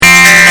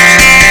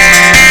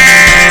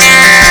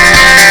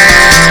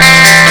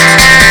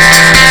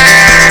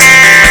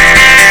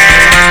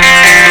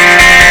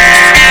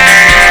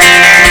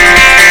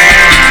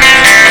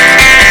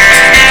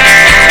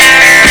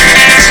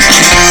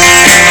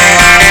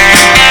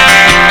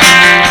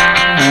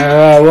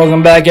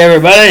welcome back,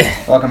 everybody.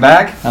 Welcome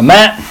back. I'm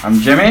Matt.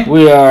 I'm Jimmy.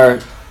 We are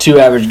two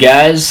average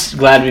guys.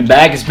 Glad to be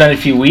back. It's been a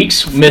few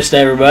weeks. Missed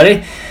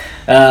everybody.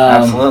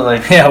 Absolutely.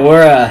 Yeah,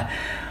 we're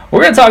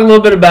going to talk a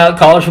little bit about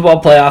college football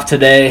playoff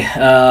today.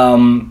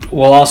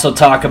 We'll also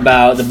talk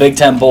about the Big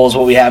Ten Bowls,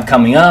 what we have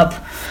coming up.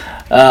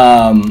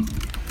 And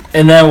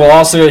then we'll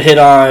also hit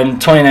on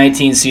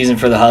 2019 season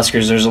for the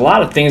Huskers. There's a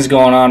lot of things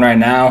going on right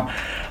now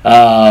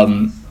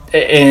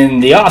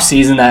in the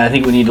offseason that I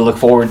think we need to look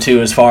forward to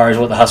as far as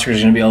what the Huskers are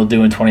going to be able to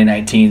do in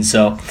 2019.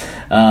 So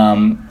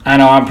I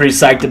know I'm pretty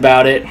psyched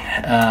about it.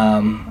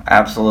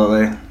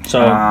 Absolutely.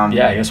 So I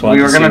guess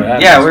we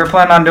were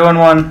planning on doing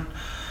one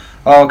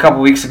a couple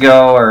weeks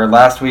ago or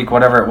last week,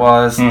 whatever it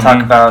was,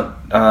 talk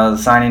about the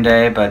signing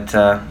day, but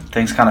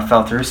things kind of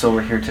fell through, so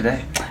we're here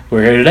today.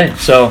 We're here today.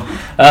 So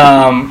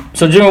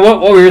Jimmy,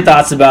 what were your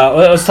thoughts about?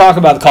 Let's talk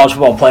about the college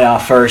football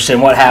playoff first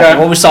and what happened,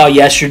 what we saw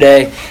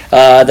yesterday.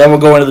 Then we'll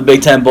go into the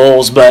Big Ten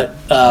Bowls. But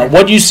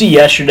what did you see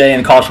yesterday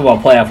in the college football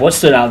playoff? What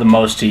stood out the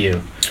most to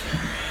you?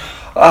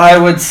 I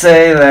would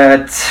say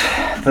that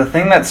the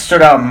thing that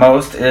stood out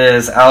most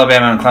is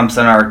Alabama and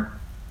Clemson are,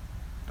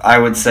 I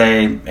would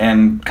say,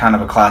 in kind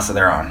of a class of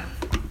their own.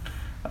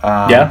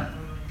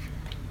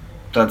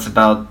 That's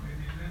about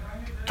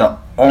the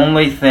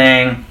only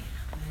thing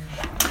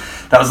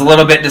that was a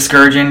little bit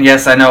discouraging.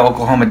 Yes, I know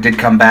Oklahoma did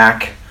come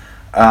back.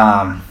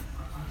 But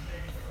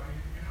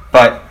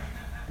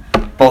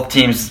both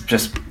teams,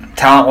 just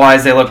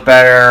talent-wise, they look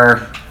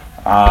better.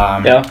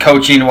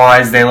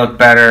 Coaching-wise, they look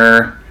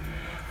better.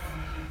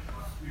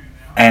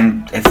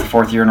 And it's the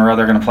fourth year in a row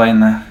they're going to play in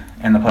the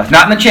playoffs.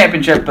 Not in the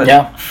championship,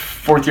 but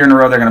fourth year in a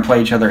row they're going to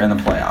play each other in the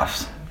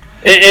playoffs.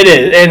 It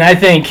is, and I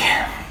think,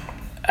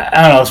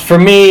 I don't know, for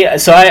me,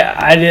 so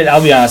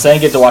I'll be honest, I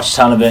didn't get to watch a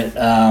ton of it,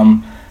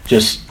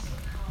 just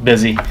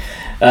busy.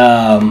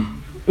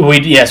 We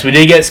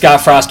did get Scott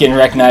Frost getting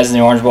recognized in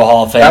the Orange Bowl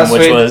Hall of Fame, that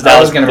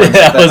was going to bring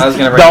that.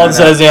 Dalton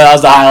says that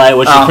was the highlight,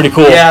 which is pretty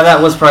cool. Yeah,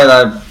 that was probably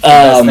the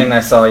best thing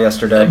I saw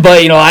yesterday.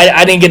 But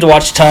I didn't get to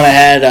watch a ton. I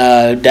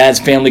had Dad's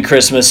family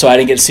Christmas, so I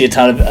didn't get to see a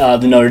ton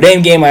of the Notre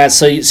Dame game. I got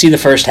to see the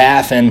first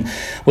half, and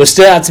what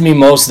stood out to me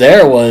most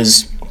there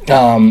was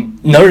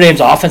Notre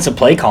Dame's offensive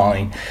play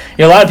calling.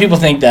 A lot of people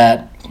think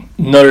that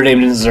Notre Dame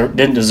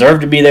didn't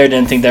deserve to be there,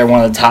 didn't think they were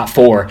one of the top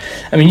four.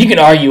 I mean, you can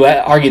argue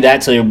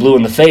that till you're blue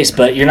in the face,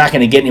 but you're not going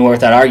to get anywhere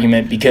with that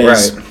argument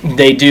because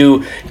they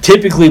do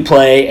typically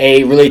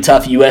play a really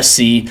tough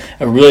USC,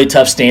 a really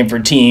tough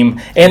Stanford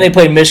team, and they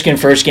played Michigan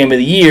first game of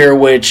the year,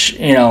 which,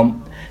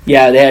 they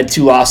had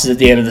 2 losses at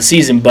the end of the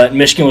season, but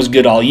Michigan was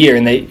good all year,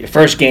 and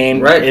first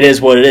game, it is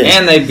what it is.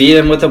 And they beat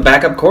them with a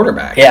backup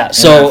quarterback. Yeah, in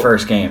that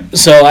first game.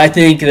 So I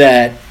think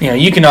that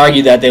you can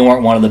argue that they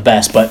weren't one of the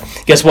best, but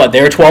guess what?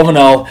 They were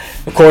 12-0.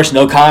 Of course,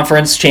 no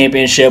conference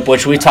championship,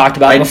 which we talked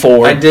about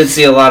before. I did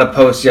see a lot of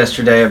posts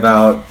yesterday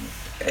about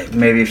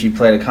maybe if you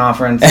played a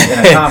conference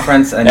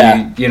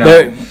and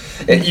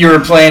you were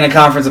playing a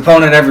conference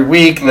opponent every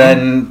week,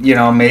 then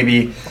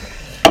maybe.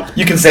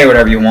 You can say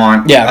whatever you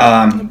want.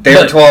 Yeah. They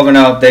were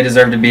 12-0. They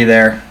deserve to be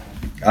there.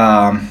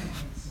 And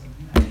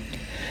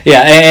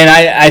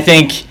I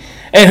think,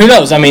 and who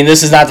knows? I mean,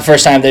 this is not the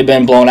first time they've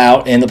been blown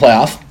out in the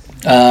playoff,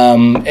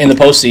 in the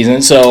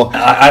postseason. So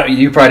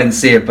you probably didn't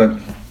see it, but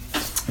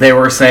they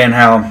were saying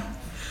how,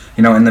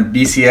 in the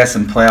BCS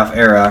and playoff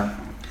era,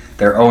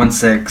 they're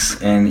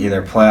 0-6 in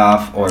either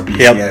playoff or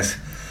BCS,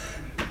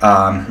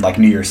 like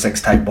New Year's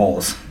Six type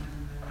bowls.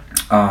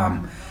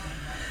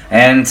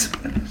 And,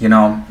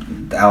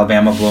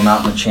 Alabama blew them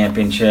out in the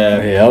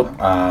championship.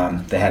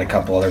 Yep. They had a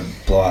couple other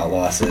blowout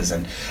losses.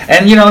 And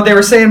they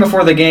were saying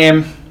before the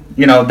game,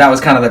 that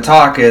was kind of the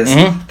talk is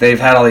they've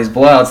had all these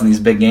blowouts and these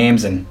big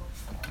games, and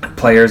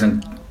players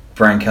and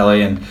Brian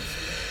Kelly and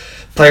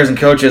players and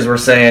coaches were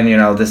saying,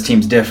 this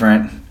team's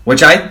different,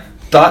 which I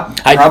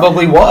thought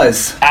probably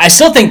was. I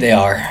still think they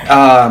are.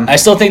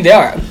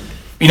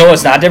 You know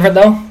what's not different,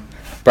 though?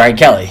 Brian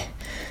Kelly.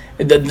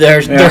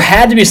 There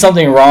had to be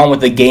something wrong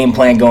with the game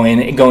plan going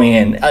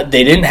in.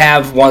 They didn't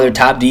have one of their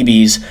top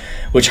DBs,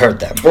 which hurt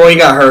them. Well, he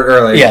got hurt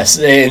early. Yes,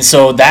 and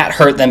so that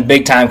hurt them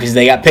big time because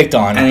they got picked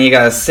on. And you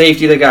got a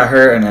safety that got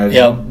hurt, and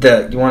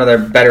one of their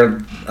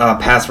better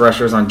pass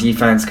rushers on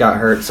defense got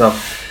hurt. So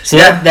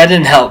that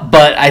didn't help.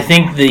 But I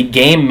think the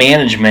game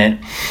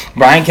management,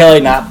 Brian Kelly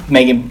not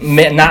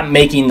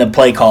making the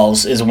play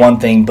calls is one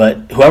thing,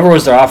 but whoever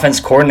was their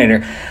offense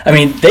coordinator, I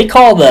mean, they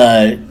called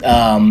a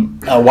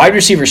wide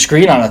receiver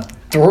screen on a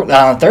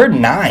 3rd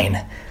and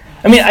 9.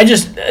 I mean,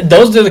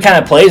 those are the kind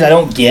of plays I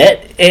don't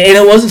get, and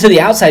it wasn't to the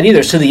outside either;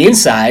 it's to the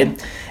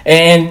inside,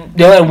 and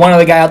they only had one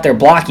other guy out there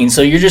blocking.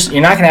 So you're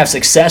not going to have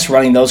success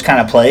running those kind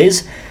of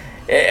plays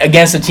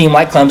against a team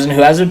like Clemson,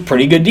 who has a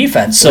pretty good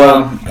defense.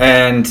 So,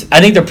 and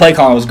I think their play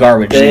calling was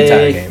garbage the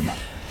entire game.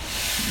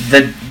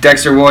 The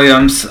Dexter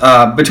Williams,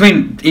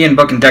 between Ian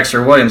Book and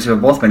Dexter Williams, who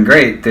have both been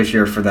great this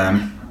year for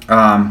them,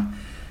 I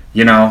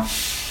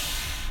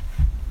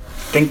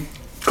think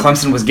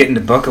Clemson was getting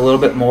to Book a little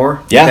bit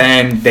more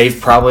than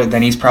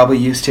he's probably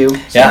used to.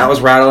 So that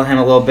was rattling him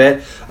a little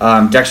bit.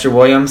 Dexter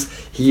Williams,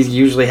 he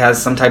usually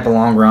has some type of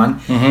long run.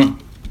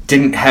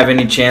 didn't have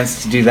any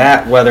chance to do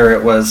that, whether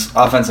it was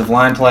offensive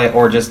line play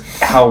or just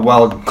how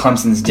well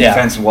Clemson's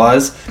defense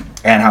was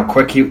and how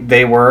quick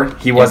they were.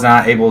 He was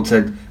not able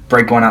to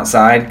break one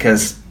outside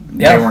because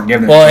they weren't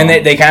giving it to him.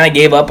 And they kind of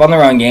gave up on the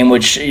run game,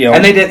 which,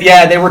 And they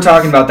did, they were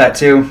talking about that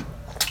too.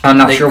 I'm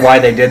not sure why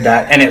they did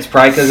that, and it's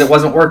probably because it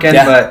wasn't working,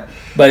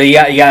 But you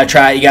got to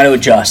try. You got to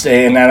adjust,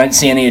 and I didn't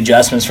see any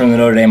adjustments from the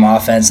Notre Dame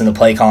offense and the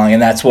play calling,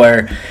 and that's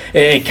where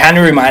it kind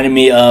of reminded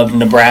me of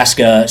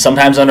Nebraska,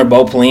 sometimes under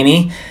Bo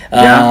Pelini,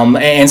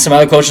 and some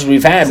other coaches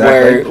we've had,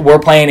 where we're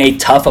playing a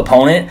tough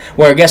opponent.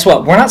 Where guess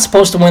what? We're not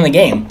supposed to win the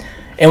game,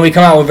 and we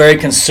come out with very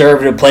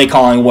conservative play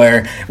calling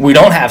where we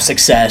don't have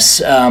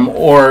success,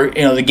 or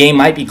the game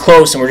might be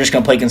close, and we're just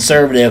going to play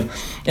conservative.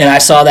 And I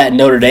saw that in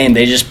Notre Dame.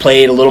 They just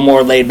played a little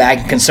more laid back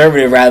and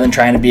conservative rather than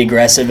trying to be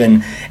aggressive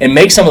and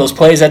make some of those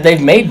plays that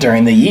they've made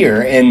during the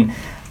year. And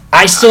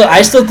I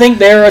still think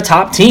they're a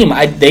top team.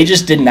 They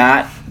just did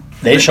not.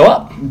 They didn't show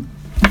up.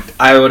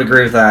 I would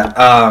agree with that.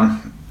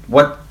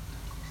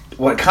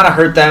 What kind of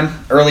hurt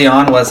them early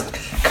on was a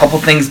couple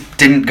things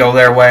didn't go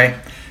their way.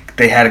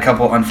 They had a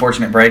couple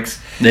unfortunate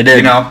breaks. They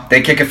did.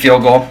 They kick a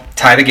field goal,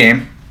 tie the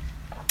game.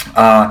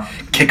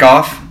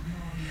 Kickoff.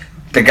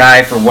 The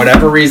guy, for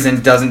whatever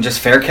reason, doesn't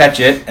just fair catch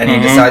it, and he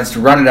decides to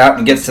run it out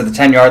and gets to the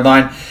 10-yard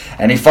line,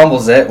 and he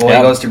fumbles it. Well,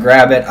 he goes to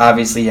grab it.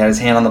 Obviously, he had his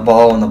hand on the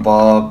ball, and the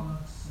ball,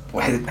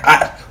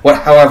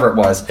 however it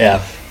was.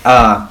 Yeah.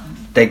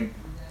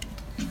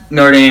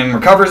 Notre Dame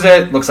recovers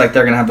it. Looks like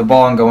they're going to have the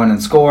ball and go in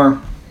and score.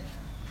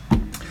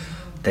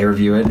 They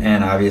review it,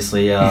 and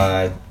obviously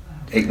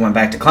it went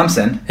back to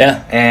Clemson.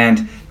 Yeah.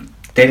 And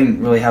they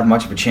didn't really have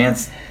much of a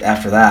chance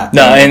after that.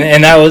 No,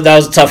 and that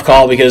was a tough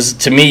call because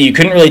to me you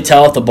couldn't really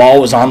tell if the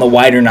ball was on the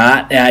white or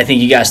not, and I think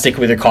you got to stick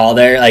with your call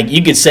there. Like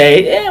you could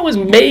say it was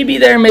maybe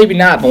there, maybe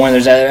not, but when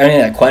there's any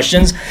of that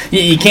questions,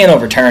 you can't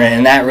overturn it,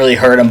 and that really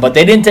hurt them. But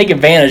they didn't take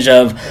advantage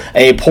of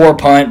a poor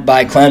punt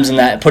by Clemson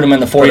that put them in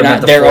the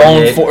 49,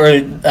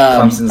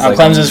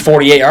 Clemson's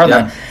 48-yard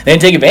line. They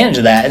didn't take advantage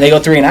of that, and they go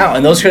 3 and out,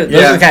 and those are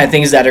the kind of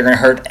things that are going to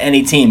hurt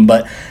any team.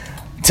 But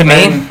to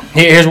me,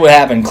 here's what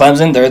happened.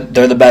 Clemson,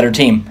 they're the better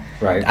team.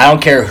 Right. I don't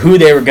care who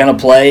they were going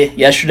to play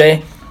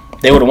yesterday.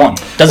 They would have won.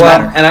 Doesn't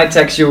matter. And I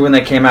text you when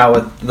they came out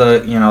with the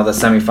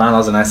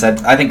semifinals, and I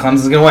said I think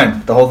Clemson's going to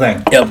win the whole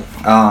thing. Yep.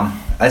 I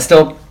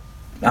don't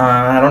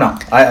know.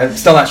 I'm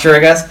still not sure, I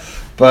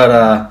guess.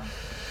 But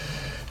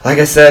like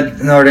I said,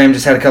 Notre Dame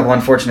just had a couple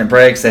unfortunate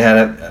breaks. They had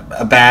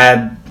a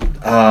bad,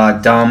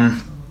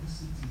 dumb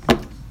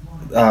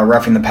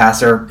roughing the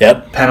passer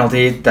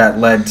penalty that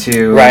led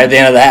to right at the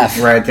end of the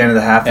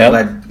half. That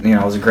led,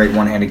 it was a great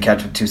one-handed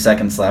catch with 2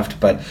 seconds left,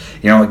 but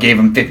it gave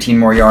them 15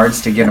 more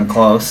yards to get them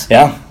close.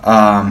 Yeah.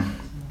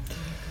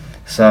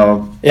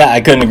 So yeah, I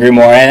couldn't agree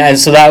more, and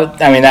so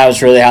that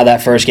was really how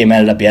that first game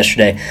ended up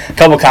yesterday. A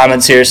couple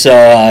comments here. So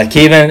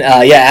Kevin,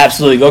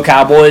 absolutely, go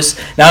Cowboys.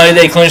 Not only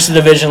did they clinch the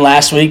division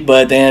last week,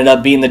 but they ended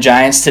up beating the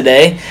Giants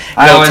today.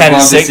 I always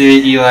love to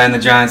see Eli and the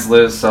Giants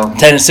lose. So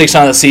 10-6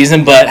 on the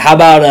season, but how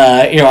about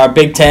our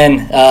Big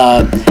Ten,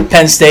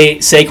 Penn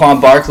State,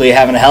 Saquon Barkley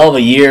having a hell of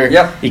a year.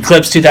 Yep.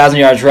 Eclipsed 2,000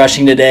 yards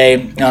rushing today.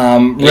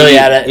 Really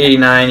had it.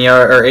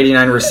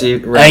 89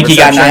 receive. I think he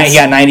got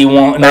 90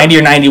 or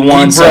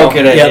 91. He broke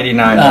it at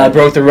 89.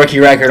 Broke the rookie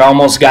record.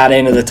 Almost got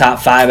into the top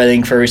 5, I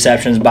think, for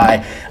receptions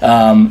by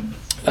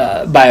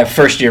a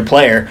first-year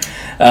player.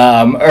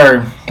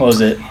 Or what was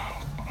it?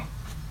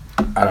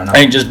 I don't know. I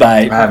think just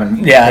by I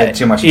haven't paid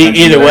too much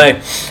attention. Either way,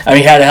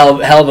 he had a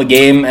hell of a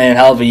game and a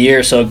hell of a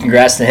year. So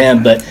congrats to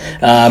him. But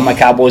my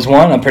Cowboys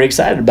won. I'm pretty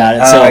excited about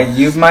it. So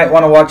you might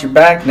want to watch your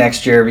back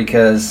next year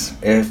because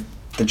if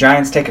the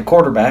Giants take a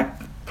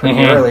quarterback pretty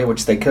early,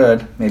 which they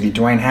could, maybe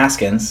Dwayne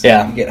Haskins.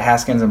 Yeah. You get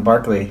Haskins and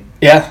Barkley.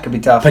 Yeah. Could be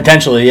tough.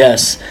 Potentially,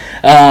 yes.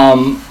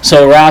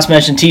 So Ross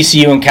mentioned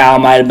TCU and Cal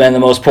might have been the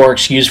most poor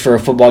excuse for a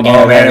football game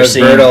I've ever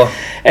seen. Brutal.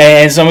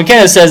 And so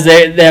McKenna says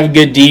they have a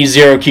good D,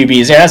 0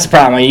 QBs. Yeah, that's the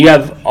problem. You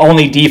have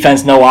only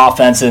defense, no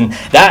offense. And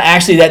that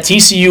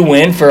TCU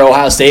win for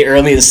Ohio State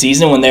early in the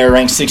season when they were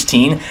ranked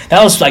 16,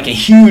 that was like a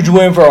huge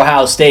win for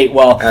Ohio State.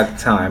 Well, at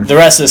the time, the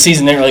rest of the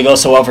season didn't really go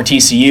so well for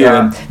TCU.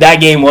 Yeah. And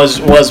that game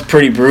was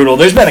pretty brutal.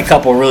 There's been a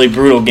couple really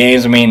brutal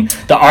games. I mean,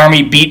 the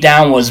Army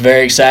beatdown was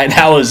very exciting.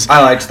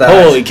 I liked that.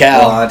 Holy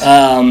cow.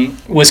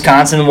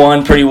 Wisconsin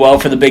won pretty well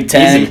for the Big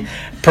Ten. Easy.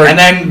 And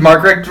then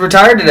Mark Richt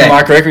retired today.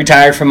 Mark Richt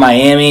retired from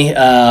Miami.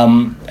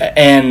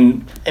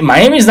 And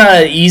Miami's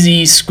not an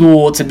easy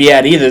school to be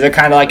at either. They're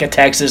kind of like a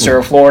Texas or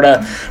a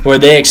Florida where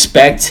they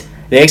expect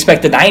the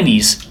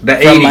 90s from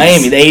 80s.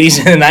 Miami, the 80s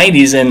and the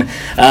 90s. And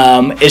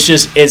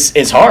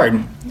it's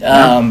hard.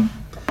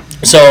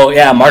 So,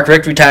 Mark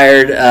Richt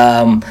retired.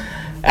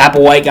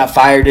 Applewhite got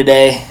fired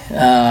today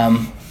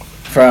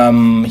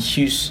from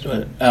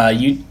Houston,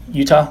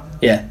 Utah?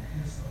 Yeah.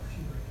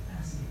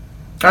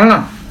 I don't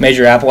know.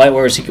 Major Applewhite,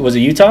 where was it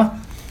Utah?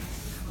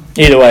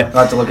 Either way. I'll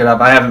have to look it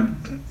up. I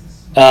haven't.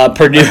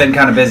 Purdue. I've been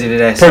kind of busy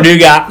today. So. Purdue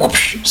got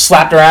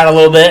slapped around a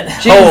little bit.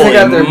 Jesus, they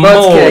got their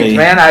butts kicked,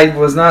 man. I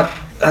was not.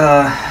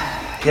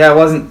 I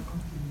wasn't.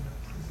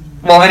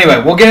 Well,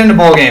 anyway, we'll get into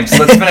bowl games.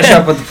 Let's finish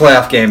up with the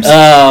playoff games.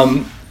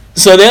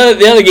 So the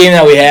other game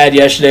that we had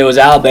yesterday was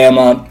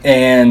Alabama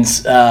and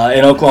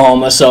in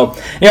Oklahoma. So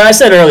I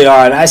said early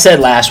on, I said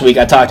last week,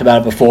 I talked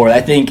about it before.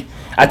 I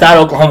thought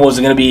Oklahoma was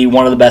going to be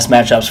one of the best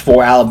matchups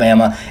for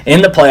Alabama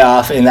in the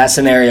playoff in that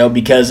scenario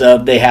because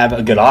they have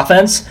a good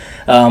offense.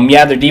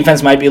 Their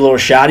defense might be a little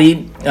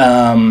shoddy,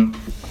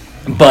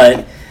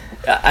 but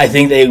I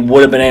think they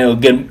would have been able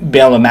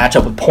to match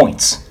up with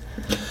points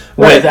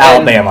with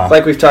Alabama.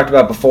 Like we've talked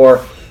about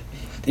before,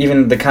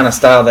 even the kind of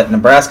style that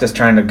Nebraska's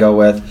trying to go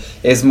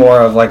with is more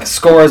of like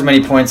score as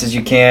many points as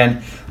you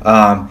can,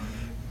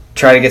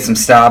 try to get some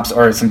stops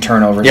or some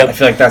turnovers. Yep. I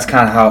feel like that's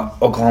kind of how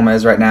Oklahoma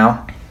is right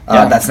now.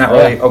 That's not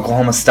really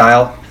Oklahoma's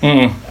style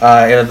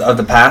of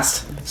the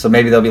past. So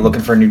maybe they'll be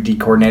looking for a new D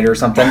coordinator or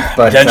something.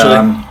 But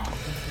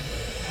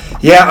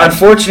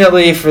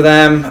unfortunately for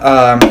them,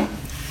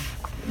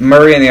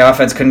 Murray and the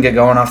offense couldn't get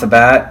going off the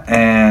bat,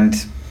 and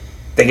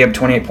they gave up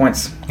 28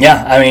 points.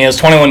 Yeah, I mean, it was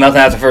 21-0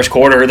 after the first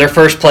quarter. Their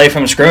first play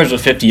from scrimmage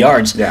was 50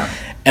 yards. Yeah.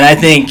 And I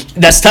think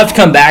that's tough to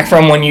come back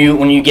from when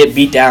you get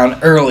beat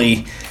down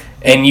early,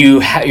 and you're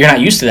not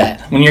used to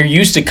that. When you're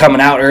used to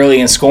coming out early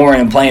and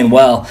scoring and playing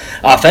well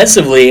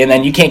offensively, and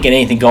then you can't get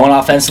anything going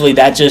offensively,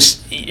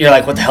 you're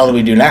like, what the hell do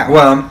we do now?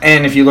 Well,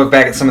 and if you look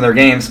back at some of their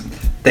games,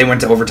 they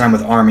went to overtime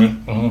with Army.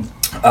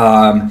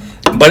 Mm-hmm.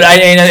 But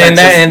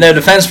in their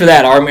defense for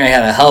that, Army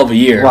had a hell of a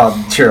year. Well,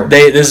 true.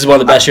 This is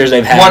one of the best years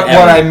they've had.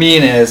 What I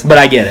mean is, but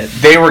I get it.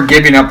 They were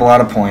giving up a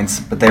lot of points,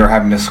 but they were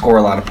having to score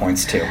a lot of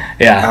points too.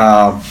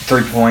 Yeah.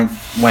 3-point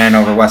win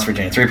over West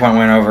Virginia, 3-point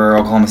win over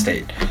Oklahoma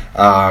State.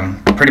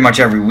 Pretty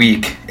much every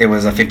week, it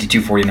was a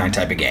 52-49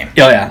 type of game.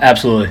 Oh yeah,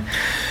 absolutely.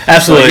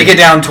 So if you get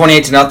down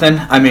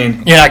 28-0, I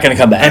mean, you're not going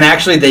to come back. And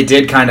actually, they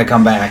did kind of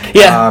come back.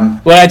 Yeah.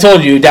 When I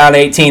told you down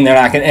 18, they're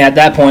not going. At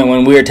that point,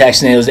 when we were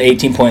texting, it was an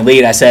 18-point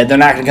lead. I said they're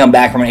not going to come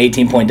back from an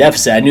 18-point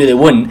deficit. I knew they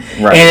wouldn't.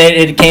 Right. And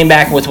it came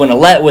back within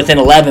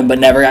 11, but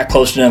never got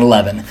closer than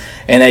 11.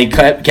 And they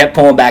kept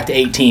pulling back to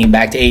 18,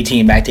 back to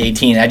 18, back to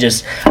 18. I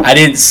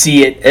didn't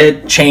see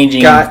it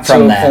changing got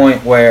from to that. A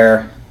point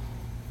where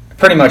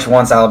pretty much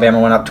once Alabama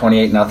went up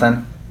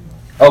 28-0,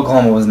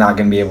 Oklahoma was not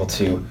going to be able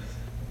to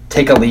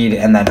take a lead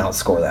and then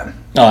outscore them.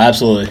 Oh,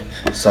 absolutely.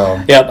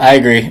 So. Yep, I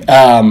agree.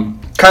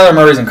 Kyler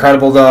Murray's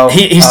incredible, though.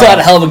 He still had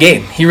a hell of a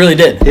game. He really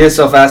did. He is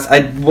so fast.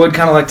 I would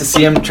kind of like to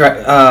see him try.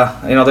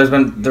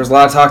 There's a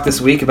lot of talk this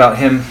week about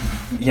him.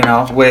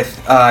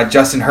 With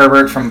Justin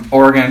Herbert from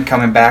Oregon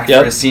coming back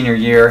for his senior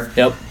year.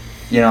 Yep.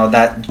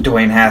 That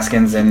Dwayne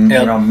Haskins and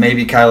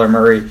maybe Kyler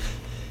Murray.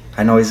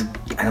 I know he's.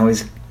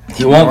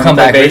 He won't come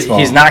back.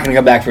 He's not going to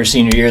come back for his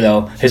senior year,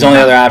 though. His only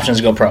other option is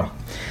to go pro.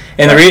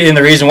 And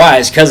the reason why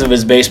is because of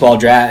his baseball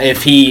draft.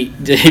 If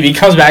he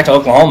comes back to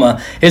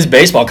Oklahoma, his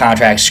baseball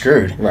contract's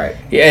screwed. Right.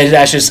 Yeah,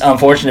 that's just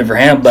unfortunate for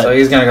him. But so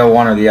he's going to go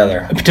one or the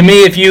other. To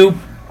me, if you're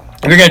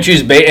going to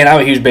choose, and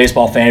I'm a huge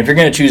baseball fan, if you're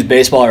going to choose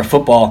baseball or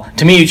football,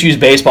 to me you choose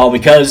baseball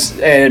because,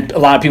 and a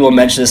lot of people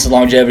mention this, the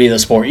longevity of the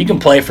sport. You can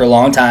play for a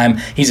long time.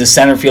 He's a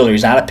center fielder.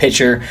 He's not a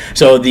pitcher.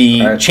 So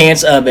the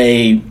chance of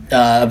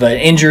an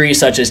injury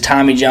such as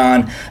Tommy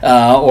John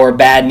or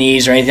bad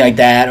knees or anything like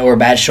that or a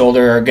bad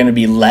shoulder are going to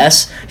be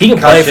less. He can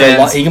play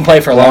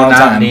for a long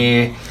time.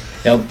 Knee.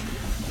 Yep.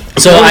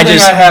 So I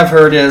have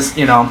heard is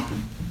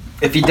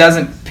if he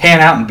doesn't pan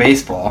out in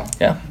baseball,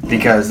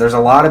 because there's a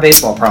lot of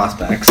baseball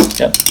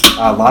prospects,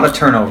 a lot of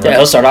turnover. Yeah,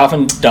 he'll start off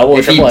in double or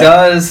If triple he A.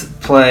 does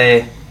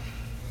play,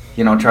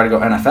 try to go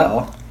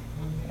NFL,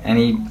 and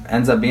he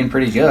ends up being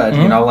pretty good,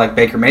 like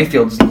Baker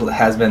Mayfield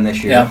has been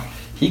this year,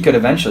 he could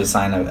eventually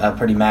sign a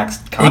pretty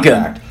maxed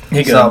contract.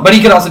 He could. But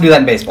he could also do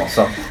that in baseball.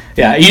 So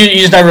yeah, you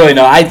just never really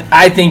know.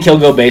 I think he'll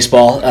go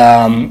baseball.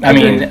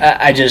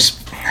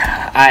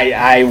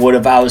 I would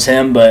if I was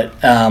him, but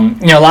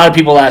a lot of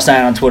people last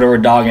night on Twitter were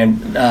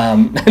dogging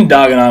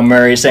on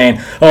Murray, saying,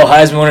 "Oh,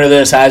 Heisman winner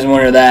this, Heisman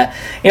winner that."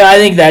 I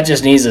think that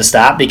just needs to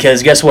stop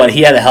because guess what?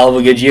 He had a hell of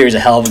a good year. He's a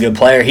hell of a good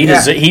player. He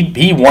won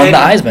the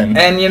Heisman.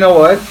 And you know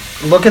what?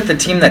 Look at the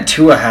team that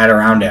Tua had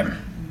around him.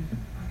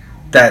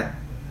 That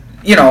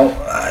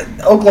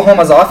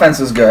Oklahoma's offense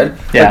was good,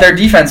 but their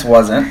defense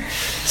wasn't.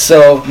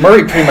 So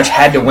Murray pretty much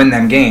had to win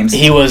them games.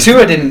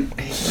 Tua didn't.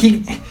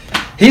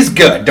 He's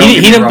good.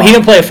 He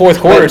didn't play a fourth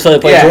quarter until they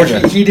played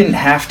Georgia. He didn't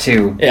have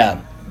to.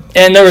 Yeah,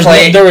 and there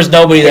was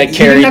nobody that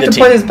carried the team. He didn't have to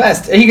play his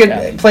best. He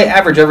could play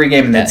average every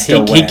game and then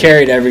still win. He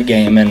carried every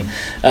game, and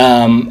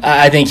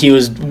I think he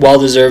was well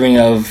deserving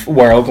of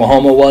where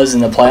Oklahoma was in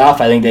the playoff.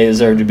 I think they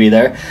deserved to be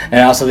there, and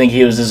I also think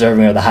he was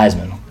deserving of the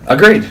Heisman.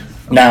 Agreed.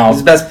 Now, he's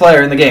the best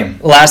player in the game.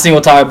 Last thing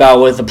we'll talk about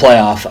with the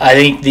playoff, I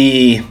think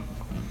the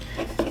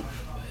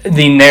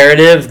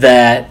narrative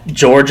that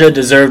Georgia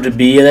deserved to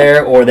be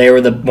there or they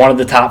were one of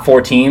the top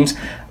 4 teams,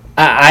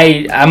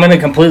 I'm going to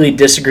completely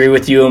disagree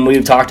with you. And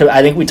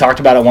I think we talked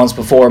about it once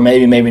before,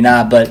 maybe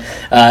not, but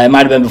it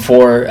might have been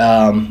before.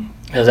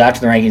 It was after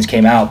the rankings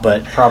came out,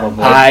 but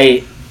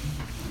probably.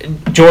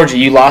 Georgia,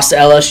 you lost to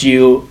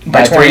LSU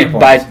by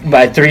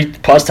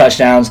 3+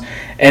 touchdowns,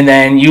 and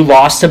then you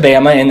lost to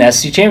Bama in the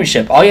SEC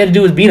championship. All you had to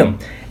do was beat them.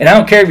 And I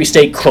don't care if you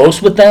stay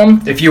close with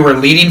them. If you were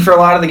leading for a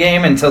lot of the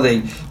game until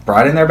they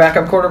brought in their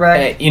backup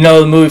quarterback. You know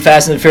the movie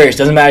Fast and the Furious.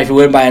 Doesn't matter if you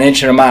win by an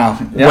inch or a mile.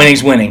 Yeah.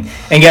 Winning's winning.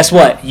 And guess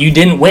what? You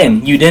didn't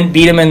win. You didn't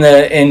beat them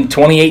in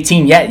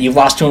 2018 yet. You've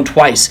lost to them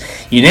twice.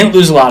 You didn't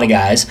lose a lot of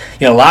guys.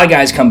 You had a lot of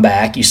guys come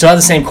back. You still had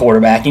the same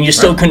quarterback, and you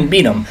still couldn't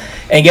beat them.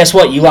 And guess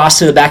what? You lost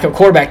to the backup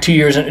quarterback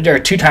 2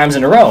 times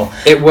in a row.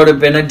 It would have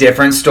been a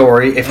different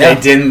story if they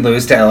didn't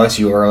lose to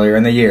LSU earlier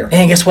in the year.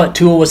 And guess what?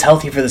 Tua was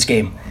healthy for this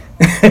game.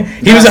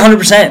 He was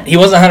 100%. He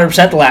wasn't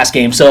 100% the last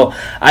game. So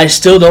I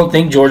still don't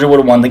think Georgia would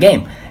have won the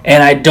game.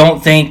 And I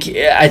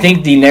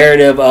think the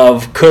narrative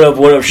of could have,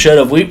 would have, should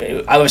have, we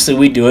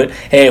do it.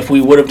 Hey, if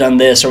we would have done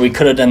this or we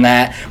could have done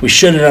that, we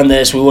should have done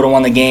this, we would have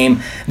won the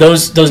game.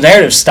 Those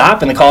narratives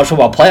stop in the college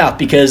football playoff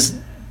because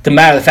the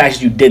matter of the fact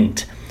is you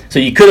didn't. So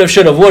you could have,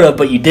 should have, would have,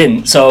 but you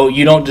didn't. So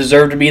you don't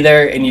deserve to be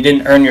there and you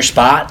didn't earn your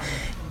spot.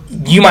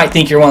 You might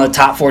think you're one of the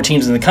top 4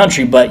 teams in the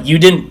country, but you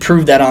didn't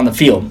prove that on the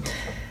field.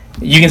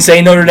 You can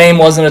say Notre Dame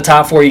wasn't a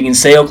top 4. You can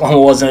say Oklahoma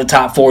wasn't a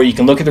top 4. You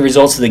can look at the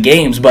results of the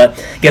games, but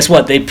guess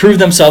what? They proved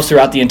themselves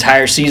throughout the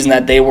entire season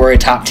that they were a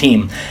top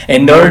team.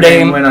 And Notre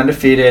Dame went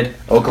undefeated.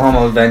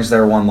 Oklahoma avenged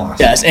their one loss.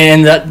 Yes,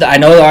 and I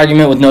know the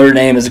argument with Notre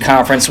Dame as a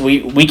conference.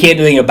 We can't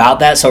do anything about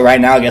that. So right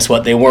now, guess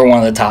what? They were one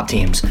of the top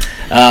teams.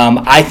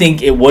 I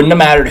think it wouldn't have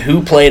mattered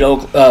who played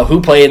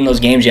in those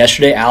games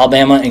yesterday.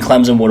 Alabama and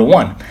Clemson would have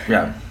won.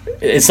 Yeah.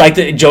 It's like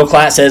Joe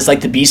Klatt says,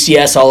 like the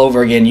BCS all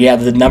over again. You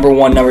have the number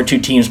 1, number 2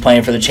 teams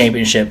playing for the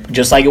championship,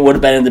 just like it would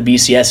have been in the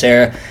BCS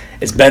era.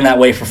 It's been that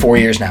way for 4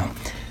 years now.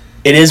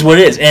 It is what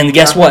it is. And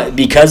guess what?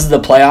 Because of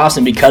the playoffs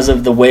and because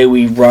of the way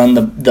we run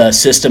the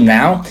system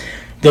now,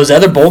 those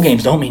other bowl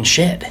games don't mean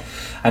shit.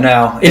 I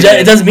know.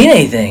 It doesn't mean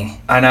anything.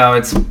 I know.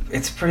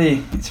 It's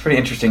pretty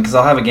interesting because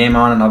I'll have a game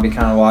on and I'll be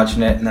kind of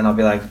watching it and then I'll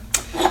be like,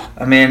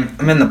 I'm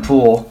in the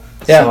pool,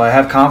 so I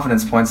have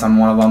confidence points on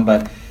one of them,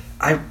 but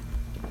I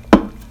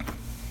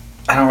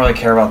don't really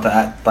care about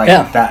that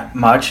that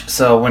much.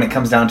 So when it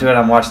comes down to it,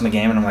 I'm watching the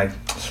game and I'm like,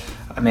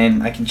 I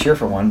mean, I can cheer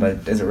for one,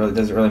 but does it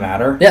really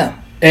matter? Yeah.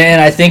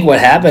 And I think what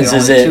happens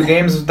is the 2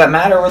 games that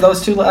matter were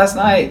those 2 last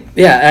night.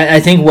 Yeah, I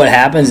think what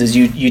happens is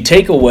you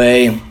take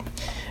away,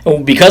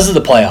 because of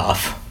the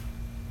playoff.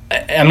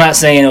 I'm not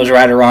saying it was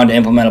right or wrong to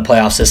implement a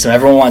playoff system.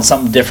 Everyone wants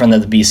something different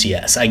than the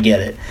BCS. I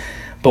get it.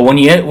 But when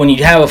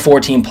you have a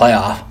 4-team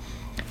playoff,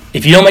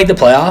 if you don't make the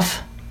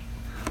playoff,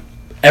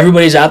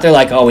 everybody's out there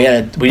like, oh, we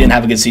didn't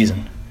have a good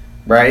season,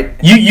 right?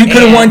 You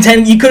could have won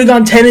 10. You could have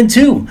gone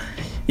 10-2.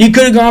 You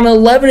could have gone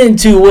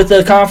 11-2 with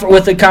the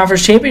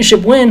conference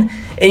championship win,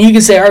 and you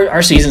can say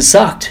our season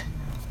sucked,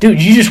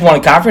 dude. You just won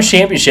a conference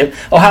championship.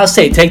 Ohio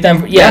State, take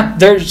them. Yeah,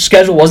 their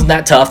schedule wasn't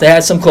that tough. They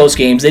had some close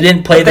games. They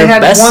didn't play their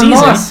best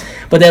season,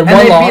 but they had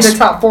one loss. Beat a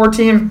top 4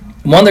 team.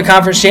 Won their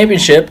conference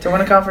championship to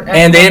win a conference,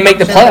 and they didn't make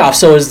the playoffs.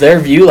 So is their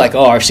view like,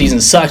 oh, our season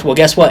sucked? Well,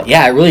 guess what?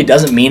 Yeah, it really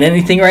doesn't mean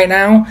anything right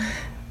now.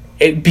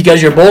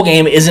 Because your bowl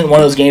game isn't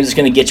one of those games that's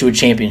going to get you a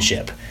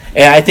championship.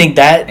 And I think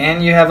that...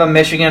 And you have a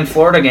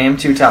Michigan-Florida game,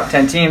 2 top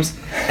 10 teams,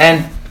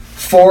 and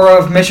 4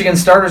 of Michigan's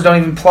starters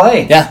don't even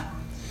play. Yeah.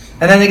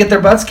 And then they get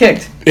their butts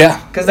kicked.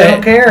 Yeah. Because they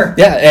don't care.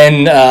 Yeah,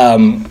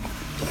 and...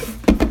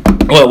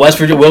 West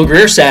Virginia, Will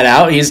Greer sat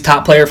out. He's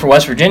top player for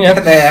West Virginia.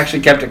 They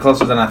actually kept it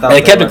closer than I thought.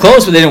 They kept it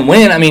close, but they didn't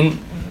win. I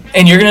mean,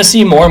 and you're going to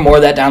see more and more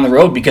of that down the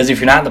road because if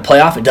you're not in the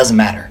playoff, it doesn't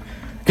matter.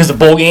 Because the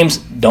bowl games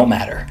don't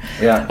matter.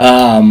 Yeah.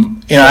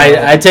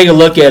 I take a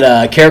look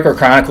at Character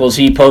Chronicles.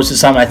 He posted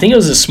something, I think it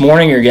was this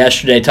morning or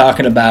yesterday,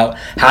 talking about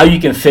how you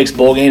can fix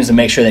bowl games and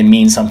make sure they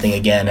mean something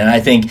again. And I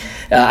think,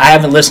 I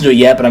haven't listened to it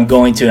yet, but I'm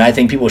going to, and I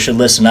think people should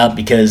listen up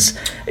because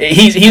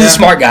he's a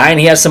smart guy and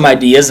he has some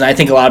ideas, and I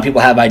think a lot of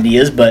people have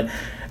ideas, but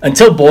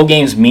until bowl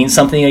games mean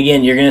something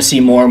again, you're going to see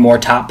more and more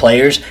top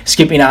players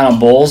skipping out on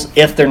bowls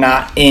if they're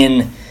not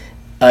in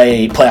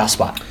a playoff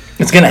spot.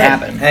 It's going to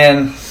happen.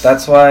 And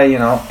that's why,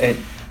 it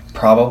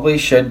probably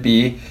should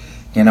be,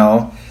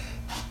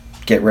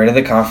 get rid of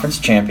the conference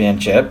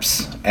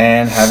championships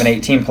and have an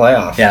 8-team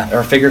playoff. Yeah.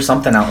 Or figure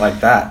something out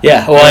like that.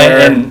 Yeah. Well,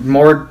 and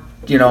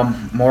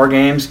more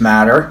games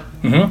matter.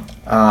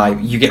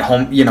 Mm-hmm. You get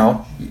home,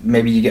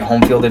 maybe you get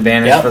home field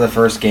advantage for the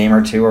first game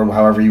or 2 or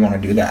however you want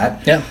to do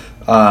that.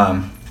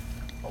 Yeah.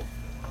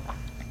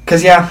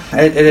 Because,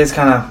 it is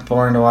kind of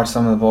boring to watch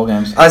some of the bowl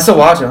games. I still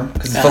watch them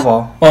because it's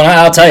football. Well,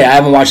 I'll tell you, I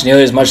haven't watched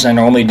nearly as much as I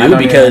normally do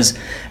because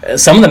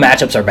some of the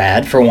matchups are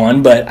bad, for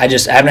one, but I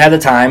haven't had the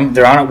time.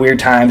 They're on at weird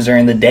times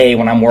during the day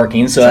when I'm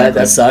working, so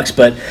that sucks.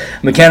 But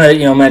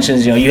McKenna,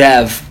 mentions, you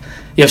have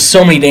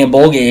so many damn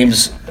bowl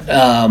games,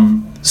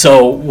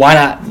 so why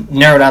not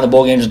narrow down the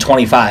bowl games to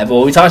 25?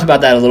 Well, we talked about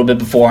that a little bit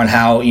before on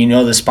how, the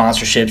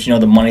sponsorships,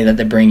 the money that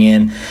they bring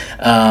in.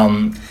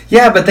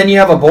 Yeah, but then you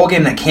have a bowl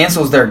game that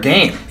cancels their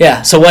game.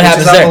 Yeah, so what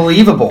happens there?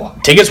 Unbelievable.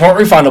 Tickets weren't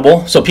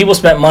refundable, so people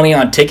spent money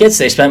on tickets.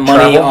 They spent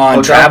money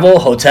on travel,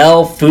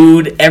 hotel,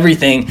 food,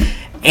 everything.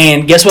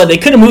 And guess what? They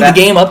could have moved the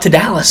game up to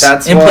Dallas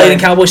and played in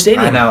Cowboy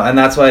Stadium. I know, and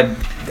that's why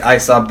I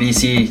saw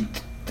BC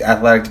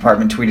Athletic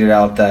Department tweeted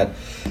out that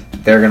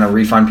they're going to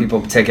refund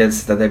people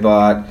tickets that they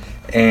bought,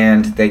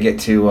 and they get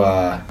to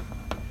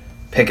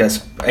pick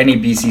any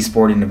BC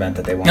sporting event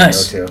that they want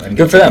Nice. to go to and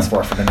Good get for them.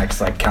 tickets for the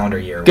next calendar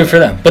year. Good for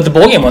them. But the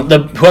bowl game,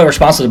 whoever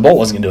sponsored the bowl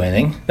wasn't going to do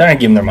anything. They're not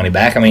giving their money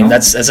back. I mean,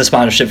 that's a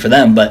sponsorship for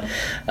them. But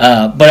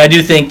I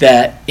do think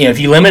that if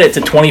you limit it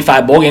to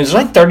 25 bowl games,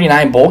 there's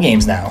 39 bowl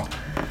games now.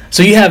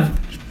 So you have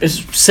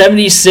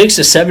 76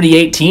 to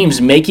 78 teams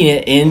making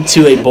it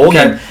into a bowl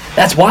game.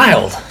 That's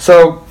wild.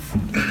 So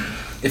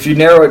if you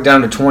narrow it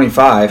down to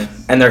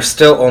 25 and there's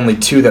still only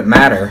 2 that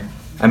matter,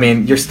 I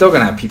mean, you're still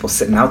gonna have people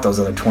sitting out those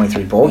other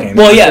 23 bowl games.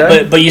 Well,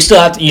 yeah, but you still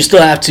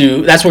have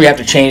to. That's where you have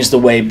to change the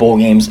way bowl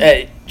games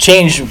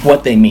change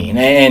what they mean,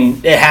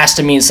 and it has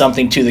to mean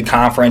something to the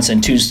conference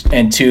and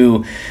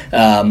to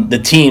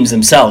the teams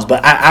themselves.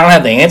 But I don't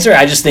have the answer.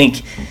 I just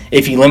think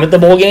if you limit the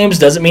bowl games,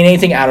 does it mean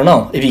anything? I don't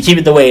know. If you keep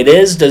it the way it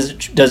is,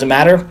 does it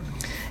matter?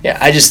 Yeah,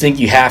 I just think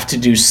you have to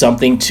do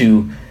something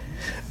to.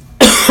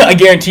 I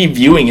guarantee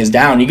viewing is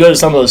down. You go to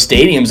some of those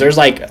stadiums, there's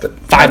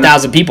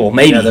 5,000 people,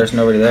 maybe. Yeah, there's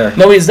nobody there.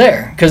 Nobody's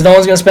there because no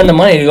one's going to spend the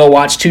money to go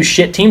watch 2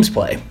 shit teams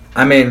play.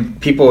 I mean,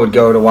 people would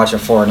go to watch a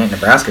 4-8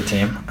 Nebraska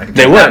team.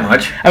 They would. That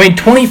much. I mean,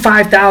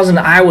 25,000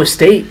 Iowa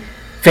State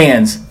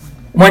fans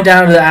went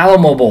down to the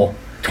Alamo Bowl.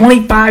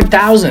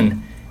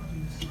 25,000.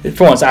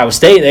 For once, Iowa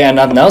State, they got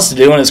nothing else to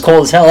do, and it's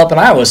cold as hell up in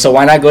Iowa, so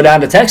why not go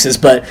down to Texas?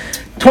 But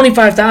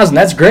 25,000,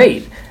 that's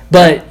great.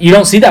 But you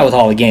don't see that with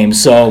all the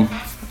games, so...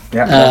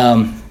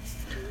 Yeah.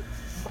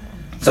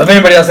 So if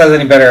anybody else has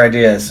any better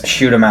ideas,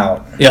 shoot them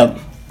out. Yep.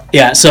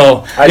 Yeah,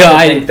 so...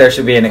 I think there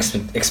should be an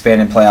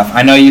expanded playoff.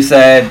 I know you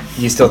said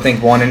you still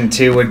think 1 and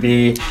 2 would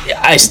be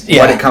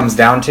what it comes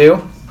down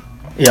to.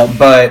 Yep.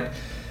 But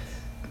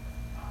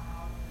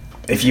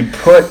if you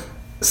put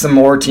some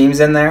more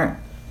teams in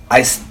there,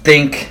 I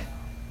think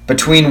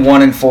between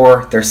 1 and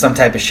 4, there's some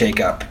type of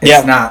shakeup.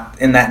 It's not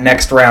in that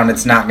next round.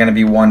 It's not going to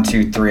be 1,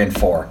 2, 3, and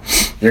 4.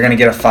 You're going to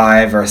get a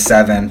 5 or a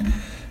 7.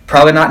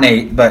 Probably not an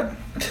 8, but.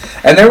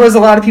 And there was a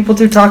lot of people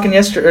too talking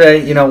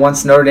yesterday.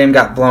 Once Notre Dame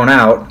got blown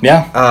out.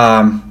 Yeah.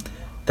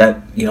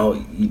 That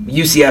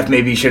UCF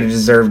maybe should have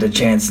deserved a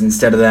chance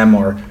instead of them,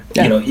 or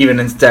even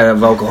instead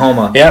of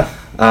Oklahoma. Yeah.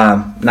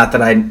 Not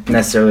that I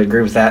necessarily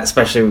agree with that,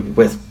 especially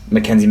with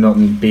Mackenzie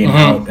Milton being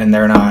out, and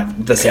they're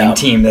not the same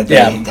team that they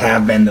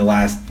have been the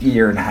last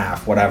year and a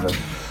half, whatever.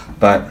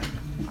 But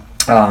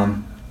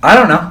I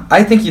don't know.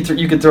 I think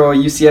you could throw a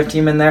UCF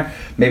team in there,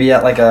 maybe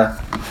at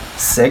a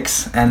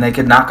 6, and they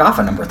could knock off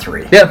a number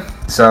 3. Yeah.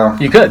 So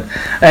you could,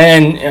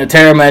 and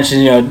Tara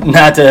mentioned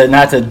not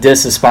to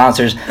diss the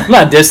sponsors. I'm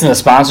not dissing the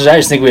sponsors. I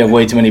just think we have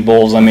way too many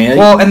bowls. I mean,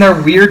 and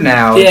they're weird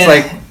now. Yeah. It's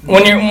like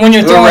when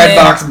you're the throwing Red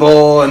Box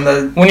Bowl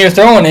and when you're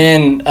throwing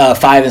in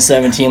 5 and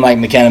 7 team like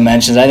McKenna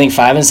mentions. I think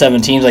 5 and 7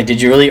 teams.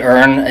 Did you really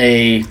earn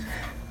a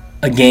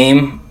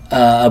game?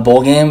 A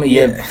bowl game,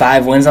 you have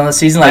 5 wins on the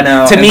season. I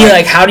know. To me,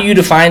 how do you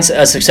define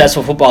a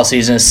successful football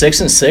season? Is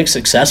 6 and 6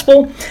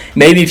 successful?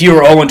 Maybe if you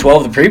were 0 and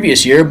 12 the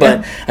previous year,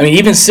 but I mean,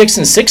 even 6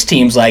 and 6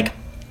 teams, okay.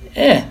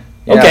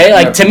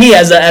 To me,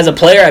 as a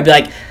player, I'd be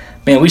like,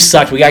 man, we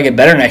sucked. We gotta get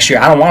better next year.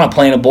 I don't want to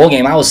play in a bowl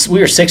game. We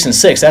were 6 and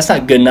 6. That's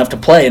not good enough to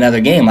play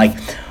another game.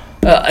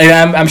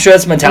 And I'm sure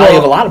that's the mentality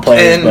of a lot of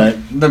players. But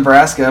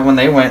Nebraska, when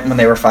they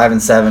were 5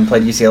 and 7,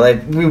 played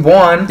UCLA, we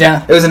won.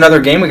 Yeah, it was another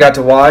game we got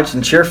to watch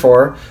and cheer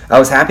for. I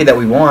was happy that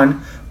we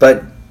won,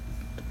 but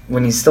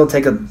when you still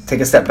take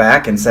a step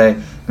back and say,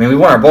 we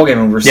won our bowl game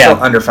and we were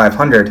still under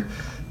 500.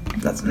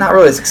 That's not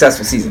really a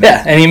successful season.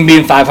 Yeah, and even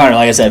being 500,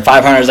 like I said,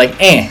 500 is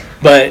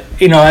But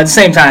at the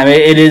same time,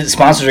 it is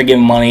sponsors are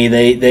giving money.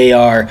 They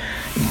are.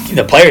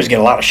 The players get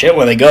a lot of shit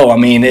when they go. I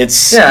mean,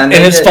 it's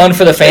it's fun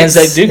for the fans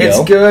that do go.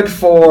 It's good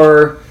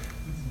for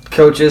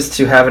coaches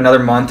to have another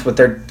month with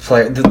their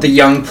the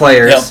young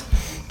players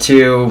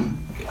to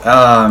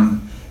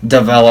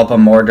develop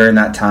them more during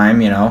that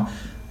time.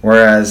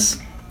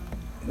 Whereas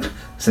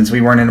since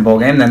we weren't in a bowl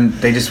game, then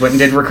they just went and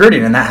did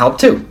recruiting, and that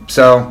helped too.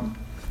 So.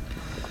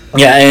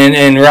 Yeah,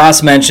 and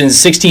Ross mentions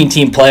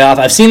 16-team playoff.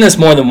 I've seen this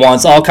more than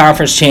once. All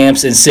conference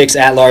champs and 6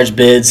 at-large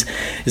bids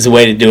is the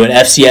way to do it.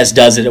 FCS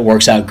does it. It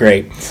works out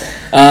great.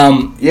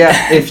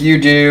 If you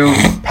do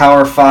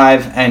Power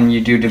 5 and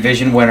you do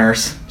division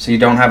winners, so you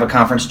don't have a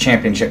conference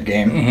championship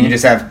game, you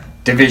just have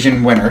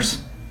division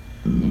winners.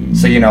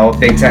 So,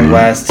 Big Ten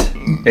West,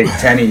 Big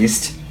Ten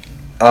East.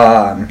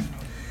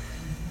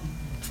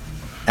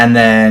 And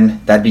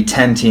then that'd be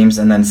 10 teams,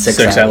 and then 6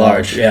 at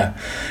large. Yeah.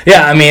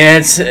 I mean,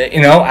 it's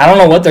I don't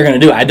know what they're going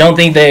to do. I don't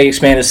think they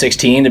expand to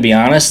 16, to be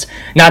honest.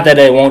 Not that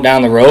it won't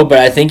down the road, but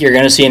I think you're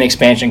going to see an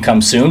expansion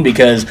come soon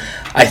because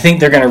I think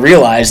they're going to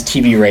realize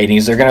TV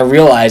ratings. They're going to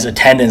realize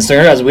attendance. They're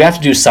going to realize we have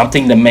to do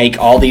something to make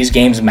all these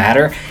games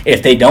matter.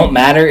 If they don't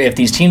matter, if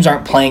these teams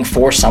aren't playing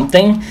for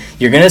something,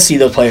 you're going to see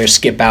those players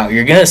skip out.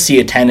 You're going to see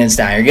attendance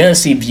down. You're going to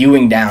see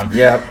viewing down.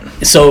 Yep.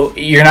 So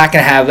you're not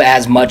going to have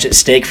as much at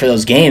stake for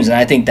those games, and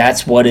I think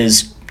that's what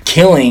is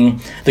killing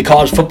the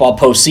college football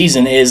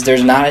postseason is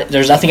there's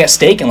nothing at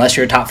stake unless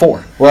you're a top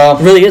 4. Well,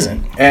 it really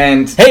isn't.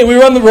 And hey, we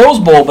run the Rose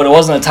Bowl, but it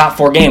wasn't a top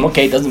 4 game.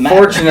 Okay, it doesn't matter.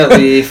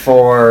 Fortunately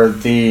for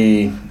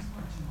the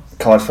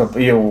college football,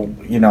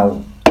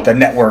 the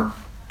network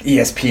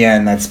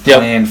ESPN that's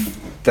playing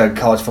the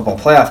college football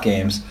playoff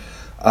games,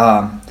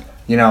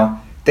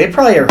 They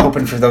probably are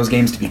hoping for those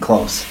games to be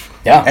close.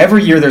 Yeah.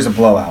 Every year there's a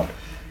blowout.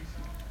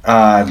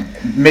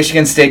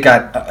 Michigan State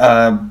got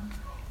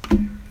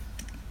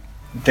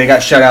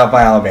shut out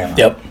by Alabama.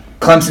 Yep.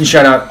 Clemson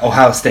shut out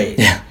Ohio State.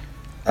 Yeah.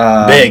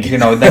 Big.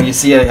 Then you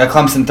see a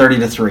Clemson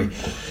 30-3.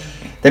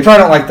 They probably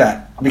don't like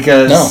that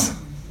because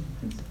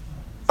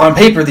on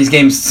paper these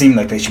games seem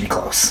like they should be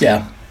close.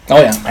 Yeah.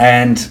 Oh yeah.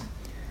 And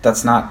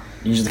that's not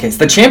usually the case.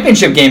 The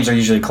championship games are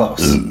usually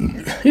close.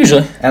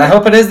 Usually. And I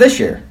hope it is this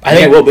year. I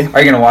think it will be. Are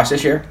you going to watch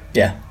this year?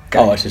 Yeah. Okay.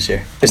 I'll watch this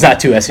year. It's not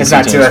 2 SEC It's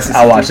not teams. 2 SEC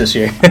I'll watch this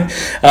year.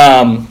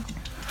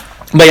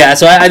 But yeah,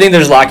 so I think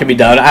there's a lot can be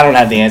done. I don't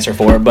have the answer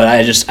for it, but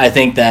I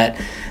think that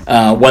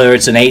whether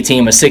it's an 8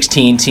 team, a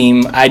 16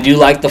 team, I do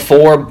like the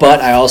 4,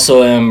 but I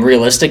also am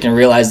realistic and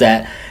realize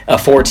that a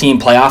 4-team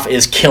playoff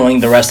is killing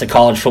the rest of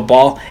college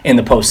football in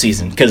the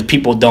postseason because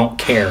people don't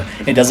care.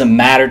 It doesn't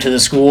matter to the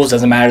schools,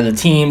 doesn't matter to the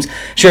teams.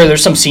 Sure,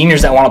 there's some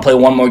seniors that want to play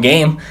one more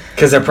game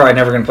because they're probably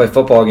never going to play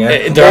football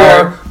again.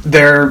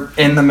 They're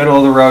in the middle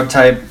of the road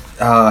type,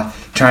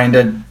 trying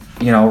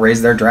to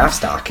raise their draft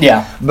stock.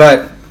 Yeah,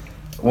 but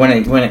when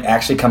it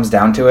actually comes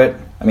down to it,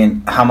 I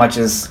mean, how much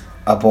is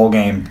a bowl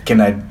game can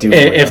I do?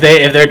 If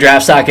their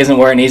draft stock isn't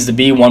where it needs to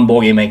be, one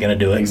bowl game ain't gonna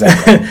do it.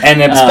 Exactly,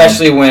 and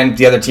especially when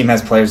the other team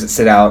has players that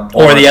sit out,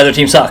 or the other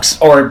team sucks,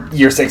 or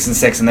you're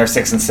 6-6 and they're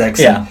 6-6.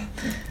 Yeah,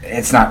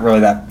 it's not really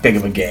that big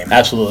of a game.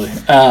 Absolutely.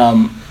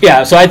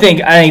 Yeah, so I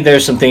think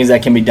there's some things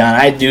that can be done.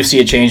 I do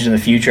see a change in the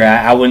future.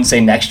 I wouldn't say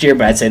next year,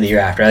 but I'd say the year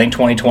after. I think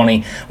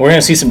 2020, we're going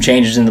to see some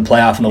changes in the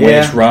playoff and the way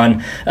it's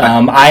run.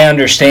 I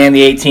understand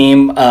the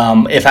 8-team.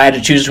 If I had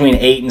to choose between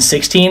 8 and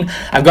 16,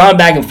 I've gone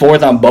back and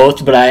forth on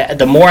both, but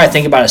the more I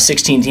think about a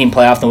 16-team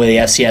playoff and the way the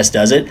FCS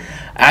does it,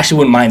 I actually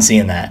wouldn't mind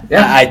seeing that.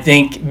 Yeah. I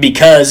think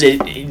because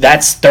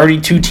that's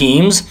 32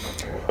 teams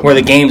where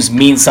the games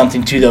mean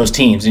something to those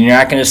teams, and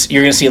you're gonna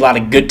see a lot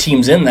of good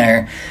teams in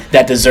there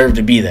that deserve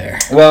to be there.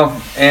 Well,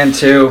 and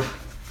two,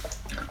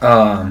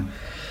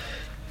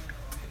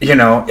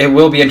 it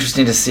will be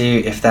interesting to see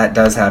if that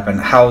does happen,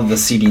 how the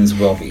seedings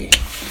will be.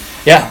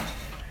 Yeah,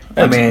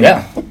 I mean,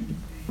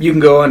 you can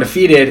go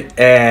undefeated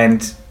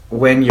and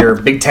win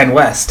your Big Ten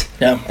West,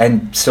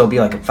 and still be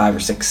like a 5 or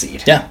 6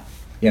 seed. Yeah,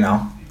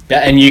 Yeah,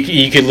 and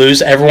you could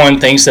lose. Everyone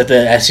thinks that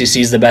the SEC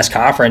is the best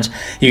conference.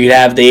 You could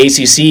have the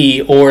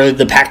ACC or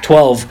the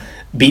Pac-12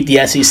 beat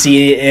the SEC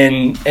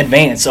in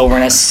advance over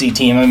an SEC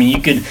team. I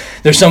mean,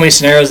 there's so many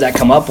scenarios that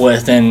come up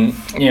with, and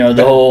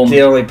the whole.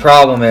 The only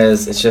problem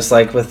is it's just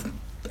like with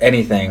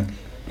anything,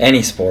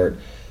 any sport.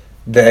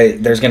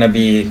 There's going to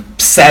be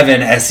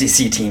 7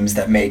 SEC teams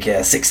that make a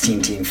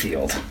 16-team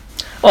field.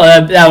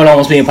 Well, that would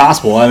almost be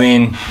impossible. I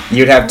mean,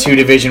 you'd have 2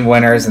 division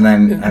winners, and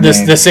then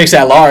the 6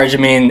 at large. I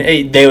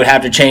mean, they would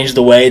have to change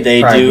the way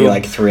they do. Be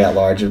like 3 at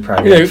large. It'd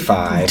probably be like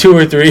 5, 2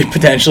 or 3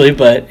 potentially.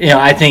 But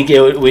I think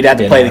we'd have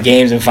to play the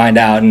games and find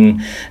out.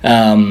 And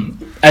I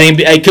think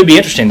it could be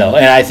interesting though.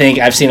 And I think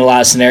I've seen a lot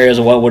of scenarios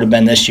of what would have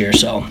been this year.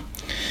 So.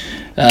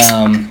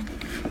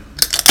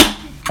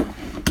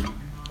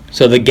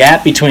 So the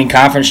gap between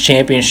conference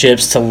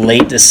championships to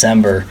late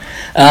December.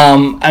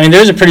 I mean,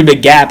 there's a pretty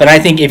big gap, and I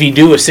think if you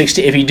do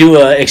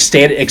a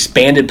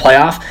expanded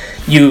playoff,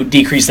 you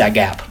decrease that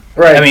gap.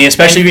 Right. I mean,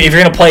 especially if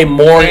you're going to play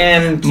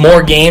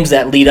more games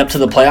that lead up to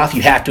the playoff,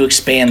 you have to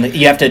expand.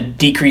 You have to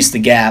decrease the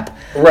gap.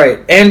 Right,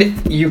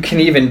 and you can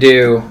even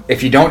do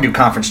if you don't do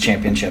conference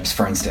championships,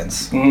 for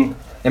instance. Mm-hmm.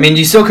 I mean,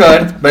 you still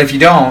could, but if you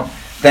don't,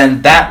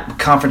 then that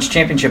conference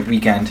championship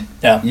weekend,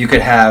 you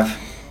could have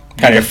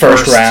kind of your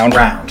first round.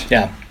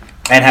 Yeah.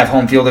 And have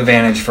home field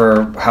advantage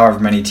for however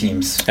many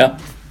teams. Yeah.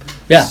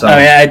 So.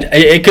 I mean,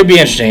 it could be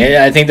interesting.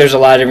 I think there's a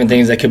lot of different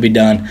things that could be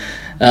done.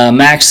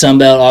 Max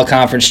Sunbelt, all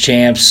conference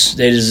champs,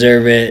 they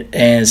deserve it,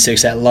 and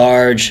 6 at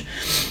large,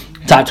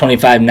 top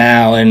 25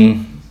 now,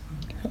 and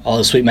all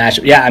the sweet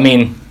matchup. Yeah, I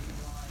mean,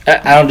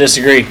 I don't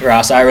disagree,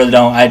 Ross. I really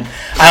don't. I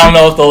don't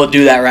know if they'll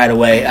do that right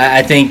away.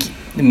 I think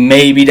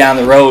maybe down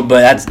the road,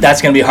 but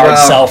that's going to be a hard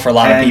sell for a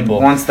lot of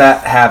people. Once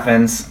that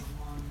happens,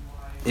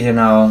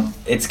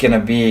 it's going to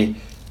be.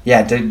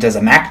 Yeah, does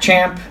a MAC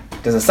champ,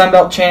 does a Sun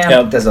Belt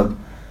champ, does a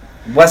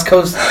West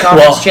Coast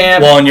Conference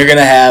champ? Well, and you're going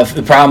to have,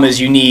 the problem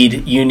is you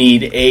need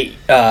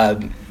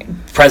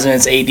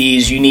presidents,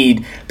 ADs, you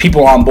need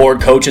people on board,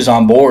 coaches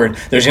on board.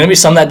 There's going to be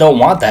some that don't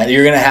want that.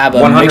 You're going to have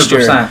a 100%.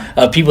 Mixture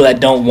of people that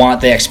don't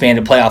want the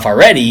expanded playoff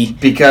already.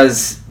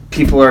 Because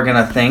people are going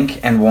to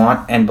think and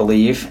want and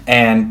believe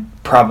and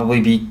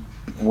probably be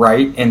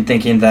right in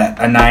thinking that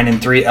a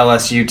 9-3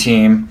 LSU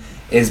team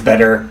is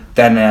better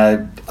than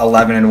a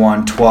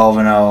 11-1,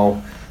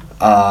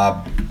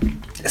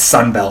 12-0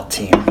 Sun Belt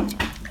team.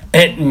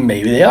 And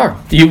maybe they are.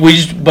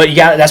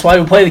 That's why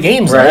we play the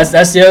games. Right.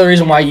 That's the other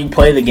reason why you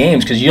play the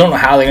games, because you don't know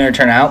how they're going to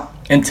turn out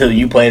until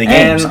you play the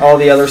games. And all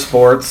the other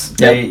sports,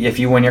 if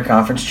you win your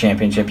conference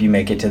championship, you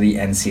make it to the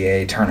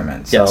NCAA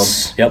tournament. So.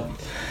 Yes. Yep.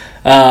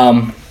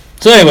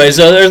 So anyway,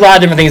 so there's a lot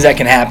of different things that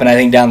can happen, I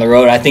think, down the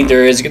road. I think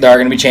there are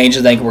going to be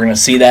changes. I think we're going to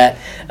see that.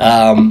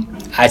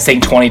 I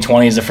think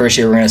 2020 is the first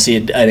year we're going to see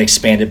an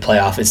expanded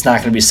playoff. It's not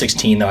going to be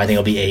 16, though. I think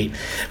it'll be 8.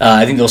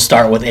 I think they'll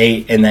start with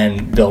 8 and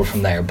then build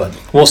from there, but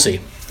we'll see.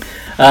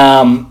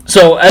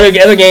 So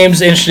other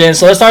games interesting.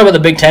 So let's talk about the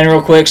Big Ten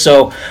real quick.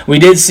 So we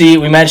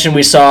mentioned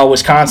we saw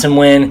Wisconsin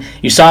win.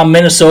 You saw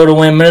Minnesota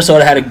win.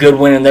 Minnesota had a good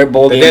win in their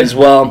bowl game as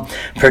well.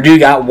 Purdue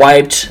got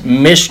wiped.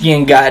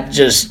 Michigan got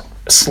just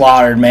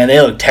slaughtered, man. They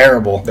looked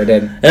terrible. They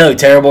did. They looked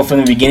terrible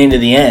from the beginning to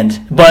the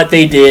end. But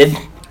they did.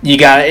 They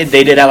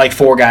did have like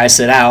 4 guys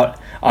sit out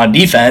on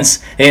defense.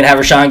 They didn't have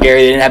Rashawn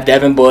Gary. They didn't have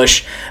Devin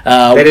Bush.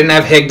 They didn't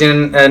have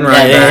Higdon and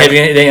running back.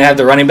 They didn't have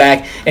the running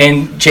back.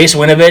 And Chase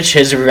Winovich,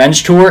 his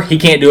revenge tour, he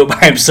can't do it by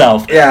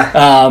himself.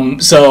 Yeah.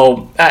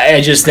 So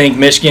I just think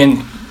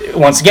Michigan,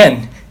 once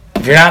again,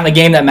 if you're not in the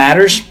game that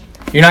matters,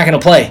 you're not going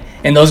to play.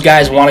 And those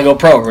guys want to go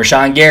pro.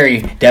 Rashawn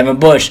Gary, Devin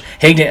Bush,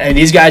 Higdon.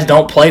 These guys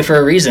don't play for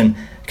a reason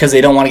because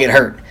they don't want to get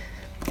hurt.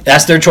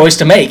 That's their choice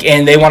to make,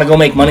 and they want to go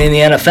make money in the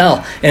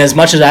NFL. And as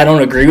much as I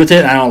don't agree with it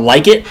and I don't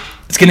like it,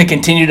 it's going to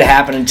continue to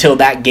happen until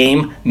that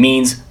game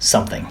means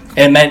something. And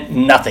it meant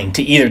nothing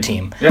to either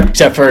team,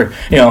 except for,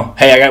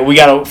 hey, we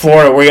got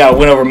Florida, we got to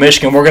win over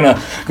Michigan. We're going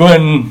to go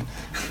ahead and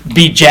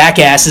be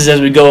jackasses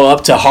as we go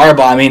up to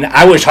Harbaugh. I mean,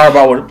 I wish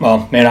Harbaugh would,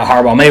 well, maybe not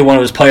Harbaugh, maybe one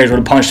of his players would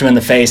have punched him in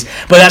the face.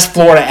 But that's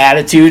Florida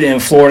attitude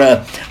and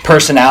Florida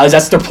personalities.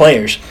 That's their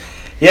players.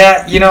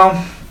 Yeah,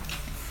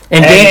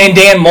 And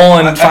Dan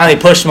Mullen finally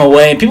pushed him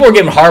away, and people were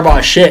giving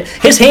Harbaugh shit.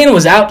 His hand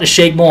was out to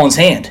shake Mullen's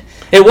hand.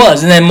 It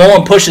was, and then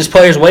Mullen pushed his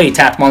players away. He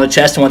tapped him on the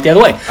chest and went the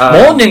other way.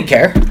 Mullen didn't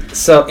care.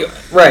 So,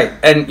 right,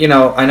 and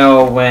I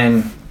know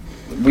when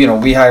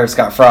we hired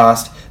Scott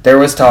Frost, there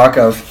was talk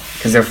of,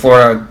 because their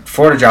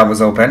Florida job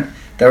was open,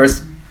 there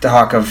was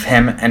talk of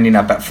him ending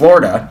up at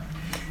Florida,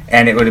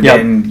 and it would have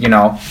been,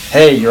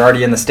 hey, you're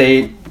already in the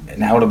state, and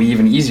now it'll be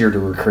even easier to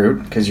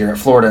recruit because you're at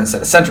Florida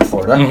instead of Central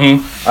Florida.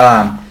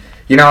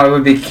 Mm-hmm. I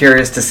would be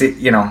curious to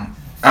see,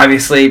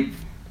 obviously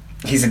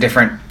he's a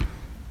different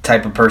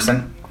type of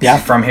person. Yeah.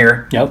 He's from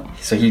here. Yep.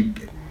 So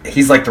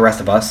he's like the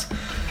rest of us.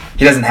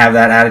 He doesn't have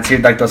that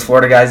attitude like those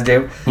Florida guys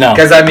do. No.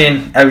 Because,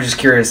 I was just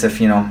curious if,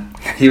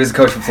 he was a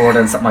coach from Florida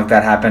and something like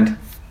that happened,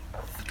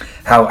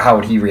 how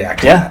would he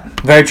react to that? Yeah,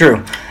 very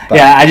true. But,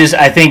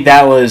 I think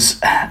that was,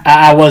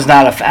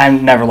 I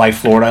never liked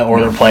Florida or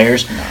their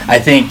players. I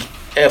think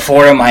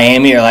Florida and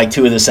Miami are like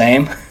two of the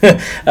same.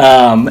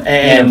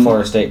 And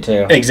Florida State,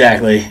 too.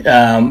 Exactly.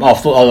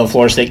 Although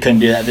Florida State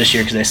couldn't do that this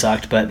year because they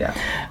sucked. But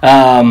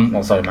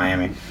well, so did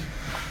Miami.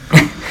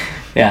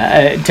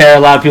 Yeah, Tara,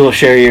 a lot of people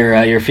share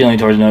your feeling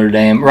towards Notre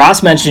Dame.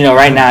 Ross mentioned,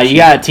 right now you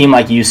got a team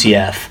like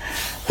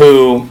UCF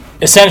who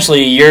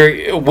essentially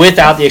you're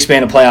without the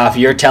expanded playoff,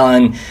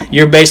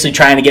 you're basically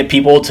trying to get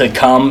people to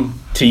come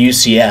to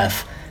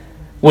UCF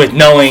with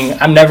knowing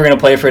I'm never going to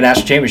play for a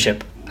national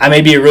championship. I may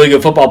be a really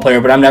good football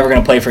player, but I'm never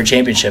going to play for a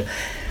championship.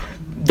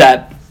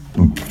 That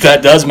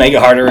does make it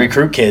harder to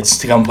recruit kids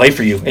to come play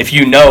for you. If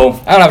I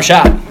don't have a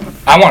shot.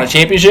 I want a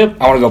championship.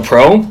 I want to go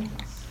pro.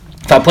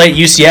 If I play at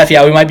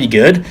UCF, we might be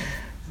good.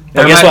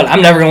 But guess what?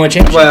 I'm never going to win a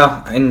championship.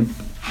 Well, and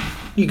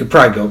you could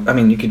probably go.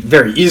 You could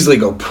very easily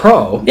go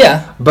pro.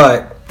 Yeah.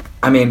 But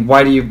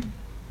why do you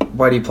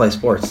play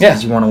sports? Yeah.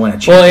 Because you want to win a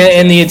championship. Well,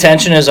 and the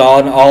attention is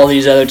on all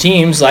these other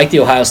teams like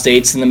the Ohio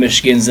States and the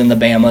Michigans and the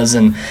Bamas,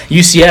 and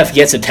UCF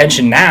gets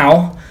attention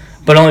now,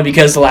 but only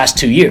because the last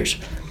 2 years.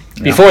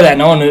 Yeah. Before that,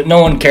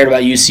 no one cared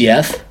about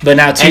UCF, but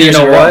now 2 years.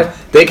 And you know what?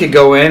 They could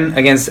go in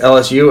against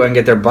LSU and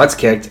get their butts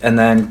kicked, and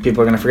then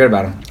people are going to forget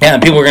about them. Yeah,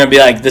 and people are going to be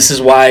like, "This is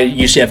why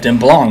UCF didn't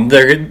belong."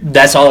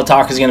 That's all the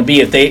talk is going to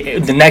be. If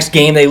the next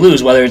game they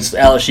lose, whether it's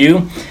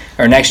LSU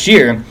or next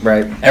year,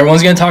 right?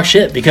 Everyone's going to talk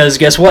shit because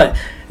guess what?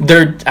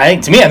 I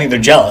think they're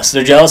jealous.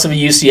 They're jealous of a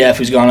UCF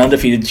who's gone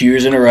undefeated 2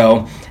 years in a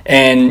row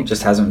and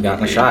just hasn't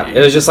gotten a shot. It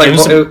was just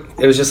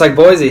like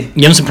Boise. Give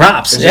them some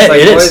props. It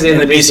is in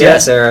the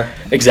BCS era.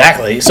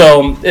 Exactly.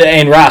 So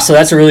and Ross, so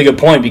that's a really good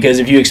point because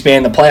if you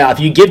expand the playoff,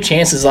 you give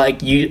chances like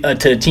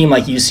to a team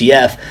like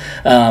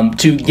UCF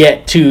to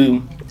get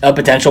to a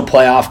potential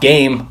playoff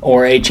game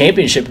or a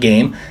championship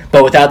game,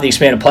 but without the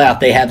expanded playoff,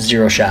 they have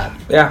zero shot.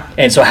 Yeah.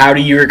 And so how do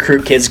you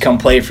recruit kids to come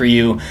play for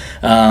you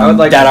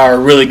that are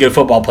really good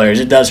football players?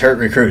 It does hurt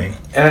recruiting.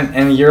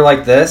 And a year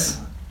like this,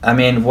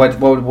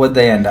 what would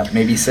they end up?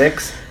 Maybe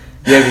 6?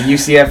 You have the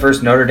UCF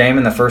versus Notre Dame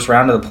in the first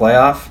round of the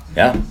playoff.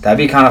 Yeah. That'd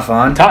be kind of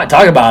fun.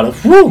 Talk about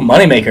it. Woo,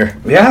 moneymaker.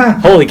 Yeah.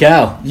 Holy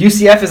cow.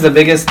 UCF is the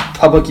biggest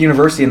public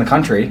university in the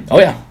country. Oh,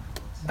 yeah.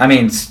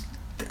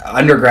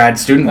 Undergrad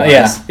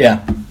student-wise.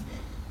 Yeah.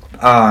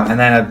 And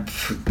then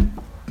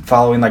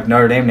following like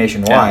Notre Dame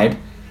nationwide.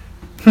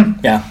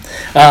 Yeah.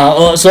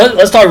 So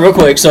let's talk real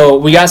quick. So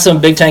we got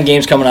some Big Ten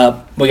games coming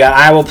up. We got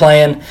Iowa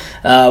playing. We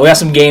got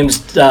some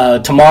games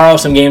tomorrow,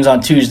 some games on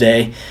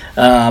Tuesday.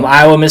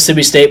 Iowa,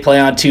 Mississippi State play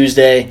on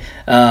Tuesday.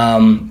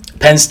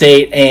 Penn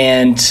State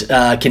and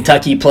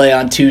Kentucky play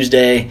on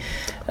Tuesday.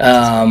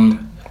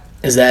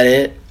 Is that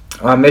it?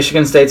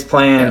 Michigan State's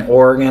playing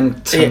Oregon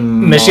tomorrow.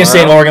 Michigan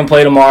State and Oregon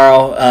play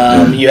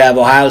tomorrow. You have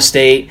Ohio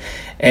State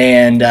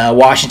and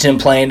Washington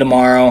playing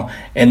tomorrow,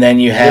 and then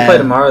you have play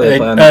tomorrow.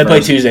 Or they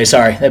play Tuesday.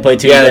 Sorry, they play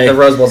Tuesday. Yeah, the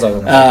Rose Bowl's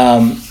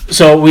over.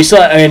 So we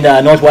still and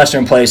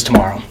Northwestern plays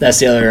tomorrow. That's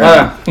the other.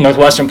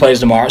 Northwestern plays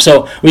tomorrow.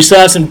 So we still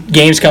have some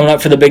games coming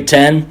up for the Big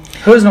Ten.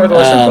 Who does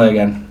Northwestern play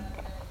again?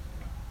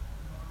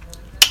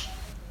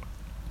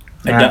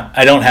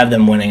 I don't have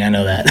them winning. I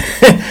know that.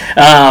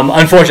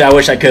 Unfortunately, I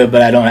wish I could,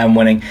 but I don't have them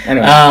winning.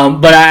 Anyway.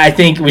 But I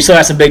think we still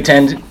have some Big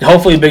Ten.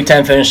 Hopefully, Big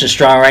Ten finishes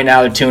strong. Right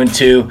now, they're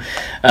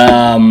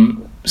 2-2.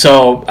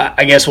 So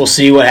I guess we'll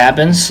see what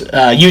happens.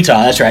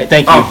 Utah, that's right.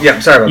 Thank you. Oh, yeah,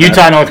 sorry about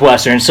Utah,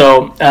 Northwestern.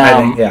 So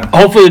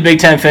hopefully the Big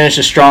Ten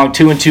finishes strong,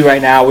 2-2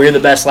 right now. We were the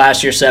best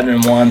last year,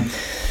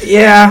 7-1.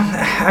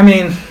 Yeah, I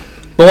mean.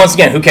 But once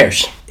again, who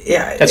cares?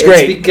 Yeah, that's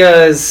great.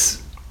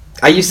 Because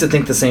I used to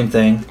think the same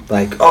thing.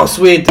 Like, oh,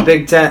 sweet, the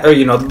Big Ten, or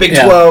the Big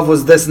 12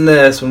 was this and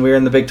this when we were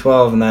in the Big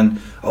 12, and then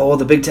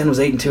the Big 10 was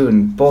 8-2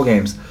 in bowl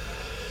games.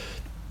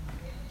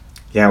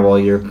 Yeah, well,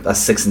 you're a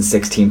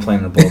 6-6 team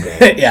playing in a bowl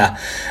game. Yeah,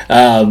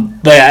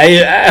 but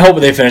I hope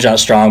they finish out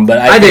strong. But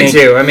I think,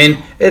 do too. I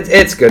mean,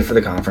 it's good for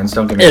the conference.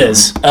 Don't get me wrong. It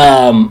is.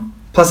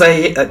 Plus,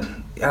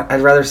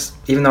 I'd rather,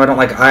 even though I don't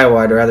like Iowa,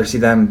 I'd rather see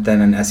them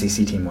than an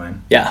SEC team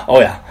win. Yeah. Oh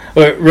yeah.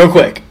 Real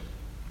quick,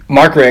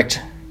 Mark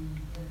Richt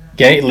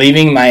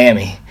leaving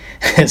Miami.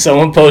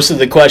 Someone posted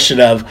the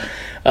question of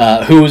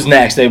who's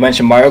next. They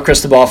mentioned Mario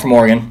Cristobal from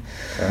Oregon.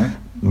 Okay.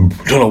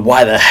 Don't know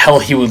why the hell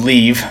he would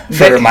leave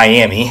for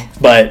Miami,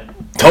 but.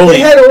 Totally.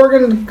 They had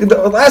Oregon.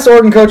 The last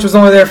Oregon coach was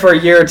only there for a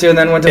year or two, and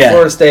then went to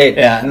Florida State.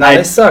 Yeah, now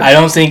they suck. I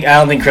don't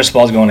think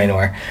Cristobal's going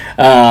anywhere.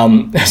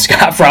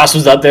 Scott Frost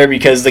was up there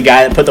because the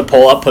guy that put the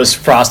poll up puts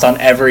Frost on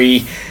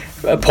every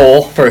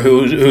poll for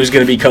who's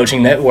going to be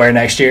coaching where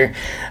next year.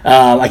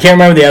 I can't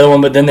remember the other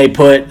one, but then they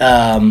put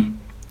Urban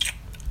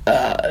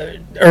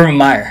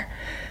Meyer.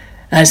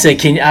 And I said,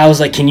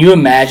 can you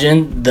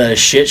imagine the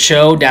shit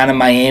show down in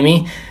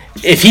Miami?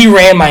 If he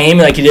ran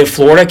Miami like he did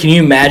Florida, can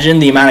you imagine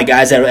the amount of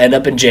guys that would end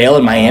up in jail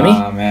in Miami?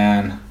 Oh,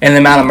 man. And the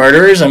amount of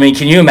murderers? I mean,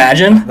 can you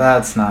imagine?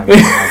 That's not going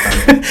to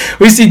happen.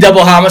 We see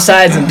double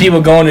homicides and people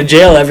going to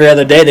jail every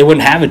other day. They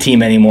wouldn't have a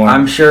team anymore.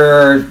 I'm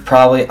sure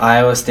probably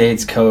Iowa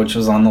State's coach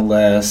was on the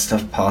list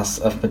of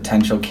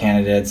potential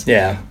candidates.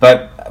 Yeah.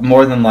 But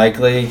more than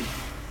likely,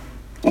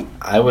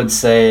 I would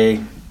say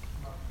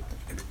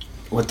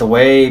with the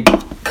way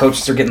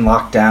coaches are getting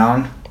locked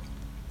down,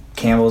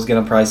 Campbell's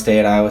going to probably stay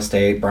at Iowa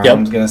State.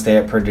 Brown's going to stay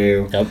at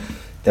Purdue. Yep.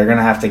 They're going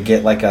to have to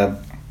get like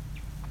a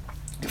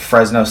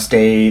Fresno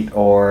State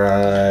or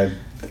a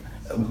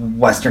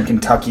Western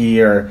Kentucky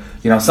or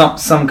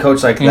some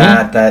coach like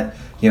that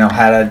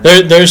had a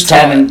there's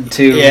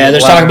 10-2. Yeah,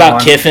 there's talk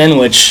about Kiffin,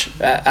 which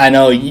I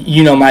know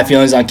my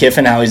feelings on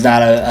Kiffin. How he's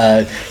not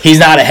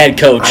a head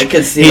coach. I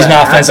could see he's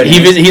that an offensive.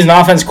 He's an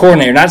offense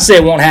coordinator. Not to say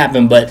it won't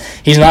happen, but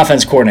he's an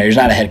offense coordinator. He's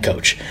not a head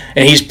coach,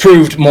 and he's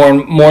proved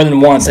more than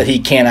once that he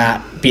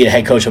cannot be a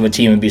head coach of a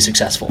team and be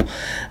successful.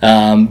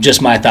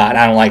 Just my thought.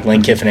 I don't like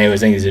Lane Kiffin. I always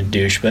think he's a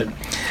douche, but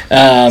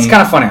it's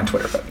kind of funny on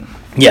Twitter. But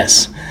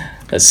yes,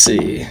 let's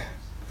see.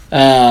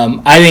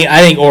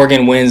 I think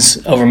Oregon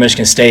wins over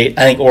Michigan State.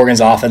 I think Oregon's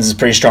offense is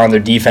pretty strong. Their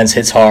defense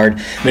hits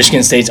hard.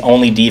 Michigan State's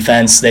only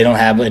defense. They don't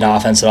have an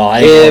offense at all.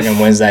 I think Oregon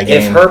wins that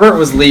game. If Herbert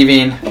was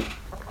leaving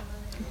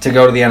to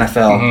go to the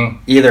NFL,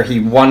 either he,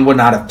 one, would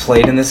not have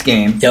played in this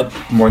game,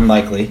 more than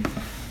likely,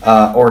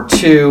 or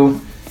two,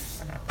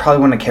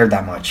 probably wouldn't have cared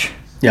that much.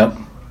 Yep.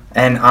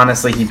 And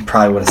honestly, he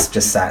probably would have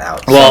just sat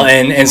out. Well,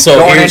 and so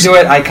going into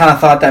it, I kind of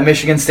thought that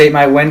Michigan State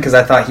might win because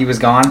I thought he was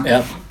gone.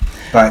 Yep.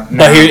 But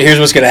here's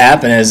what's going to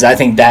happen is I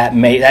think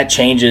that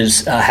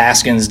changes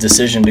Haskins'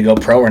 decision to go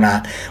pro or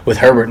not with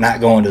Herbert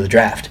not going to the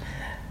draft.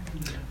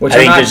 Which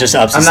I'm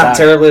not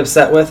terribly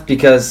upset with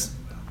because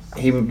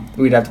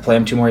we'd have to play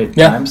him 2 more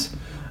times.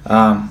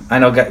 I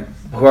know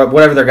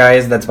whatever their guy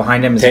is that's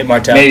behind him is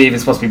maybe even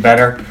supposed to be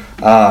better.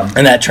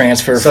 And that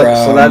transfer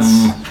from that's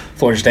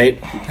Florida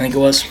State, I think it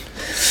was.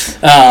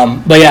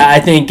 But yeah,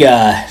 I think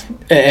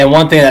and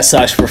one thing that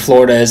sucks for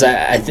Florida is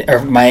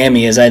or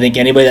Miami is I think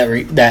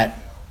anybody that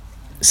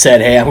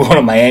said, hey, I'm going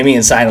to Miami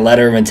and sign a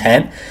letter of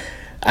intent,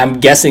 I'm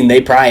guessing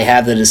they probably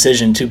have the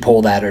decision to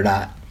pull that or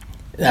not.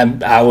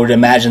 I would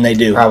imagine they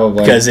do.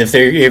 Probably. Because if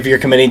you're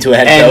committing to a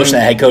head coach and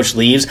that head coach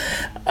leaves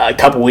a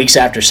couple weeks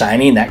after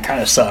signing, that kind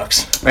of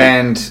sucks.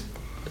 And,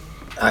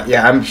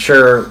 I'm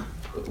sure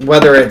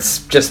whether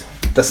it's just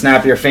the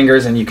snap of your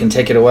fingers and you can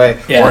take it away,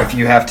 or if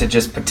you have to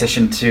just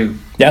petition to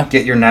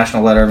get your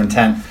national letter of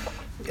intent.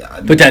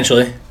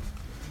 Potentially.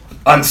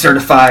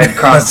 Uncertified,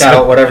 crossed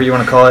out, whatever you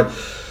want to call it.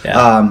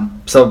 Yeah.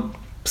 So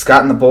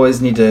Scott and the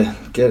boys need to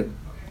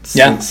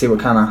see what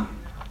kind of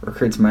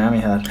recruits Miami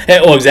had.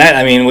 Yeah, well,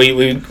 exactly. I mean,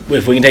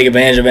 if we can take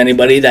advantage of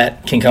anybody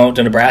that can come up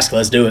to Nebraska,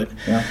 let's do it.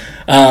 Yeah.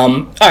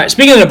 All right.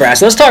 Speaking of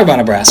Nebraska, let's talk about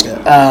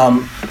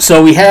Nebraska.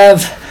 So we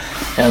have.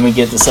 Let me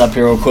get this up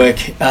here real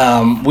quick.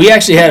 We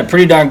actually had a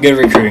pretty darn good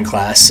recruiting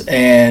class,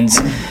 and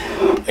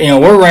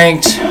we're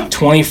ranked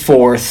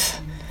 24th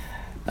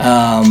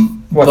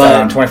What's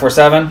that on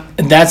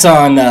 24/7? That's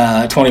on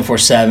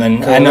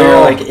 24/7. I know,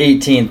 we're like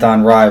 18th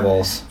on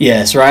Rivals.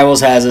 Yes,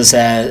 Rivals has us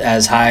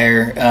as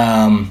higher.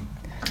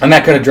 And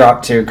that could have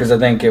dropped too, because I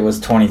think it was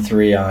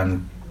 23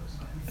 on.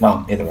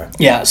 Well, either way.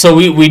 Yeah, so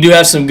we do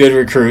have some good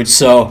recruits.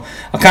 So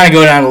I'll kind of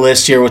go down the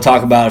list here. We'll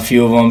talk about a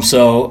few of them.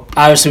 So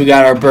obviously we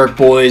got our Burke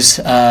boys.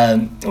 We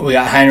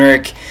got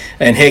Heinrich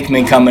and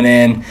Hickman coming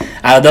in.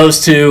 Out of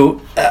those two,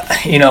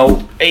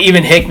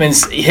 even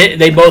Hickman's.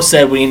 They both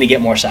said we need to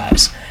get more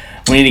size.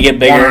 We need to get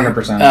bigger.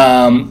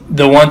 100%.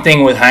 The one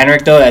thing with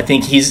Heinrich though, I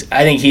think he's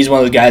one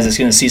of those guys that's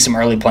going to see some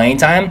early playing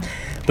time.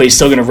 But he's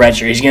still going to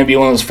redshirt. He's going to be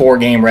one of those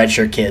 4-game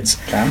redshirt kids.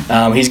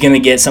 Okay. He's going to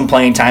get some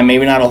playing time,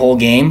 maybe not a whole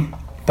game,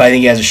 but I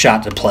think he has a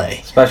shot to play.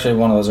 Especially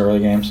one of those early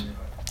games.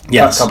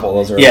 Yes. A couple of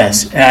those early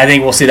games. Yes, and I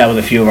think we'll see that with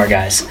a few of our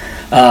guys.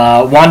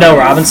 Wandell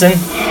Robinson,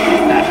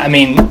 I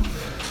mean,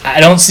 I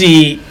don't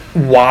see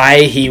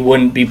why he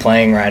wouldn't be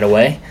playing right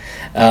away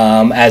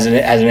as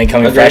an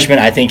incoming freshman.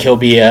 I think he'll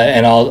be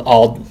an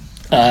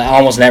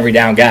almost an every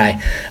down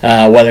guy,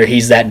 whether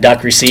he's that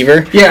duck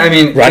receiver,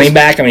 running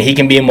back. I mean, he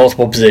can be in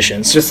multiple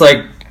positions. Just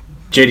like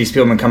J.D.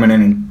 Spielman coming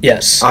in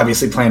and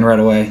obviously playing right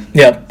away.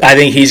 Yep, I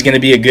think he's going to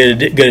be a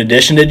good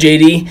addition to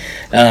J.D.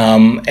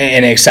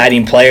 An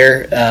exciting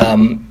player.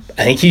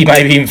 I think he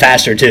might be even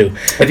faster too.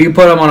 If you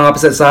put them on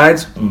opposite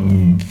sides,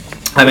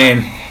 I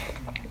mean,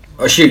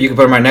 you can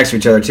put them right next to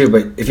each other too.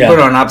 But if you put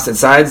them on opposite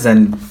sides,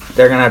 then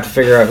they're going to have to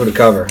figure out who to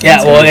cover.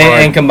 Yeah, well,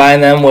 and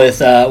combine them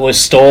with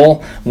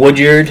Stoll,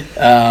 Woodyard.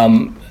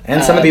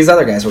 And some of these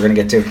other guys we're going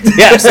to get to.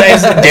 Yeah, so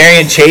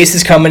Darian Chase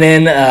is coming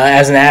in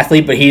as an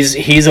athlete, but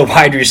he's a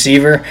wide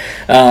receiver.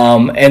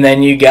 And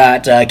then you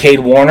got Cade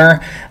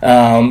Warner.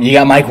 You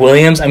got Mike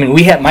Williams. I mean,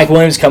 we had Mike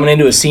Williams coming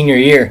into his senior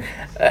year.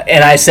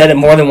 And I said it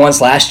more than once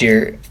last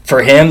year.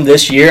 For him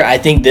this year, I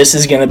think this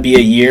is going to be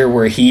a year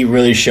where he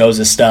really shows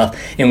his stuff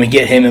and we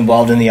get him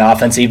involved in the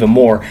offense even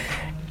more.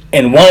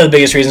 And one of the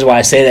biggest reasons why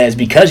I say that is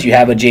because you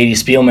have a J.D.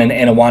 Spielman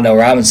and a Wandell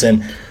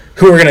Robinson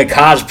who are going to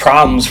cause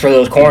problems for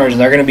those corners,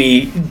 and they're going to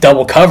be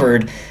double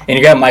covered, and you're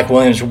going to have Mike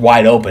Williams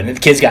wide open. The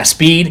kid's got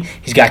speed.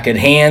 He's got good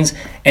hands.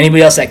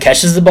 Anybody else that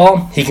catches the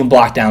ball, he can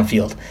block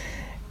downfield.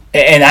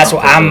 And that's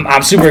what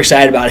I'm super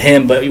excited about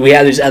him. But we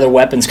have these other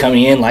weapons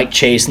coming in like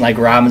Chase and like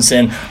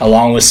Robinson,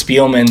 along with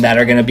Spielman, that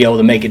are going to be able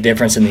to make a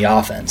difference in the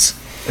offense.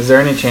 Is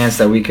there any chance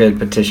that we could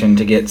petition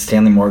to get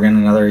Stanley Morgan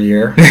another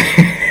year?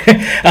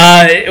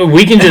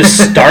 We can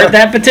just start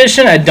that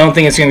petition. I don't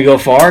think it's going to go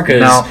far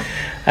because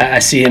I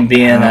see him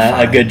being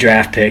a good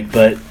draft pick.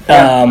 But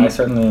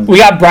we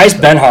got Bryce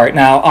Benhart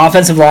now,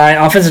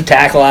 offensive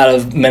tackle out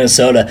of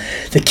Minnesota.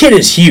 The kid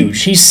is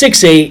huge. He's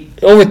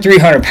 6'8", over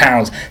 300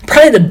 pounds.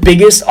 Probably the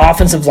biggest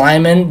offensive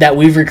lineman that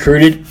we've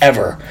recruited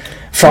ever.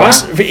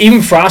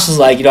 Even Frost is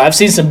like, I've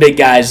seen some big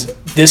guys.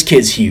 This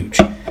kid's huge.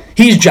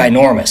 He's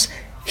ginormous.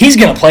 He's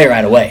going to play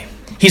right away.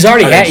 He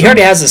already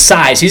has the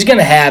size. He's going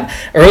to have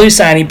early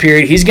signing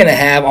period. He's going to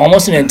have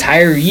almost an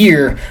entire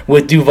year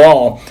with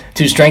Duval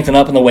to strengthen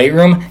up in the weight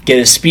room, get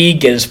his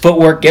speed, get his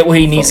footwork, get what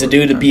he needs to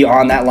do to be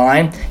on that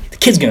line. The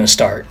kid's going to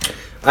start.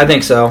 I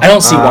think so. I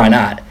don't see why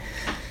not.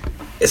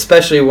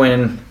 Especially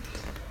when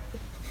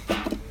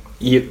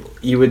you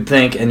would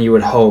think and you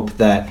would hope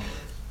that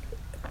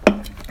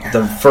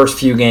the first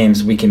few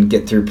games we can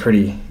get through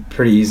pretty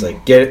easily.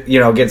 Get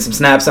some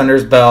snaps under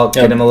his belt,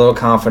 get him a little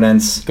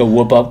confidence. Go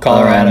whoop up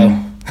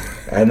Colorado.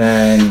 And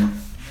then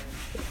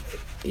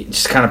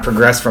just kind of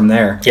progress from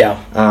there. Yeah.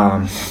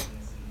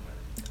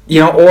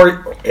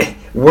 Or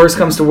worst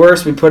comes to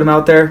worst, we put him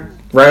out there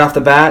right off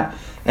the bat,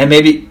 and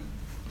maybe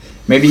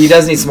he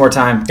does need some more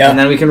time, and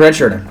then we can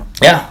redshirt him.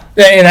 Yeah.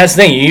 And that's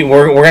the thing.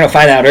 We're going to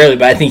find out early,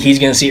 but I think he's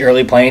going to see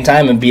early playing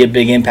time and be a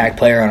big impact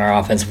player on our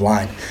offensive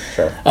line.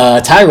 Sure.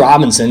 Ty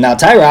Robinson. Now,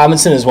 Ty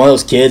Robinson is one of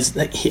those kids,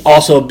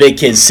 also a big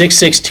kid,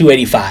 6'6",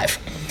 285.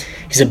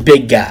 He's a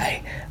big guy.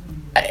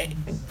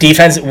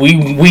 Defense, we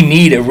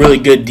need a really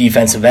good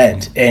defensive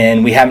end,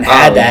 and we haven't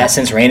had that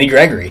since Randy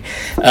Gregory.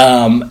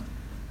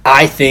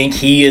 I think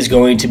he is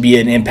going to be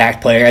an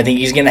impact player. I think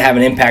he's going to have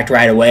an impact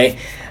right away.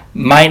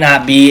 Might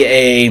not be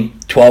a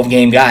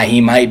 12-game guy. He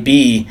might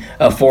be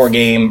a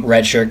 4-game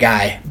redshirt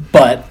guy.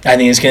 But I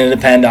think it's going to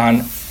depend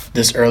on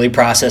this early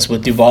process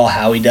with Duval,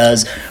 how he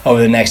does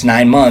over the next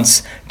 9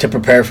 months to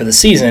prepare for the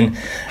season.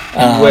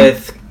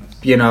 With,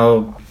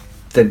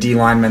 the D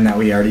linemen that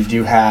we already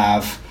do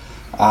have.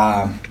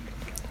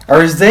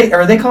 Are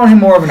they calling him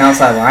more of an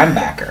outside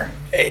linebacker?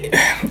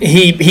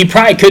 He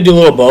probably could do a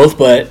little both,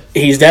 but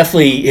he's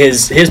definitely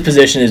his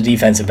position is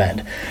defensive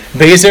end. The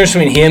biggest difference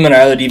between him and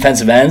our other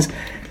defensive ends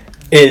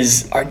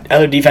is our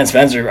other defensive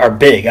ends are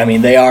big. I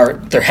mean,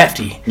 they're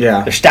hefty.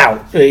 Yeah. They're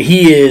stout.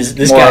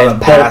 This more guy of a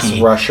is pass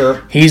bulky.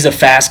 Rusher. He's a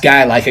fast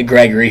guy like a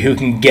Gregory who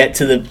can get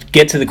to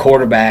the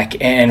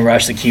quarterback and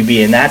rush the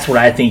QB, and that's what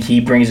I think he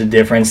brings a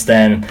difference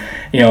than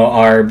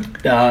our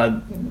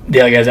the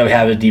other guys that we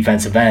have as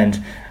defensive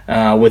end.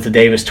 With the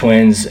Davis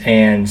twins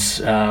and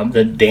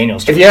the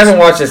Daniels twins. If you haven't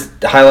watched his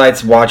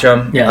highlights, watch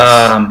them.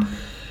 Yes.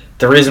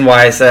 the reason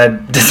why I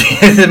said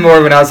is it more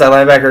of an outside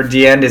linebacker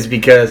D end is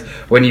because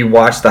when you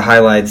watch the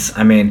highlights,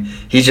 I mean,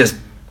 he's just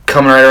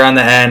coming right around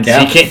the end.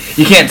 Yeah.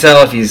 So you can't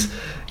tell if he's,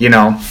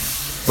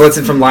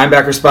 blitzing from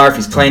linebacker spot, if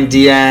he's playing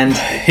D end.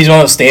 He's one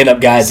of those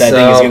stand-up guys that I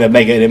think is going to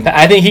make an impact.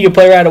 I think he could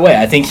play right away.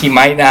 I think he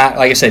might not,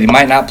 like I said, he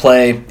might not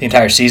play the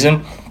entire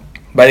season,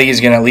 but I think he's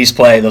going to at least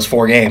play those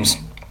 4 games,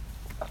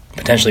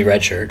 potentially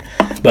redshirt.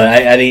 But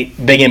I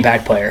think big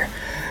impact player.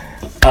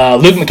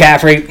 Luke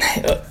McCaffrey,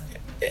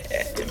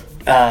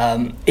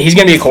 he's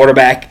going to be a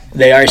quarterback.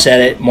 They already said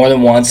it more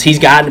than once. He's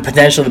got the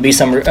potential to be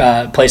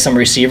play some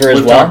receiver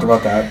as well. We've talked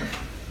about that.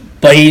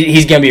 But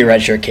he's going to be a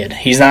redshirt kid.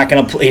 He's not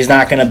going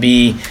to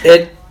be.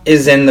 It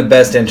is in the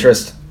best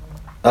interest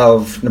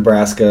of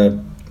Nebraska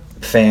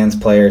fans,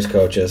 players,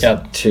 coaches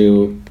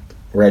to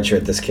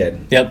redshirt this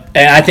kid. Yep,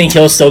 and I think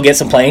he'll still get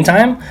some playing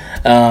time.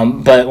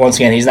 But once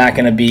again, he's not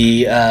going to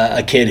be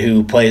a kid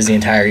who plays the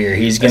entire year.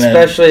 He's going to,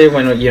 especially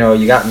when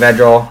you got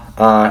Vedral.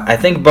 I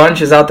think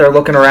Bunch is out there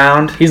looking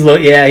around. He's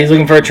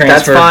looking for a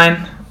transfer.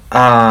 That's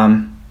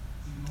fine.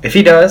 If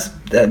he does,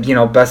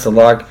 best of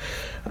luck.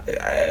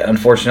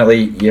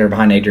 Unfortunately, you're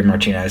behind Adrian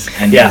Martinez,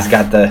 and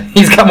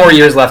he's got more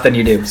years left than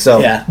you do. So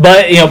yeah,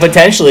 but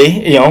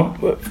potentially,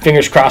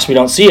 fingers crossed we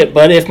don't see it.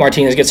 But if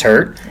Martinez gets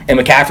hurt and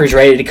McCaffrey's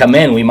ready to come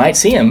in, we might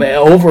see him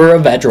over a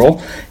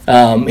Vedral.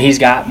 He's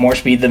got more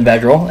speed than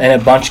Vedral, and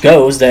if Bunch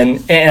goes, and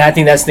I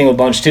think that's the thing with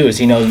Bunch too is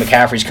he knows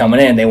McCaffrey's coming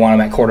in. They want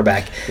him at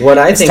quarterback. What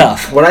I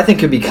think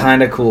could be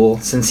kind of cool,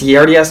 since he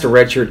already has to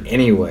redshirt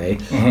anyway,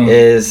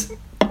 is.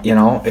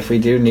 If we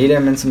do need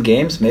him in some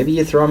games, maybe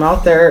you throw him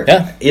out there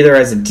either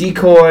as a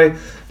decoy,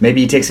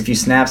 maybe he takes a few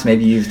snaps,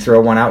 maybe you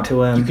throw one out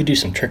to him. You could do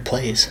some trick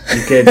plays.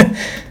 You could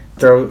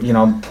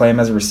play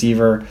him as a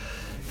receiver,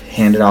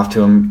 hand it off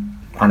to him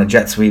on a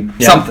jet sweep,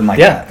 something like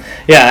that.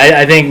 Yeah,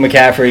 I think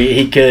McCaffrey,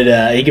 he could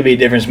be a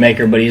difference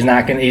maker, but he's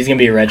gonna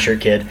be a redshirt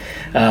kid,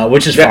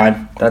 which is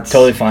fine. That's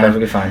totally fine.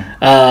 Perfectly fine.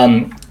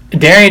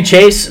 Darian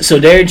Chase,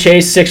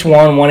 6'1",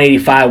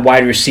 185,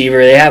 wide receiver.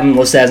 They have him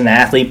listed as an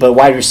athlete, but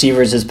wide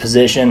receiver is his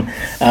position.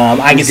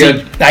 I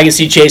can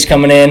see Chase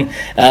coming in,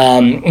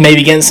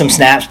 maybe getting some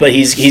snaps, but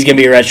he's going to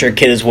be a redshirt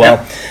kid as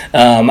well.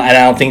 And I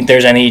don't think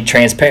there's any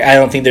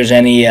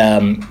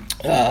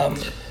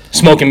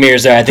smoke and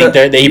mirrors there. I think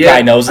he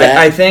probably knows that.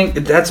 I think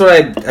that's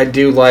what I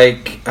do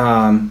like.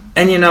 And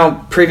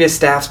previous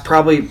staffs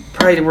probably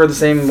were the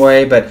same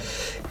way, but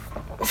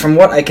from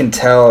what I can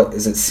tell,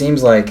 is it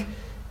seems like.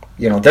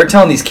 They're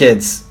telling these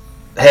kids,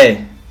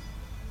 hey,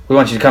 we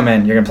want you to come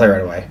in, you're going to play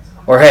right away.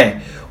 Or, hey,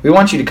 we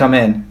want you to come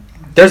in,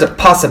 there's a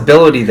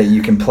possibility that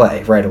you can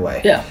play right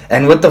away. Yeah.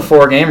 And with the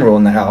 4-game rule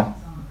now,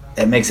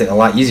 it makes it a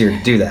lot easier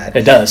to do that.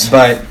 It does.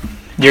 But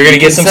you're going to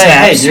get some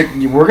snaps.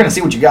 Hey, we're going to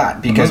see what you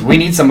got because we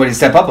need somebody to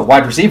step up at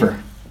wide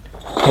receiver.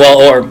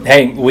 Well, or,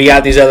 hey, we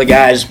got these other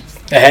guys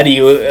ahead of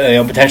you,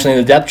 potentially in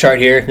the depth chart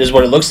here. This is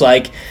what it looks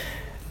like.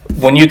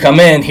 When you come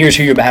in, here's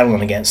who you're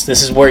battling against.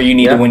 This is where you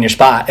need to win your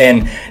spot.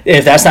 And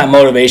if that's not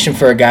motivation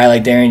for a guy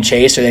like Darian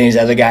Chase or any of these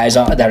other guys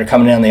that are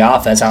coming in on the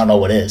offense, I don't know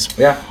what is.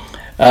 Yeah.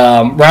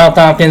 Ronald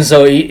Tompkins.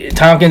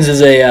 Tompkins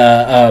is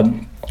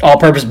a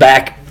all-purpose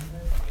back.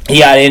 He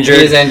got injured.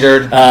 He is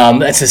injured.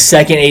 That's his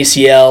second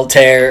ACL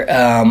tear.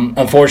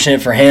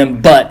 Unfortunate for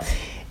him, but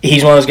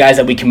he's one of those guys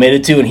that we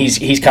committed to, and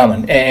he's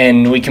coming.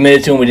 And we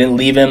committed to him. We didn't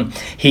leave him.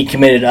 He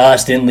committed to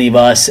us, didn't leave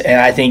us. And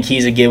I think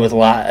he's a kid with a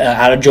lot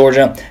out of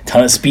Georgia,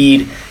 ton of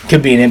speed,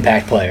 could be an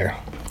impact player.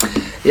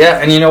 Yeah,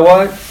 and you know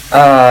what?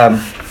 I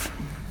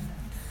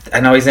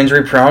know he's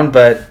injury prone,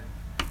 but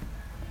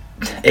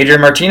Adrian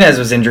Martinez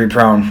was injury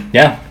prone.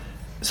 Yeah.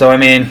 So I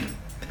mean,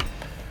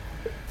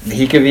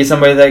 he could be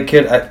somebody that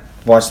could. I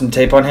watch some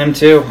tape on him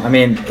too. I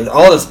mean,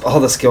 all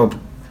the skilled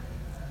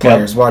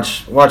players.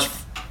 Watch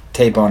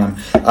tape on him.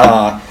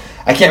 I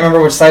can't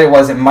remember which site it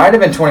was. It might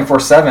have been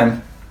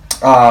 24/7.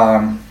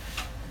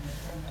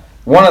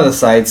 One of the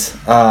sites,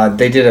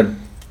 they did a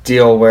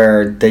deal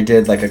where they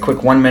did like a quick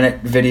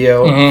 1-minute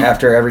video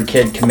after every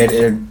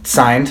kid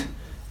signed,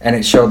 and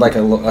it showed like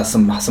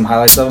some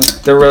highlights of them.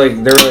 They're really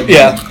good.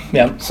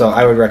 Yeah. So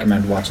I would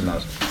recommend watching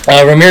those.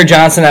 Ramir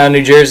Johnson out of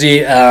New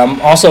Jersey,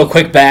 also a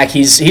quick back.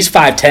 He's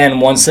 5'10",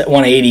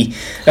 180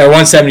 or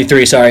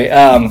 173. Sorry,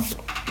 a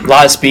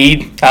lot of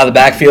speed out of the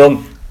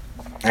backfield.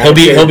 He'll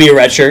be a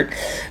redshirt.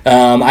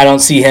 I don't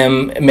see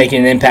him making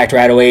an impact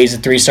right away. He's a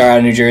 3-star out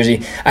of New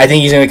Jersey. I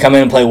think he's going to come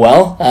in and play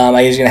well. I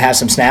think he's going to have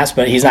some snaps,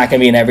 but he's not going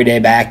to be an everyday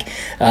back.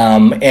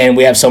 And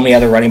we have so many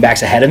other running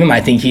backs ahead of him.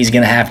 I think he's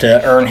going to have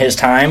to earn his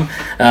time,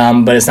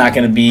 but it's not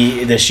going to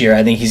be this year.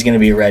 I think he's going to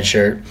be a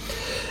redshirt.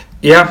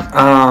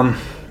 Yeah,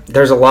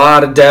 there's a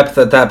lot of depth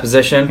at that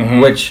position,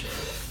 which,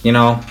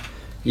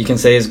 you can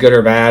say is good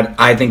or bad.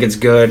 I think it's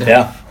good.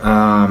 Yeah.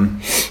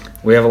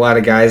 We have a lot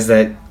of guys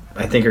that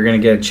I think are going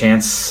to get a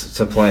chance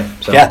to play.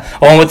 So. Yeah.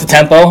 And with the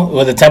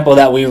tempo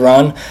that we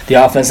run, the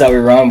offense that we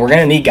run, we're going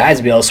to need guys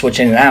to be able to switch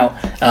in and out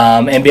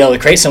and be able to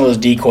create some of those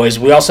decoys.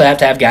 We also have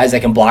to have guys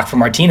that can block for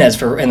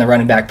Martinez in the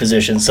running back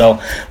position.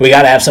 So we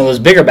got to have some of those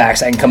bigger backs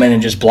that can come in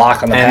and just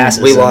block on the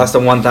passes. We lost a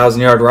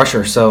 1,000-yard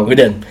rusher. So we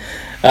did.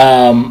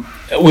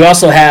 We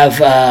also have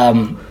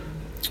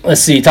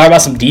let's see. Talk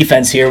about some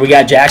defense here. We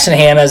got Jackson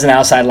Hanna as an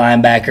outside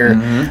linebacker.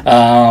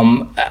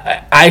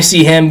 I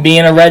see him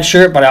being a red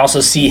shirt, but I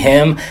also see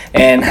him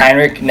and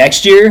Heinrich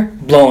next year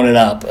blowing it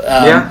up.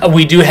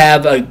 We do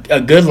have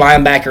a good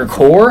linebacker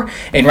core,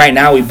 and right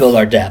now we build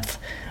our depth.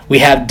 We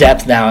have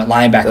depth now at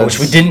linebacker, which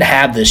we didn't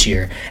have this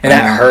year, and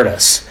that hurt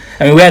us.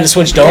 I mean, we had to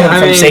switch Dolan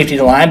from safety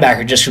to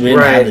linebacker just because we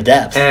didn't have the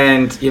depth.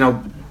 And,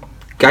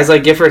 guys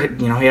like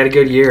Gifford, he had a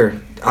good year.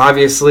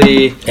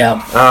 Obviously,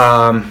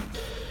 our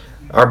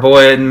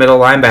boy in middle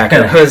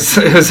linebacker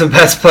was the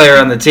best player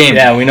on the team.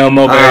 Yeah, we know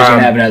Mo Bear's going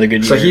to have another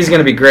good year. So he's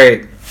going to be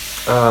great.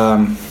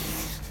 And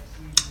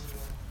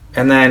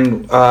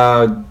then,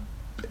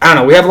 I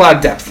don't know. We have a lot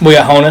of depth. We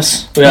got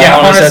Honus.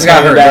 Honus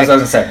got hurt. That's what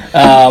I was going to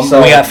say.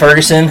 We got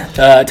Ferguson,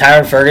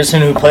 Tyron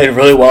Ferguson, who played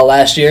really well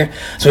last year.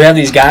 So we have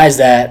these guys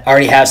that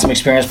already have some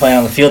experience playing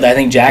on the field that I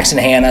think Jackson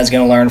Hanna is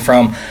going to learn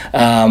from.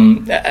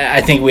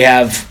 I think we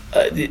have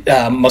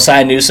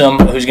Mosiah Newsome,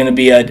 who's going to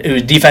be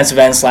who's defensive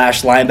end /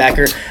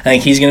 linebacker. I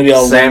think he's going to be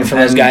able to learn from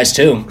those guys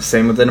too.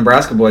 Same with the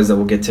Nebraska boys that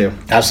we'll get to.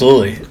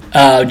 Absolutely.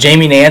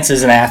 Jamie Nance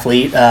is an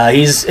athlete.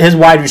 His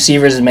wide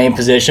receiver is his main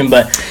position,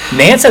 but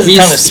Nance has a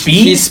ton of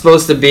speed. He's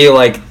supposed to be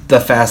like the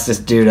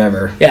fastest dude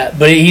ever. Yeah,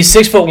 but he's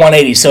 6'1",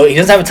 180, so he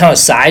doesn't have a ton of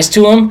size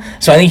to him.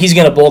 So I think he's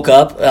going to bulk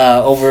up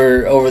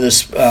over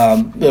this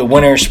the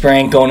winter,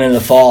 spring, going into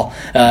the fall,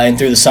 and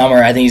through the summer.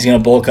 I think he's going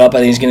to bulk up. I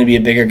think he's going to be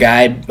a bigger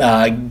guy,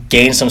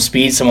 gain some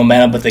speed, some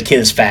momentum. But the kid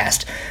is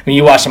fast. I mean,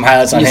 you watch some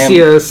highlights on him.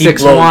 You see a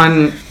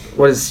 6'1".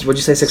 What'd you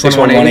say? 6'1",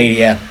 180.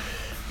 Yeah.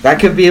 That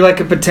could be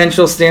like a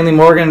potential Stanley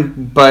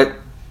Morgan, but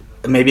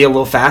maybe a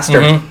little faster.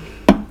 Mm-hmm.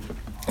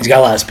 He's got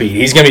a lot of speed.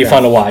 He's going to be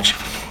fun to watch.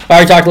 I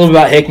already talked a little bit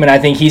about Hickman. I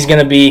think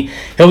he'll be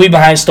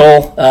behind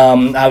Stoll,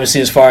 obviously,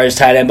 as far as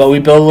tight end, but we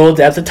build a little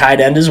depth at tight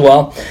end as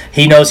well.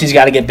 He knows he's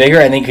got to get bigger.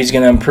 I think he's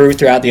going to improve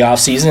throughout the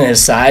offseason,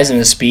 his size and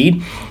his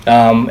speed.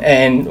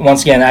 And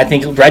once again, I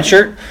think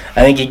redshirt,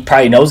 I think he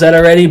probably knows that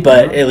already,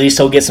 but at least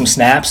he'll get some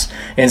snaps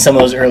in some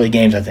of those early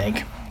games, I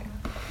think.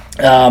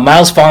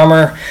 Miles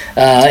Farmer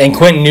and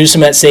Quentin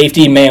Newsome at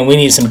safety, man, we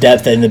need some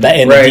depth in the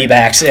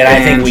D-backs, and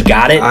I think we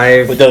got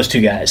it with those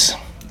two guys.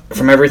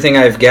 From everything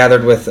I've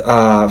gathered with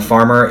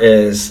Farmer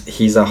is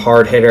he's a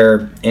hard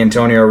hitter,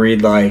 Antonio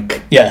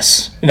Reed-like.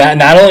 Yes.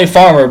 Not only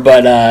Farmer,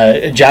 but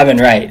Javin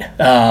Wright.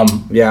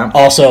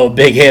 Also a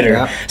big hitter.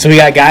 Yeah. So we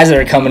got guys that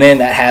are coming in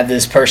that have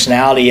this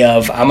personality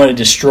of, I'm going to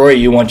destroy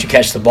you once you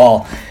catch the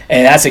ball.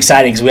 And that's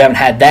exciting because we haven't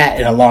had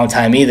that in a long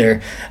time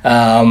either.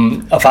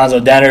 Alfonso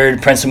Dennard,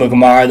 Prince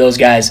Mukamara, those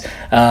guys.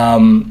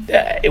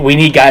 We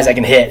need guys that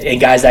can hit and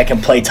guys that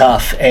can play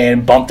tough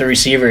and bump the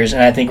receivers.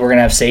 And I think we're going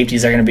to have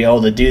safeties that are going to be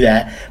able to do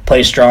that.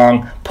 Play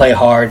strong, play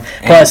hard.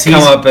 Plus,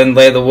 come up and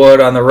lay the wood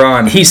on the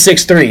run. He's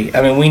 6'3".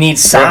 I mean, we need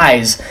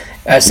size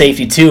at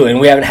safety too, and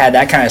we haven't had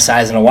that kind of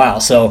size in a while.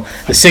 So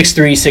the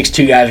 6'3",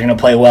 6'2" guys are going to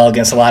play well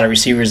against a lot of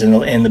receivers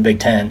in the Big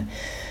Ten.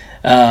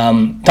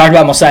 Talked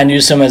about Mosiah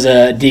Newsome as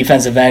a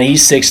defensive end.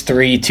 He's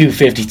 6'3",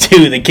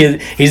 252. The kid,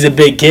 he's a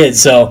big kid.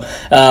 So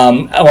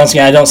once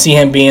again, I don't see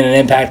him being an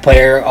impact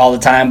player all the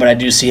time, but I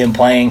do see him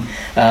playing,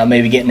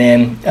 maybe getting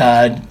in.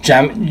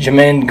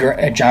 Jamin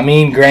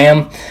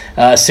Graham,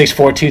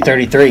 6'4",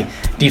 233,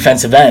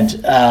 defensive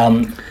end.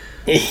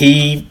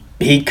 He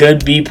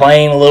could be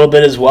playing a little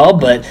bit as well,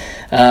 but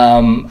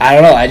I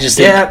don't know. I just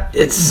think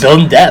it's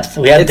building depth.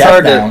 We have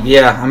depth now.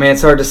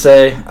 It's hard to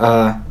say.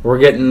 We're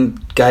getting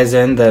guys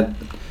in that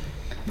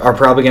are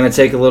probably going to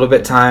take a little bit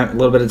of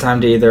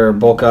time to either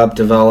bulk up,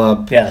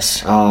 develop.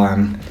 Yes. We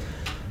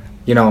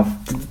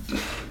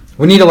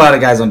need a lot of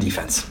guys on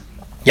defense.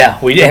 Yeah,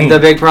 the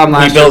big problem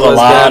last year was we build a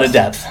lot of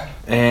depth,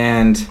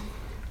 and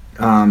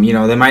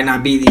they might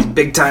not be these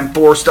big time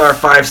 4-star,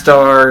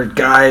 5-star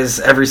guys,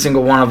 every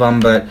single one of them,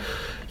 but.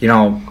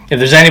 If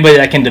there's anybody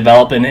that can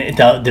develop them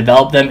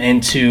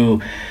into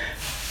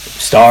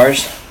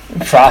stars,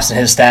 Frost and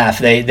his staff,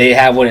 they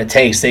have what it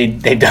takes.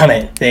 They've done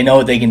it. They know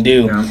what they can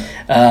do. Yeah.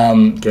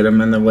 Get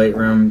them in the weight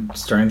room,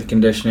 strength and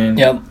conditioning.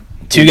 Yep.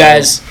 Two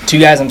guys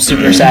I'm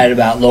super excited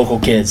about, local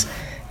kids.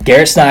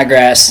 Garrett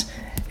Snodgrass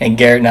and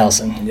Garrett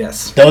Nelson.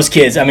 Yes. Those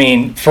kids,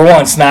 for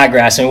one,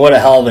 Snodgrass, what a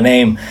hell of a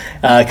name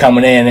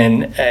coming in.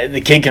 And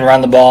the kid can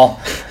run the ball.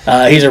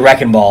 He's a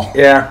wrecking ball.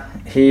 Yeah.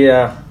 He...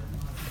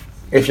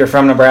 If you're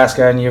from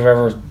Nebraska and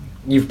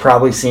you've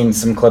probably seen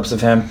some clips of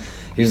him.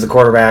 He was the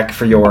quarterback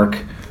for York.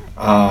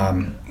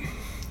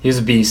 He was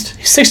a beast.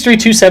 He's 6'3",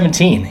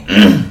 217.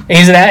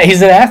 He's an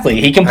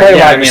athlete. He can play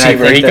wide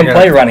receiver. He can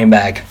play running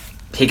back.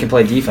 He can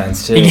play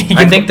defense too.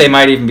 I think they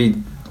might even be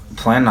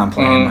planning on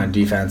playing on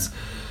defense.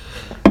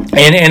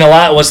 And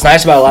what's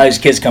nice about a lot of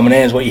these kids coming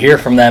in is what you hear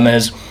from them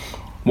is,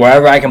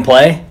 wherever I can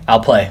play,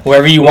 I'll play.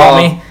 Wherever you want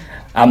me,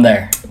 I'm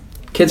there.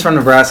 Kids from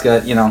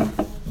Nebraska,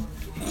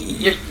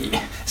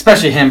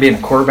 especially him being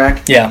a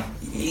quarterback. Yeah.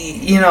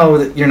 You're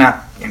probably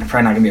not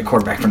going to be a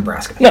quarterback from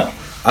Nebraska. No.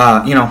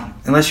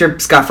 Unless you're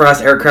Scott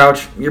Frost, Eric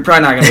Crouch, you're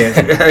probably not going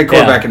to be a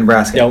quarterback in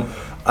Nebraska. Yep.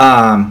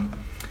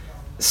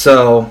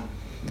 So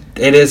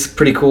it is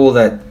pretty cool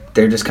that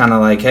they're just kind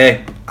of like,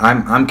 hey,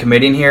 I'm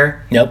committing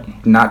here.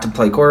 Yep. Not to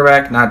play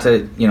quarterback, not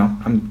to,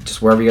 I'm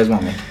just wherever you guys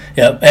want me.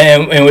 Yep,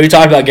 and we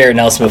talked about Garrett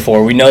Nelson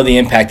before. We know the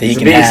impact that he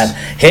can have.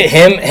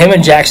 Him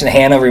and Jackson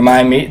Hanna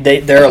remind me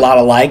they're a lot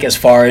alike as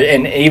far,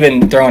 and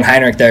even throwing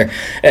Heinrich there,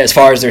 as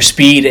far as their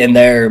speed and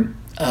their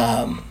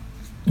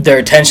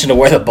attention to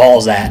where the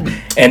ball's at,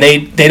 and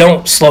they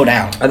don't slow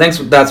down. I think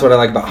that's what I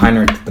like about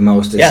Heinrich the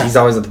most. Is he's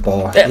always at the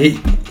ball. Yeah.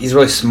 He's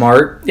really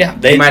smart. Yeah,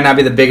 he might not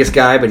be the biggest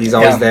guy, but he's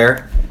always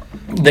there.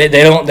 They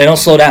don't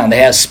slow down. They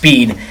have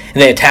speed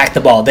and they attack the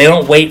ball. They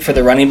don't wait for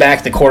the running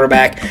back, the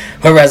quarterback,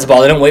 whoever has the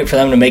ball. They don't wait for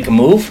them to make a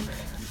move.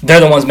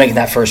 They're the ones making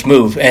that first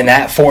move, and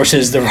that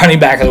forces the running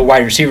back or the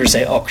wide receiver to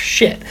say, "Oh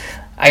shit,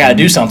 I got to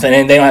do something,"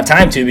 and they don't have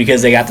time to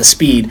because they got the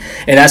speed,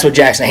 and that's what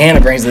Jackson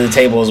Hanna brings to the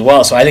table as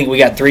well. So I think we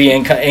got three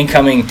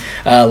incoming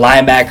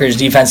linebackers,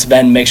 defensive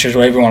end mixtures,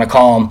 whatever you want to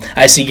call them.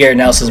 I see Garrett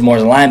Nelson as more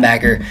as a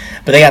linebacker,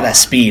 but they got that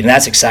speed, and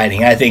that's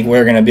exciting. I think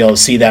we're going to be able to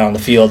see that on the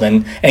field,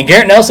 and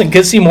Garrett Nelson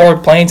could see more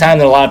playing time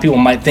than a lot of people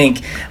might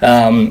think.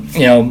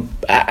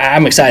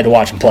 I'm excited to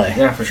watch him play.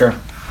 Yeah, for sure.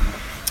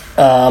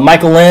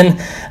 Michael Lynn.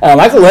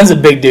 Michael Lynn's a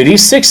big dude.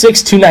 He's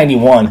 6'6",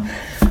 291.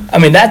 I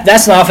mean,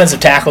 that's an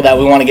offensive tackle that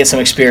we want to get some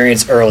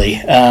experience early.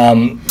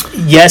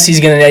 Yes, he's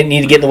going to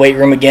need to get in the weight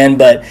room again,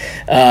 but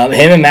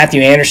him and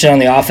Matthew Anderson on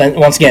the offense,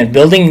 once again,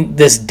 building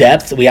this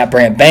depth. We got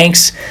Brant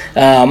Banks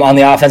on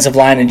the offensive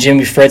line and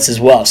Jimmy Fritz as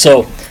well.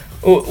 So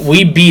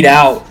we beat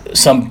out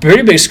some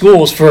pretty big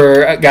schools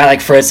for a guy like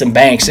Fritz and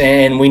Banks,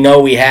 and we know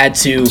we had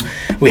to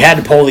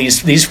pull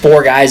these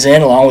four guys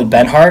in along with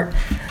Benhart.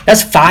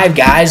 That's 5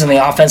 guys on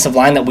the offensive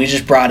line that we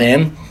just brought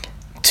in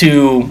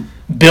to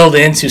build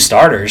into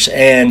starters,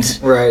 and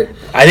right.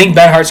 I think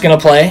Benhart's going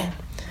to play.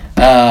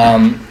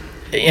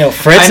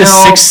 Fritz is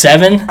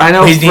 6'7". I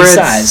know he's Fritz.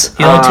 Size.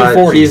 He's only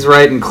 240. He's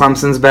right in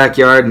Clemson's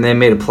backyard, and they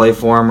made a play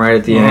for him right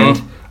at the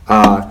end.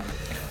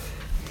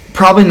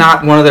 Probably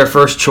not one of their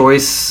first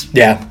choice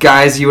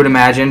guys you would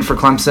imagine for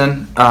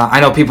Clemson. I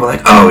know people are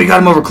like, "Oh, we got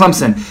him over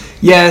Clemson."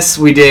 Yes,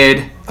 we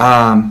did,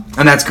 and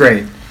that's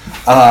great.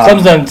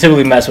 Clemson doesn't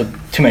typically mess with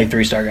too many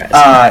 3-star guys.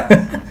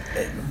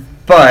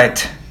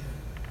 But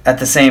at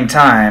the same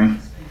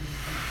time,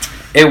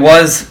 it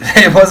was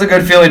a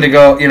good feeling to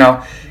go,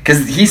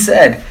 because he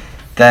said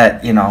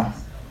that,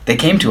 they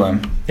came to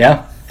him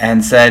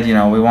and said,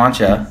 we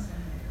want you.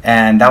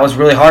 And that was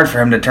really hard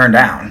for him to turn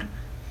down.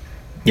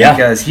 Yeah.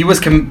 Because he was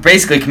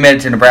basically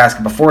committed to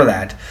Nebraska before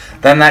that.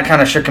 Then that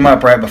kind of shook him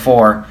up right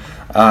before.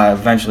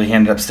 Eventually he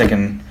ended up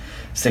sticking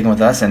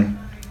with us. And,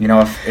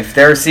 if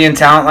they're seeing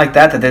talent like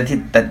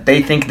that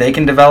they think they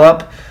can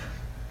develop,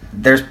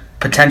 there's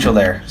potential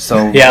there.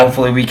 So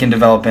hopefully we can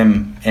develop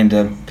him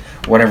into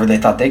whatever they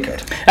thought they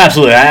could.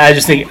 Absolutely. I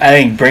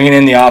think bringing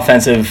in the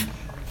offensive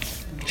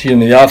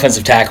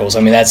tackles.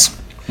 I mean,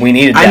 we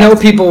needed that. I know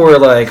people were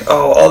like,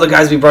 "Oh, all the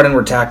guys we brought in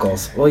were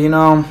tackles." Well,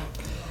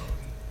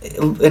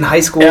 in high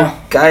school,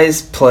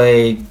 guys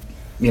play.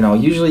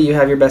 Usually you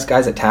have your best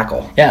guys at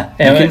tackle. Yeah,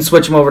 and you can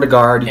switch them over to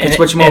guard. You can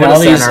switch them over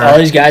to center. All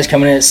these guys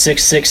coming in at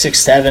 6'6",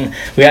 6'7".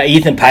 We got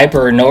Ethan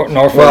Piper, a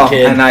Norfolk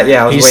kid. And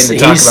I was waiting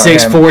to talk about him.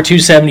 He's 6'4",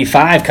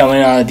 275 coming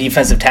in on a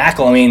defensive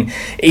tackle. I mean,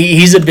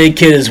 he's a big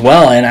kid as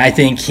well, and I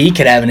think he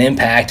could have an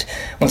impact.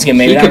 Once again,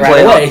 maybe not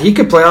right away. He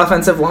could play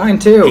offensive line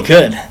too. He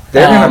could.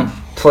 They're going to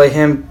play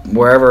him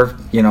wherever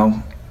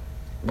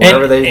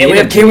wherever they need him. And we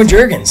have Cameron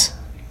Jurgens.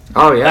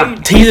 Oh, yeah.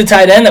 He's a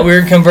tight end that we're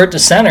going to convert to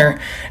center,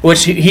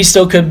 which he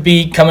still could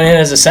be coming in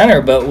as a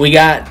center, but we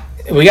got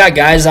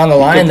guys on the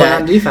line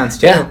that on defense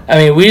too. Yeah, I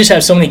mean, we just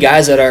have so many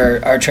guys that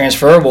are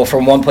transferable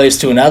from one place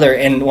to another.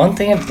 And one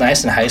thing that's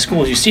nice in high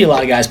school is you see a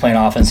lot of guys playing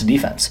offense and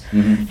defense.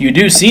 Mm-hmm. You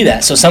do see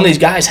that. So some of these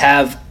guys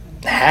have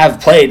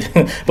played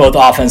both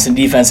offense and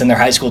defense in their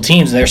high school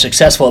teams, and they're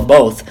successful at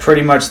both.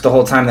 Pretty much the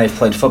whole time they've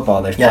played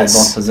football, they've played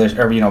both positions,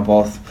 or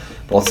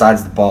both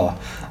sides of the ball.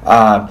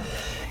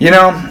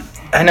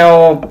 I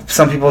know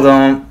some people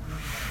don't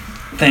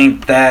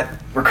think that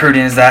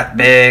recruiting is that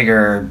big,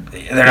 or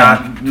they're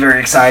not very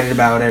excited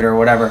about it or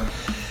whatever.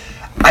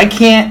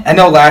 I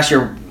know last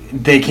year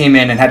they came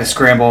in and had to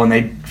scramble, and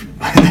they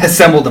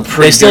assembled a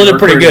pretty. They still did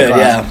pretty good,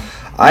 class. Yeah.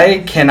 I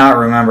cannot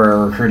remember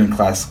a recruiting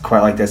class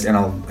quite like this in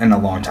a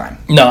long time.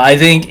 No, I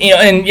think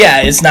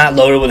it's not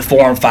loaded with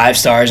 4 and 5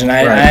 stars, and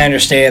I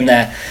understand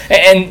that.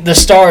 And the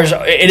stars,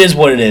 it is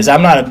what it is.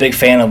 I'm not a big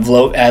fan of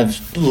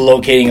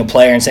locating a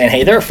player and saying,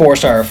 "Hey, they're a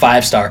 4-star or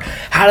 5-star."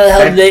 How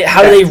do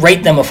they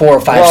rate them a 4 or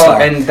 5 star?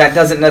 Well, and that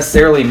doesn't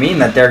necessarily mean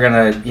that they're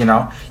gonna.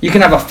 You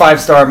can have a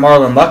 5-star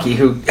Marlon Lucky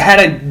who had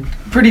a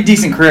pretty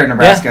decent career in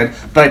Nebraska,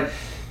 but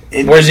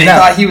where's he now?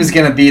 Thought he was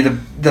gonna be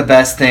the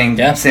best thing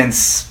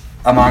since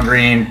Amon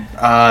Green,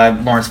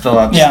 Lawrence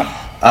Phillips. Yeah.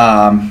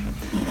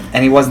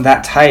 And he wasn't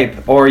that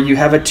type. Or you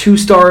have a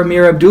 2-star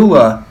Amir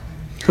Abdullah,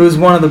 who's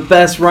one of the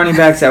best running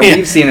backs that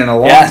we've seen in a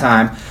long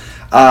time.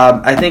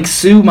 I think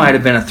Sue might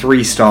have been a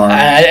 3-star.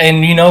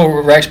 And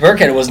Rex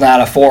Burkhead was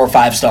not a 4 or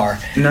 5 star.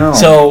 No.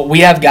 So we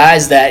have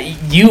guys that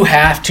you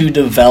have to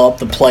develop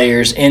the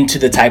players into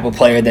the type of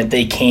player that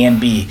they can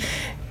be.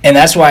 And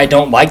that's why I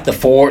don't like the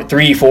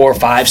 3, 4,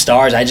 5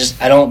 stars.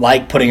 I don't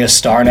like putting a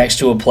star next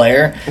to a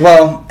player.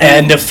 Well,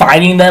 and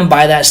defining them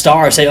by that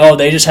star. Say, oh,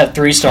 they just have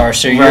 3 stars,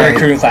 so your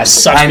recruiting class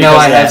sucks. I know.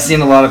 I've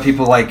seen a lot of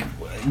people like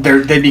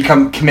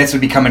commits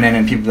would be coming in,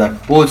 and people be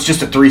like, well, it's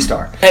just a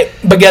 3-star. Hey,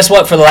 but guess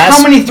what? For the last,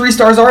 how many 3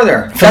 stars are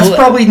there? That's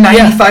probably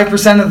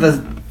 95% of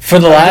the. For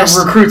the last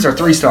recruits are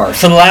 3 stars.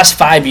 For the last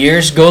 5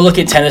 years, go look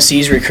at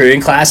Tennessee's recruiting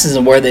classes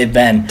and where they've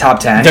been. Top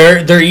 10.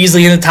 They're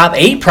easily in the top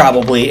 8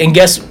 probably. And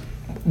guess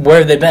where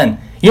have they been?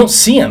 You don't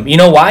see them. You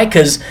know why?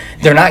 Because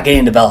they're not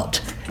getting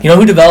developed. You know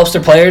who develops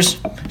their players?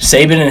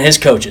 Saban and his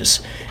coaches.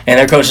 And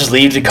their coaches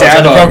leave to coach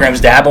other programs.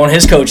 Dabo and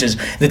his coaches.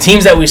 The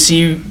teams that we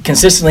see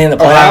consistently in the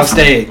playoffs.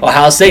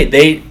 Ohio State.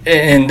 I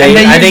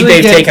think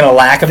they've taken a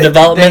lack of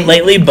development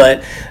lately,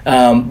 but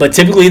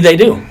typically they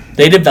do.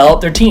 They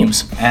develop their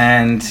teams.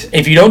 And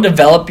if you don't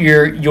develop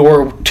your 2,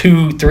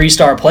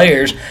 3-star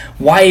players,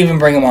 why even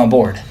bring them on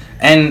board?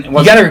 And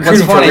what's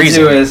funny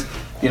too is,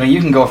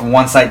 you can go from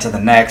one site to the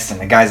next,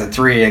 and a guy's a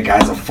 3, a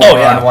guy's a 4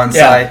 on one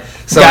side.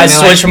 So guys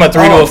switch from a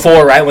 3 to a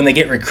 4, right? When they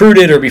get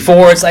recruited or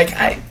before, it's like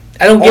I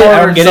don't get it.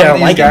 I don't get it. I don't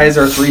like it. Guys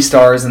are 3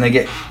 stars, and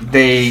they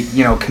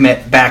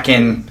commit back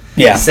in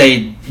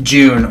say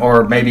June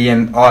or maybe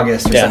in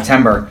August or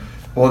September.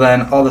 Well,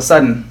 then all of a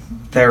sudden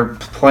they're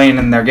playing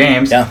in their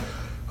games. Yeah.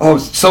 Oh,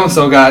 so and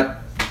so got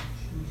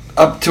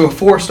up to a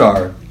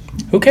 4-star.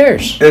 Who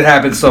cares? It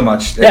happens so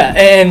much. Yeah,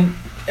 and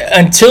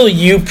until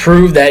you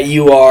prove that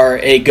you are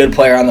a good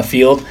player on the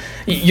field,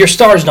 your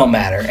stars don't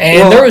matter.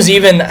 And there was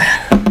even, I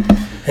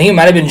think it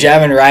might have been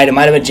Javin Wright, it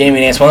might have been Jamie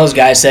Nance. One of those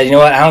guys said, you know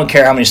what, I don't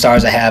care how many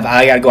stars I have.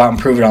 I got to go out and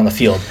prove it on the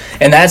field.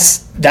 And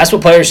that's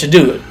what players should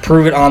do.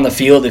 Prove it on the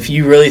field. If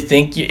you really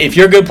think, if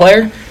you're a good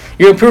player,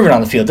 you're going to prove it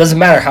on the field. It doesn't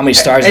matter how many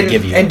stars they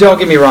give you. And don't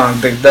get me wrong,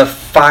 the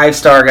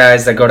 5-star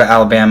guys that go to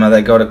Alabama,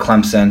 that go to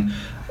Clemson,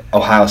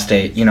 Ohio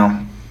State,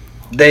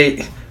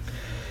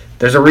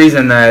 there's a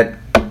reason that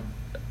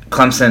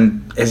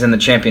Clemson is in the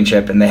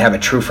championship and they have a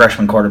true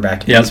freshman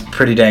quarterback. Yep. He's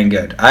pretty dang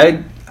good.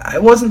 I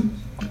wasn't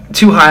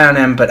too high on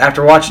him, but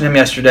after watching him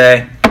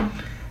yesterday,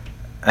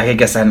 I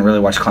guess I hadn't really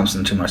watched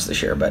Clemson too much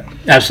this year, but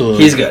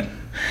absolutely, he's good.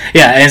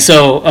 Yeah, and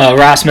so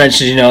Ross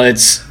mentioned,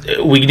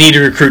 we need to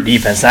recruit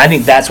defense. And I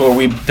think that's where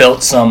we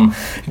built some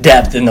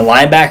depth in the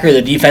linebacker,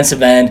 the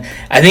defensive end.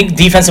 I think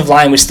defensive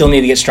line, we still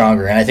need to get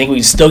stronger. And I think we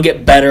can still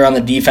get better on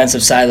the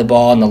defensive side of the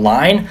ball and the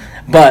line.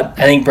 But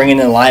I think bringing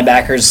in the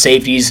linebackers,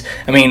 safeties,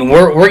 I mean,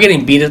 we're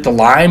getting beat at the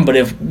line, but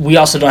if we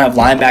also don't have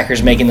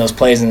linebackers making those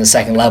plays in the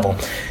second level.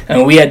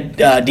 And we had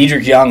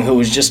Dedrick Young, who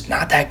was just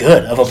not that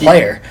good of a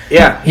player.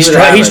 He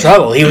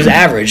struggled. He was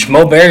average.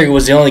 Mo Berry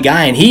was the only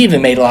guy, and he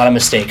even made a lot of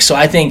mistakes. So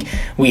I think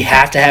we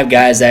have to have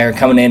guys that are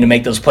coming in to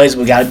make those plays.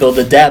 We got to build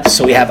the depth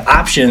so we have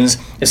options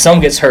if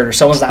someone gets hurt or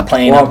someone's not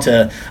playing up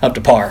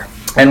to par.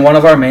 And one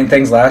of our main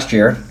things last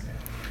year,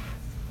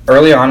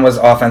 early on, was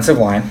offensive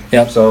line.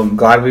 Yep. So I'm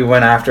glad we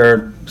went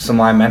after some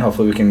linemen.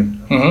 Hopefully we can,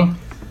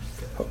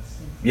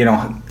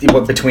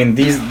 between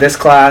this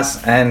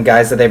class and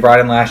guys that they brought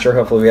in last year,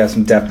 hopefully we have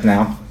some depth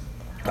now.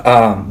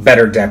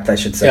 Better depth, I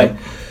should say.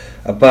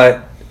 Yep.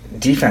 But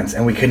defense,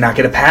 and we could not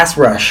get a pass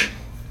rush.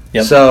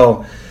 Yep.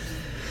 So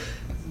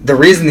the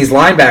reason these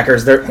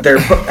linebackers,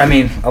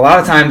 a lot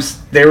of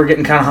times they were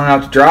getting kind of hung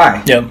out to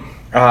dry. Yep.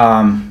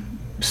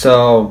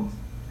 So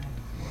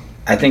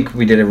I think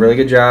we did a really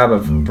good job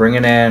of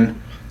bringing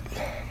in,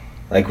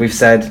 like we've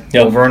said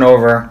over and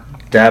over,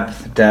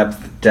 depth.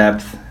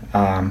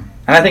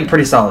 And I think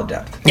pretty solid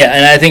depth. Yeah,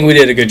 and I think we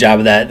did a good job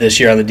of that this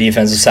year on the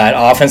defensive side.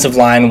 Offensive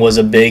line was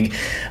a big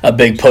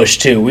push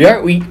too. We are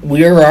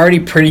already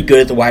pretty good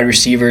at the wide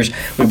receivers.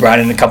 We brought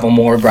in a couple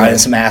more, brought in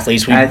some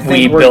athletes.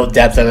 We built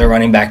depth at the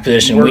running back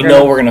position. We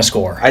know we're going to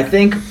score. I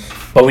think,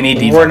 but we need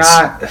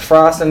defense.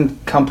 Frost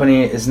and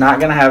company is not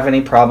going to have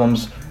any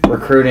problems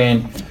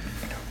recruiting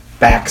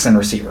backs and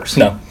receivers.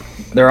 No,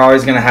 they're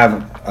always going to have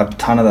a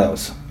ton of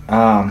those.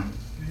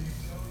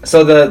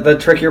 So the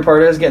trickier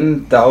part is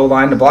getting the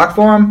O-line to block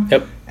for them.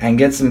 Yep. And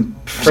get some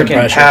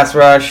freaking pass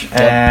rush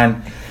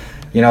and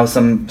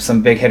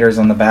some big hitters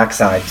on the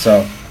backside.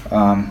 So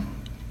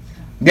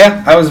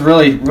I was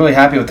really, really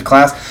happy with the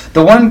class.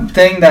 The one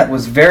thing that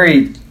was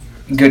very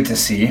good to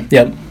see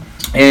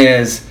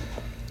is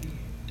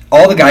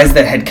all the guys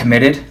that had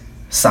committed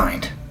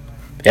signed.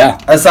 Yeah.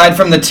 Aside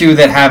from the 2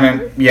 that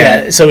haven't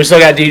yet. Yeah, so we still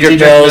got Dedrick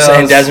Mills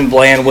and Desmond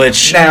Bland,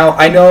 which... Now,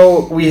 I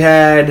know we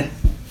had...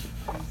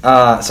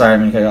 sorry,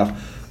 I'm going to cut you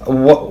off.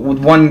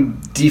 One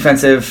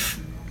defensive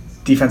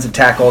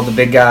tackle, the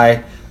big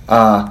guy,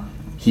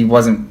 he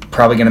wasn't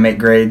probably going to make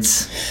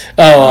grades.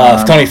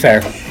 Tony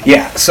Fair.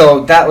 Yeah,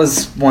 so that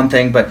was one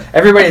thing. But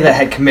everybody that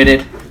had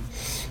committed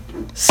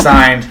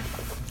signed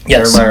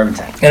their letter of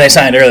intent. And they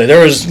signed early.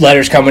 There was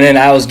letters coming in.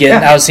 I was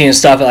seeing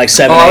stuff at like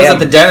 7 a.m. I was at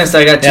the dentist.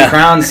 I got 2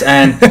 crowns,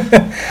 and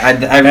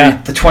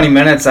the 20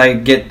 minutes I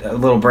get a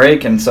little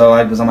break, and so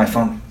I was on my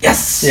phone.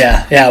 Yes.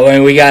 Yeah.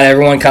 When we got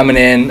everyone coming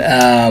in,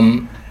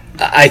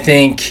 I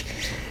think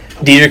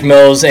Dedrick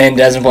Mills and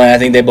Desmond Blaine, I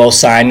think they both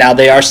signed. Now,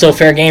 they are still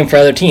fair game for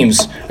other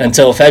teams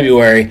until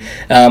February.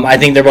 I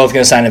think they're both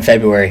going to sign in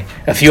February.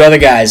 A few other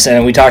guys,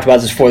 and we talked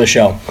about this before the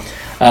show.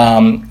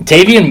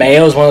 Tavian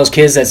Mayo is one of those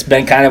kids that's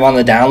been kind of on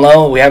the down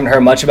low. We haven't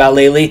heard much about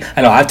lately.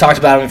 I know I've talked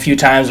about him a few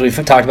times. We've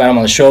talked about him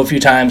on the show a few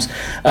times.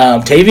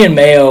 Tavian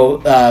Mayo,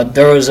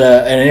 there was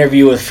an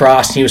interview with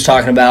Frost. And he was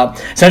talking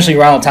about essentially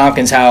Ronald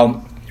Tompkins,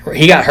 how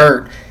he got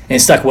hurt and it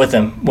stuck with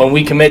him. When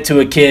we commit to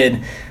a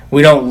kid,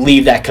 we don't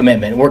leave that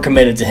commitment. We're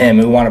committed to him,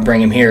 and we want to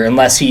bring him here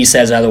unless he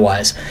says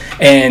otherwise.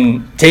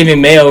 And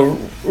Tavian Mayo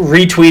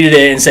retweeted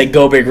it and said,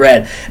 "Go Big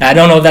Red." And I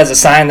don't know if that's a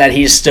sign that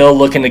he's still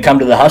looking to come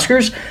to the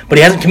Huskers, but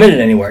he hasn't committed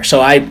anywhere.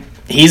 So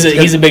he's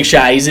a big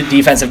shot. He's a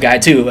defensive guy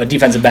too, a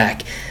defensive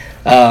back.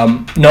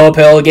 Noah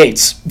Paola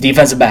Gates,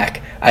 defensive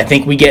back. I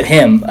think we get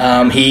him.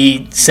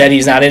 He said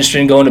he's not interested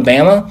in going to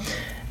Bama.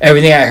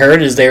 Everything I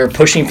heard is they were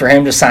pushing for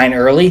him to sign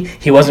early.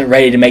 He wasn't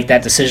ready to make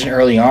that decision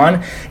early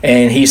on,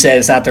 and he said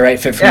it's not the right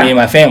fit for me and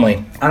my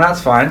family. And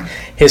that's fine.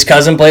 His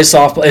cousin plays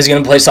softball. Is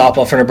going to play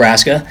softball for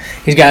Nebraska.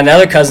 He's got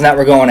another cousin that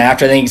we're going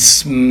after. I think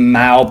it's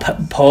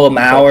Pola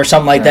Mao or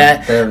something like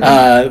that.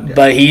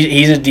 But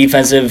he's a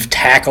defensive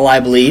tackle,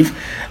 I believe.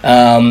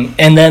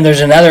 And then there's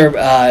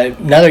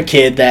another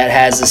kid that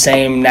has the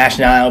same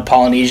nationality,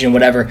 Polynesian,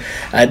 whatever.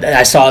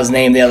 I saw his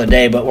name the other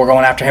day, but we're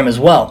going after him as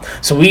well.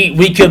 So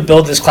we could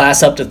build this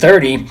class up to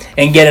 30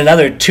 and get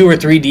another 2 or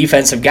 3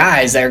 defensive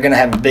guys that are going to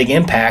have a big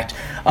impact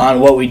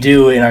on what we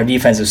do in our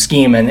defensive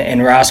scheme.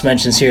 And Ross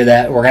mentions here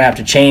that we're going to have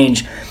to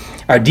change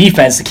our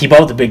defense to keep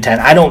up with the Big Ten.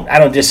 I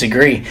don't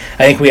disagree.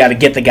 I think we got to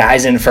get the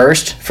guys in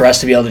first for us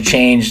to be able to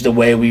change the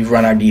way we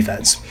run our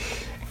defense.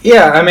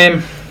 Yeah, I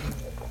mean,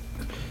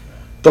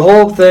 the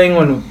whole thing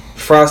when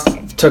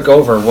Frost took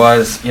over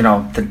was,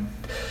 the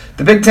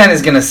Big Ten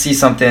is going to see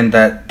something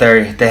that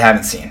they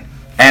haven't seen.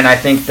 And I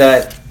think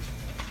that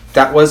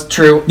was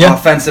true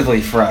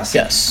offensively for us.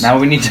 Yes. Now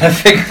we need to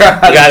figure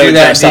out how to do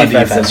that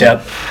defensively.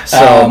 Yep.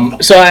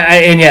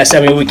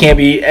 We can't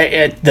be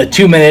at the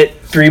 2-minute,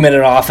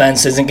 3-minute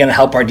offense isn't going to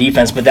help our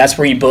defense, but that's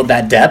where you build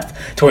that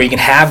depth to where you can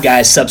have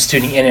guys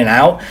substituting in and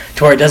out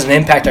to where it doesn't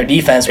impact our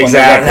defense when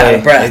they're running out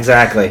of breath.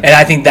 Exactly. And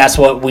I think that's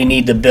what we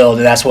need to build,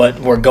 and that's what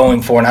we're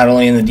going for, not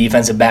only in the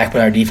defensive back,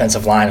 but our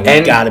defensive line.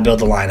 We've got to build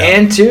the line up.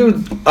 And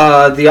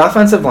the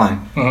offensive line.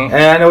 Mm-hmm.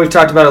 And I know we've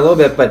talked about it a little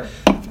bit, but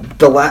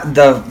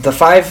the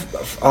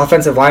 5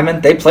 offensive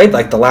linemen, they played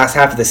like the last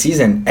half of the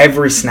season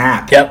every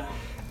snap. Yep.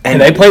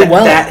 And they played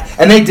well.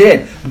 And they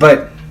did.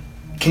 But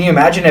can you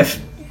imagine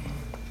if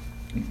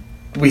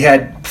we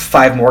had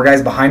 5 more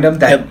guys behind them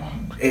that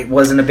it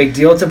wasn't a big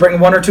deal to bring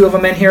 1 or 2 of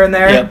them in here and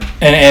there? Yep.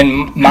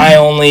 And my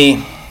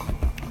only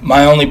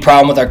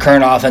problem with our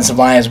current offensive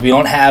line is we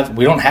don't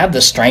have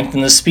the strength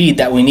and the speed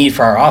that we need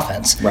for our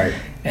offense. Right.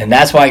 And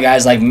that's why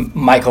guys like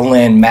Michael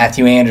Lynn,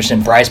 Matthew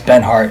Anderson, Bryce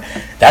Benhart,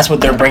 that's what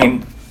they're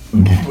bringing.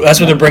 That's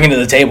what they're bringing to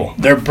the table.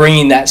 They're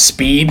bringing that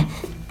speed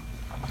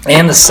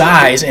and the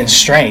size and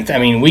strength. I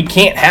mean, we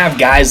can't have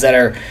guys that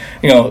are,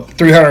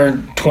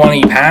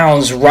 320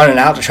 pounds running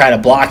out to try to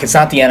block. It's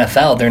not the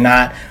NFL. They're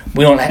not.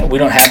 We don't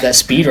have that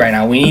speed right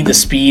now. We need the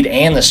speed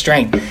and the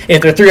strength.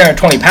 If they're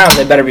 320 pounds,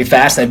 they better be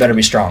fast and they better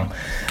be strong.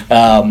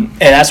 And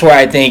that's where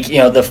I think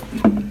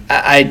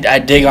I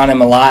dig on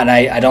him a lot, and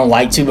I don't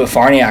like to, but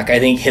Farniok, I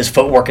think his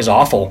footwork is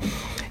awful.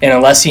 And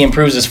unless he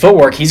improves his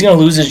footwork, he's going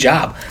to lose his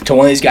job to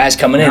one of these guys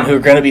coming in who are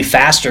going to be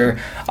faster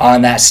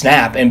on that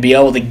snap and be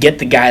able to get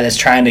the guy that's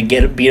trying to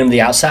beat him to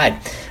the outside.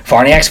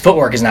 Farniak's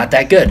footwork is not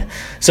that good.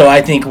 So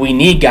I think we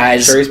need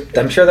guys.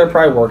 I'm sure they're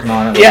probably working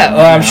on it. Yeah,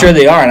 I'm sure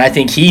they are. And I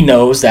think he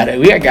knows that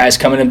we got guys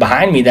coming in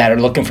behind me that are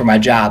looking for my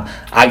job.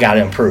 I got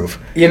to improve.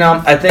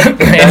 I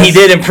think. And he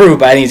did improve,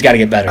 but I think he's got to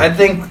get better. I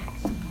think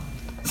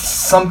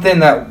something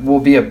that will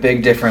be a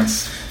big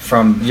difference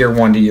from year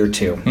 1 to year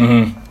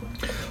 2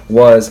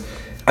 was.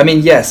 I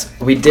mean, yes,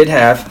 we did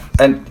have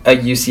a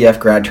UCF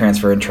grad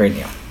transfer in Trey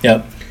Neal.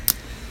 Yep.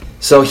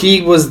 So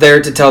he was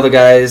there to tell the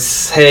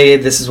guys, hey,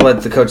 this is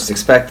what the coaches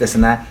expect, this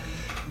and that.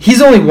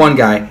 He's only one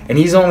guy, and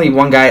he's only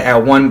one guy at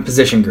one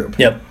position group.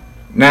 Yep.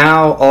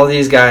 Now all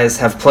these guys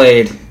have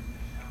played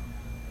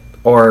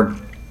or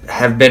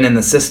have been in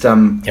the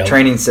system,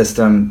 training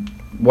system,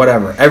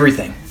 whatever,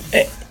 everything.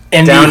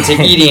 And down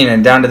to eating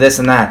and down to this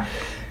and that.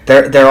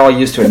 They're all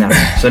used to it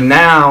now. So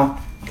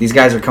now these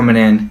guys are coming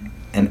in,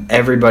 and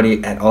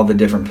everybody at all the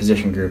different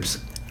position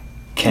groups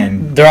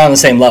they're on the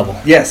same level.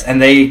 Yes,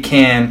 and they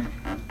can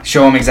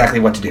show them exactly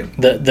what to do.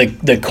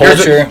 The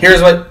culture.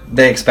 Here's what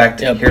they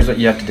expect. Yep. Here's what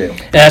you have to do.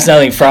 And that's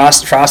another thing.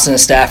 Frost and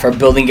his staff are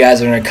building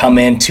guys that are going to come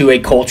into a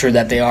culture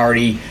that they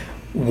already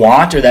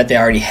want or that they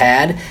already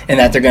had and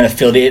that they're going to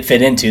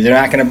fit into. They're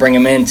not going to bring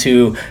them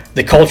into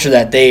the culture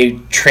that they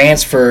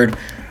transferred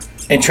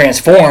and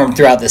transform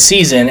throughout the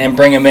season and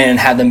bring them in and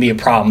have them be a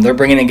problem. They're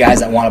bringing in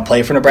guys that want to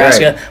play for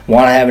Nebraska,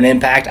 want to have an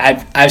impact.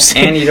 I've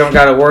seen, and you don't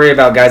got to worry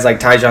about guys like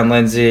Tyjon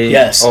Lindsey,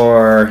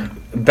 or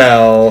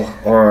Bell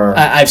or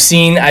I've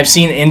seen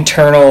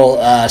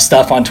internal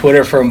stuff on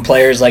Twitter from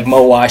players like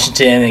Mo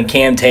Washington and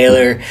Cam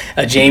Taylor,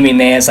 Jamie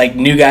Nance, like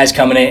new guys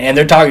coming in, and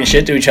they're talking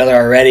shit to each other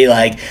already.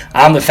 Like,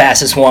 I'm the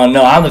fastest one.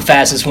 No, I'm the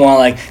fastest one.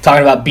 Like,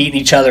 talking about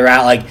beating each other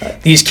out.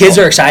 Like, these kids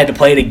are excited to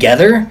play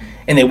together,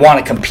 and they want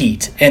to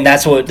compete, and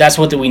that's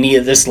what we need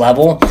at this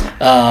level.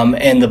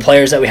 And the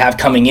players that we have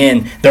coming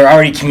in, they're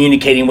already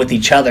communicating with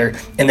each other,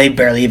 and they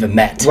barely even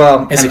met.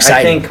 Well, it's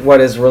exciting. I think what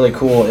is really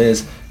cool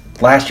is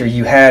last year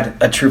you had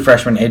a true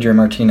freshman, Adrian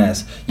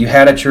Martinez. You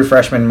had a true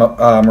freshman,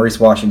 Maurice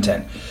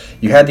Washington.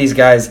 You had these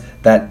guys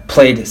that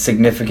played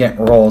significant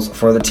roles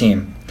for the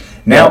team.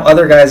 Now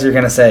other guys are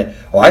going to say,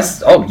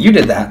 "Oh, you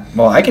did that.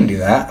 Well, I can do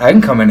that. I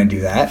can come in and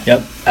do that."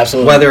 Yep,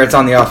 absolutely. Whether it's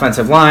on the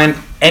offensive line,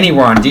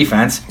 anywhere on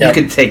defense, you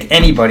could take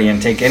anybody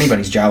and take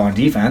anybody's job on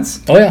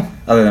defense. Oh yeah,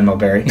 other than Mo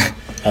Berry.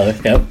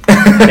 Yep.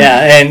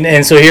 Yeah,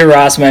 and so here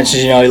Ross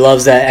mentions, he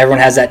loves that everyone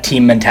has that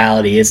team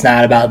mentality. It's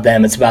not about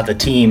them, it's about the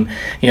team.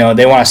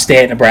 They want to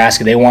stay at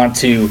Nebraska. They want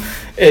to.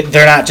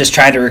 They're not just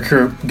trying to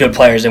recruit good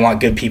players. They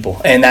want good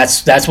people, and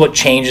that's what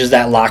changes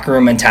that locker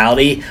room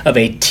mentality of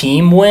a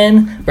team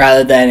win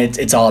rather than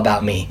it's all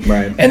about me.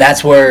 Right. And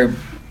that's where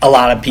a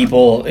lot of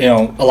people,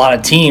 a lot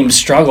of teams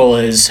struggle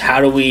is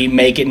how do we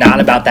make it not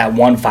about that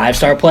one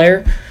 5-star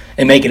player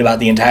and make it about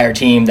the entire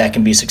team that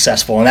can be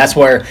successful. And that's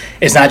where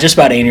it's not just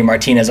about Adrian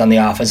Martinez on the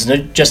offense.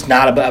 It's just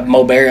not about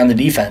Mo Berry on the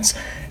defense.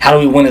 How do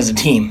we win as a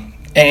team?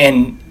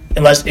 And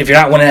if you're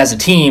not winning as a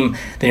team,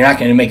 then you're not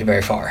going to make it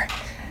very far.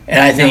 And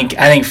I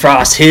think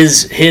Frost,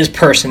 his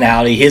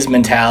personality, his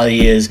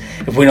mentality is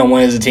if we don't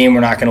win as a team,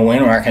 we're not going to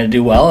win. We're not going to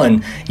do well.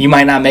 And you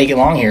might not make it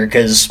long here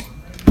because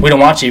we don't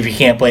want you if you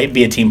can't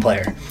be a team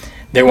player.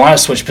 They want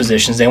to switch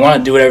positions. They want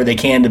to do whatever they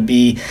can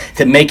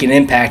to make an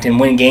impact and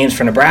win games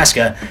for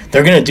Nebraska.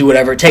 They're going to do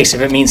whatever it takes.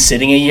 If it means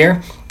sitting a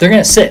year, they're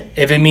going to sit.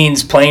 If it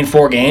means playing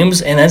 4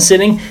 games and then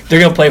sitting, they're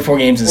going to play 4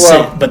 games and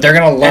sit. But they're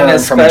going to learn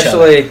from each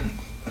other.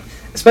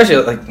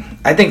 Especially,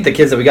 I think the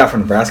kids that we got from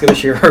Nebraska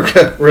this year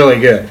are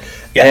really good.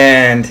 Yeah.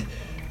 And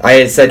I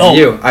had said to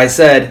you,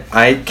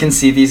 I can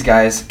see these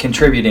guys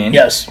contributing.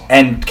 Yes.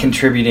 And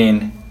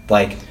contributing,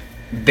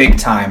 big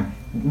time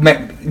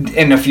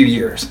in a few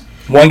years.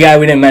 One guy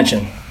we didn't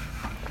mention,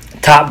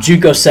 top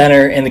JUCO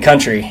center in the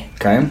country,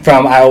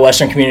 from Iowa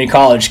Western Community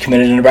College,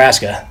 committed to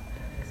Nebraska.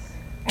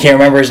 Can't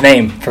remember his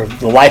name. For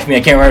the life of me,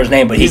 I can't remember his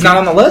name. But he's not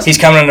on the list? He's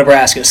coming to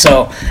Nebraska.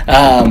 So,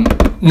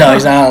 no,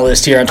 he's not on the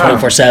list here on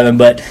 24/7.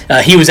 But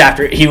he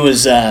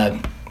was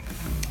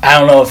I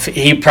don't know if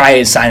he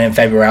probably signed in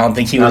February. I don't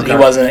think he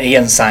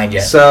hasn't signed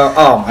yet. So,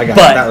 I got it.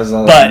 That was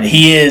all. But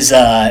he is.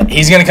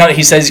 He's going to come.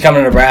 He says he's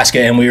coming to Nebraska,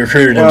 and we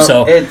recruited him.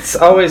 So it's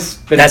always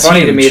been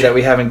funny to me that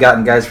we haven't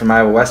gotten guys from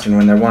Iowa Western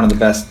when they're one of the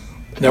best.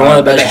 They're one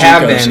of the best. They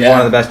have been one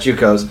of the best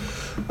JUCOs,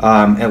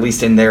 at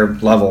least in their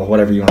level,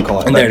 whatever you want to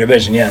call it. In their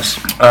division, yes.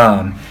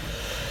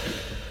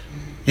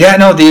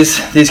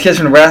 These kids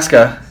from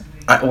Nebraska.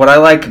 What I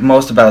like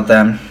most about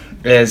them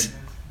is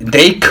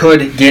they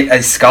could get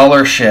a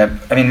scholarship.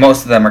 I mean,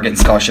 most of them are getting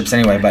scholarships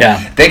anyway,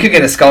 but they could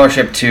get a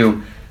scholarship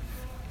to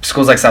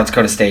schools like South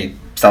Dakota State,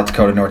 South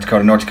Dakota, North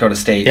Dakota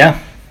State. Yeah.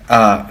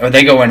 Or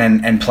they go in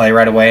and play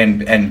right away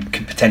and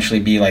could potentially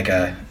be like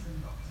a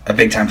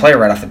big-time player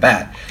right off the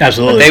bat.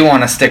 Absolutely. But they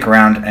want to stick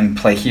around and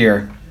play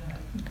here,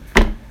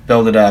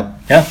 build it up.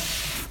 Yeah.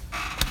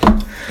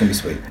 Gonna be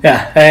sweet.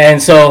 Yeah,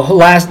 and so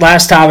last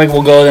topic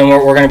we'll go. Then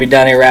we're going to be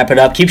done here. Wrap it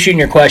up. Keep shooting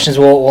your questions.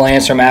 We'll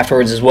answer them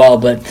afterwards as well.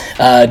 But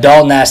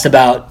Dalton asked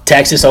about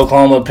Texas,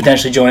 Oklahoma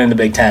potentially joining the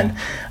Big Ten.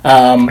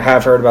 I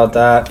have heard about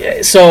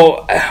that.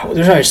 So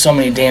there's always so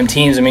many damn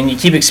teams. I mean, you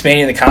keep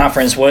expanding the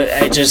conference.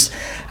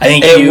 I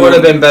think it would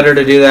have been better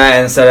to do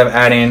that instead of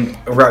adding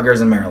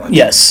Rutgers and Maryland.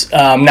 Yes.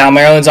 Now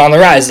Maryland's on the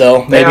rise,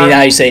 though. Maybe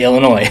now you say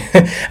Illinois.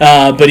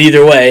 But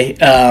either way,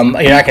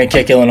 you're not going to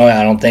kick Illinois,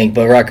 I don't think,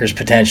 but Rutgers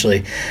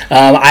potentially.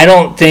 I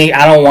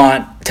don't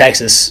want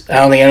Texas. I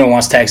don't think anyone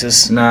wants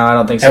Texas. No, I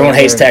don't think so. Everyone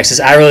hates Texas.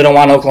 I really don't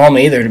want Oklahoma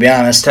either, to be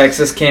honest.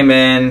 Texas came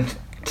in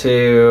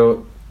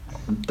to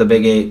the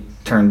Big 8,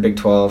 turned Big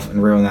 12,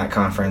 and ruined that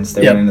conference.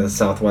 They went into the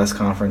Southwest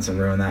Conference and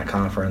ruined that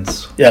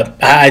conference. Yep.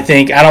 I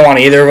don't want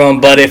either of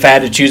them, but if I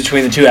had to choose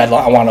between the two, I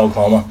want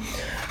Oklahoma.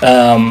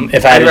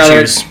 If I had to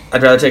choose.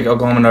 I'd rather take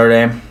Oklahoma Notre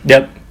Dame.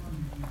 Yep.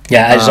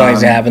 Yeah, I just don't think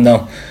it's going to happen,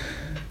 though.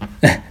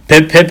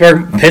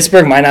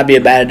 Pittsburgh might not be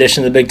a bad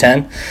addition to the Big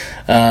Ten.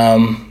 I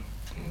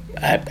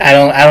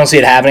don't see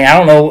it happening. I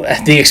don't know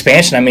the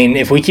expansion. I mean,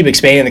 if we keep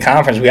expanding the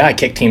conference, we got to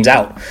kick teams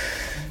out.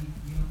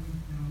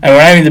 And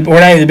we're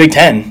not even the Big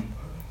Ten.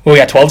 We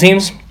got 12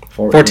 teams?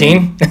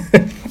 14?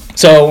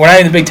 So we're not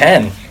in the Big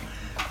Ten.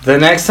 The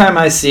next time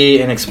I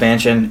see an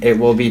expansion, it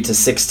will be to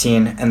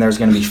 16, and there's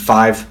going to be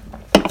 5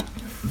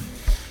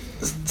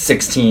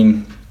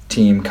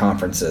 16-team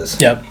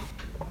conferences. Yep.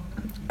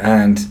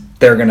 And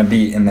they're going to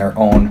be in their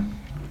own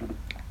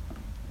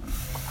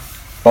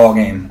ball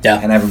game. Yeah.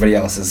 And everybody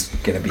else is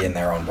going to be in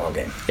their own ball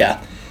game.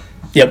 Yeah.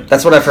 Yep.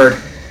 That's what I've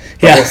heard.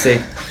 But we'll see.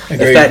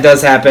 Agreed. If that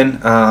does happen,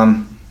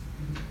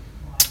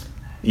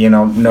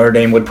 Notre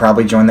Dame would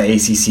probably join the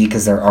ACC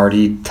because they're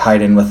already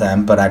tied in with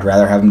them, but I'd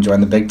rather have them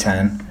join the Big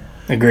Ten.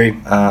 Agree.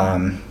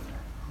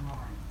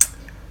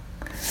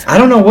 I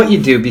don't know what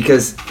you do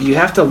because you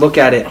have to look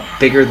at it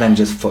bigger than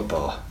just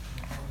football.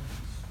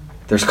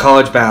 There's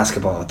college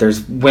basketball.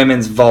 There's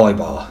women's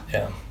volleyball.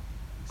 Yeah.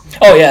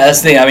 Oh yeah,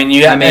 that's the thing. I mean,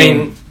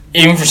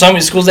 even for some of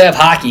these schools, they have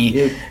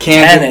hockey,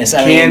 tennis.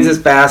 Kansas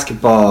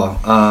basketball.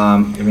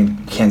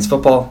 Kansas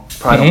football.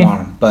 Probably don't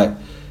want them, but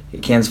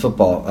Kansas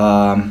football.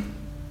 And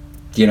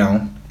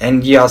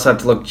you also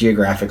have to look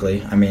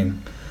geographically. I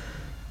mean,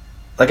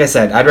 like I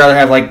said, I'd rather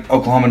have like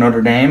Oklahoma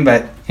Notre Dame,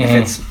 but if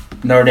it's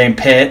Notre Dame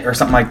Pitt or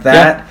something like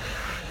that.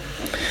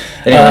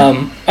 Yeah.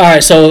 Anyway. All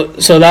right, so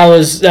that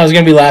was going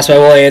to be last, but I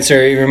will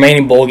answer your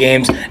remaining bowl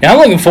games. Now I'm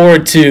looking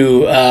forward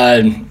to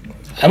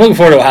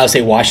Ohio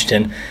State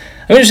Washington.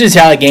 I'm interested to see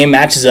how that game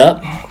matches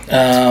up.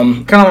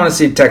 Kind of want to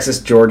see Texas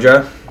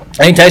Georgia.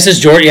 I think Texas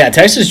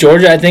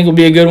Georgia I think will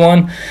be a good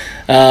one.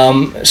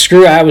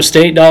 Screw Iowa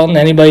State, Dalton.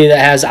 Anybody that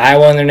has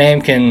Iowa in their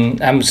name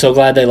can. I'm so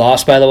glad they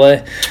lost, by the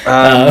way.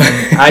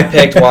 I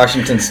picked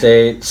Washington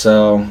State,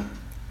 so.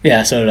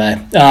 Yeah, so did I.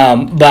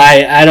 But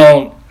I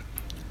don't know.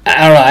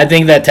 I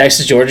think that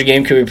Texas Georgia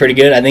game could be pretty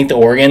good. I think the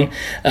Oregon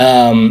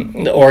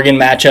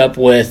matchup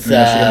with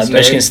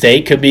Michigan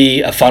State could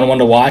be a fun one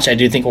to watch. I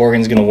do think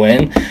Oregon's going to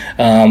win,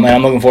 and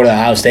I'm looking forward to the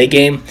Ohio State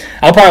game.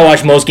 I'll probably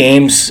watch most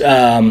games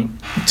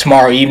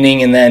tomorrow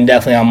evening, and then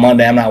definitely on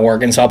Monday. I'm not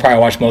working, so I'll probably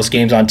watch most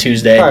games on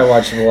Tuesday. Probably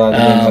watch a lot of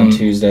games on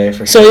Tuesday for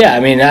sure. So yeah, I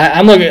mean,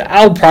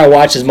 I'll probably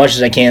watch as much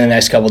as I can in the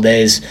next couple of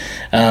days,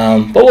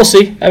 but we'll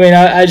see. I mean,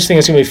 I just think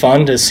it's gonna be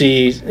fun to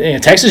see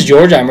Texas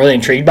Georgia. I'm really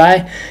intrigued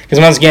by because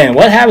once again,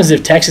 what happens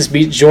if Texas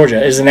beats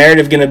Georgia? Is the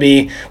narrative gonna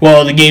be,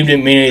 well, the game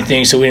didn't mean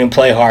anything, so we didn't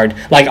play hard?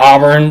 Like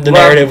Auburn, the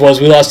narrative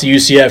was we lost to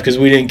UCF because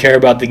we didn't care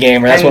about the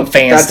game, or that's what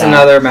fans. That's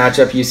another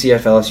matchup, UCF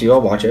LSU. I'll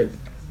watch it.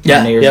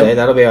 Yeah, New Year's Day,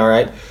 that'll be all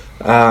right.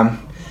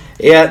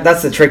 Yeah,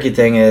 that's the tricky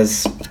thing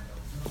is,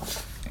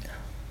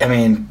 I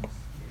mean,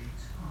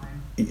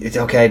 it's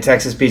okay,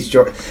 Texas beats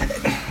Georgia.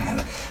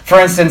 For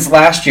instance,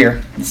 last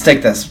year, let's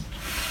take this,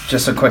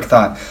 just a quick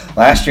thought.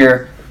 Last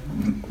year,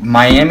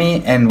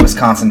 Miami and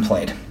Wisconsin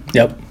played.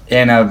 Yep.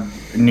 In a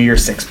New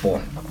Year's Six bowl.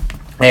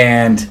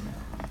 And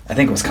I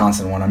think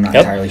Wisconsin won, I'm not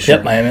entirely sure.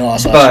 Yep, Miami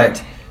lost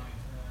last year.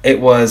 It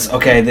was,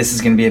 okay, this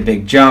is going to be a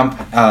big jump.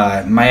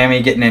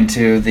 Miami getting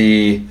into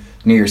the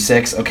New Year's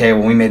Six. Okay,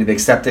 well, we made a big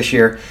step this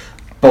year.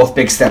 Both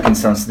big stepping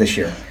stones this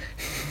year,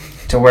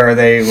 to where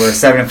they were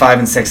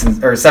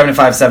 7-5 or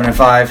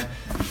 7-5,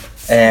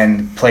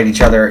 and played each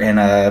other in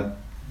a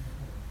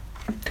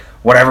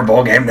whatever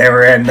bowl game they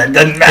were in. That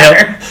doesn't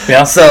matter.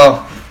 Yeah.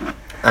 So,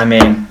 I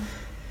mean,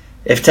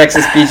 if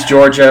Texas beats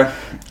Georgia,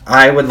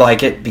 I would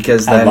like it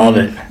because then I love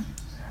it.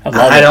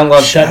 I don't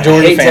love. Shut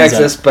Georgia I hate fans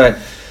Texas, up. But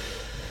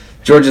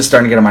Georgia's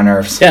starting to get on my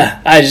nerves. Yeah,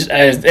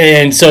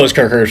 and so is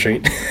Kirk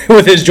Herbstreit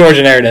with his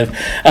Georgia narrative.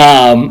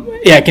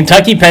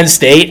 Kentucky, Penn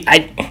State.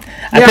 I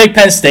picked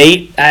Penn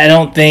State. I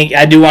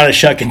do want to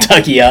shut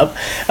Kentucky up.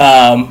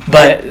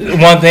 But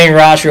one thing,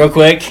 Ross, real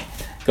quick,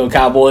 go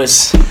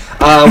Cowboys.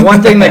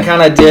 One thing that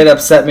kind of did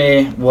upset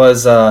me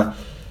was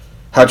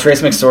how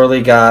Trace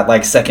McSorley got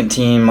like second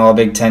team All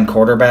Big Ten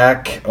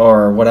quarterback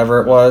or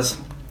whatever it was.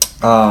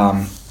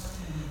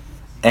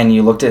 And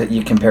you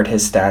compared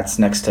his stats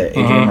next to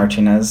Adrian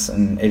Martinez,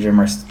 and Adrian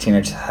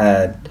Martinez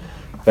had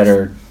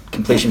better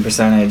completion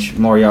percentage,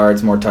 more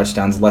yards, more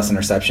touchdowns, less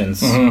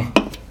interceptions.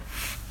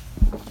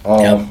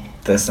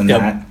 This and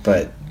that,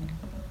 but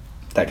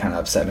that kind of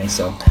upset me.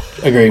 So,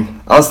 agree.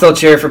 I'll still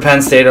cheer for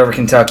Penn State over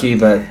Kentucky,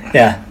 but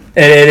yeah,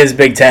 it is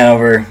Big Ten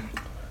over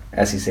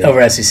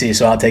SEC.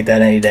 So I'll take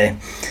that any day.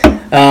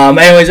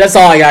 Anyways, that's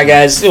all I got,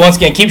 guys. Once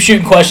again, keep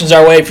shooting questions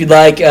our way if you'd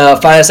like.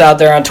 Find us out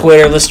there on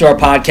Twitter. Listen to our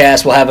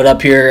podcast. We'll have it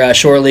up here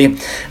shortly.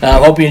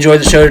 Hope you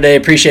enjoyed the show today.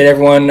 Appreciate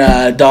everyone.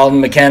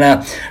 Dalton,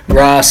 McKenna,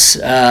 Ross,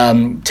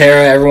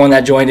 Tara, everyone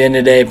that joined in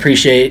today.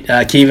 Appreciate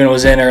Kevin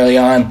was in early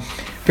on.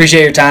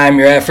 Appreciate your time,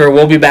 your effort.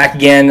 We'll be back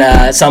again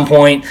at some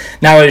point.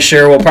 Not really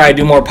sure. We'll probably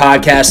do more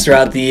podcasts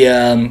throughout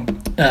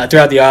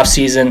the off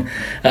season.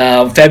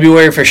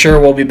 February for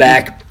sure. We'll be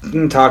back.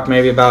 Talk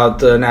maybe about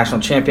the national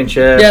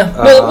championship. Yeah,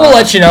 we'll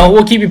let you know.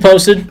 We'll keep you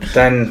posted.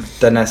 Then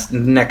the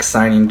next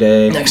signing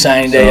day.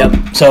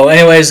 Yep. So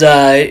anyways,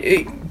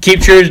 keep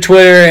true to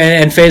Twitter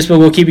and Facebook.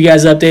 We'll keep you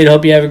guys updated.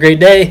 Hope you have a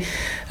great day.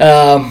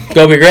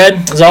 Go Big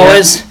Red, as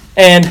always.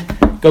 And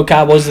go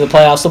Cowboys to the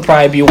playoffs. They'll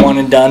probably be one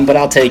and done, but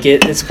I'll take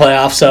it. It's a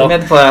playoff. So we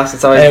made the playoffs.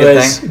 It's always a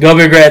good thing. Go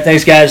Big Red.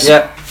 Thanks, guys.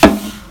 Yep.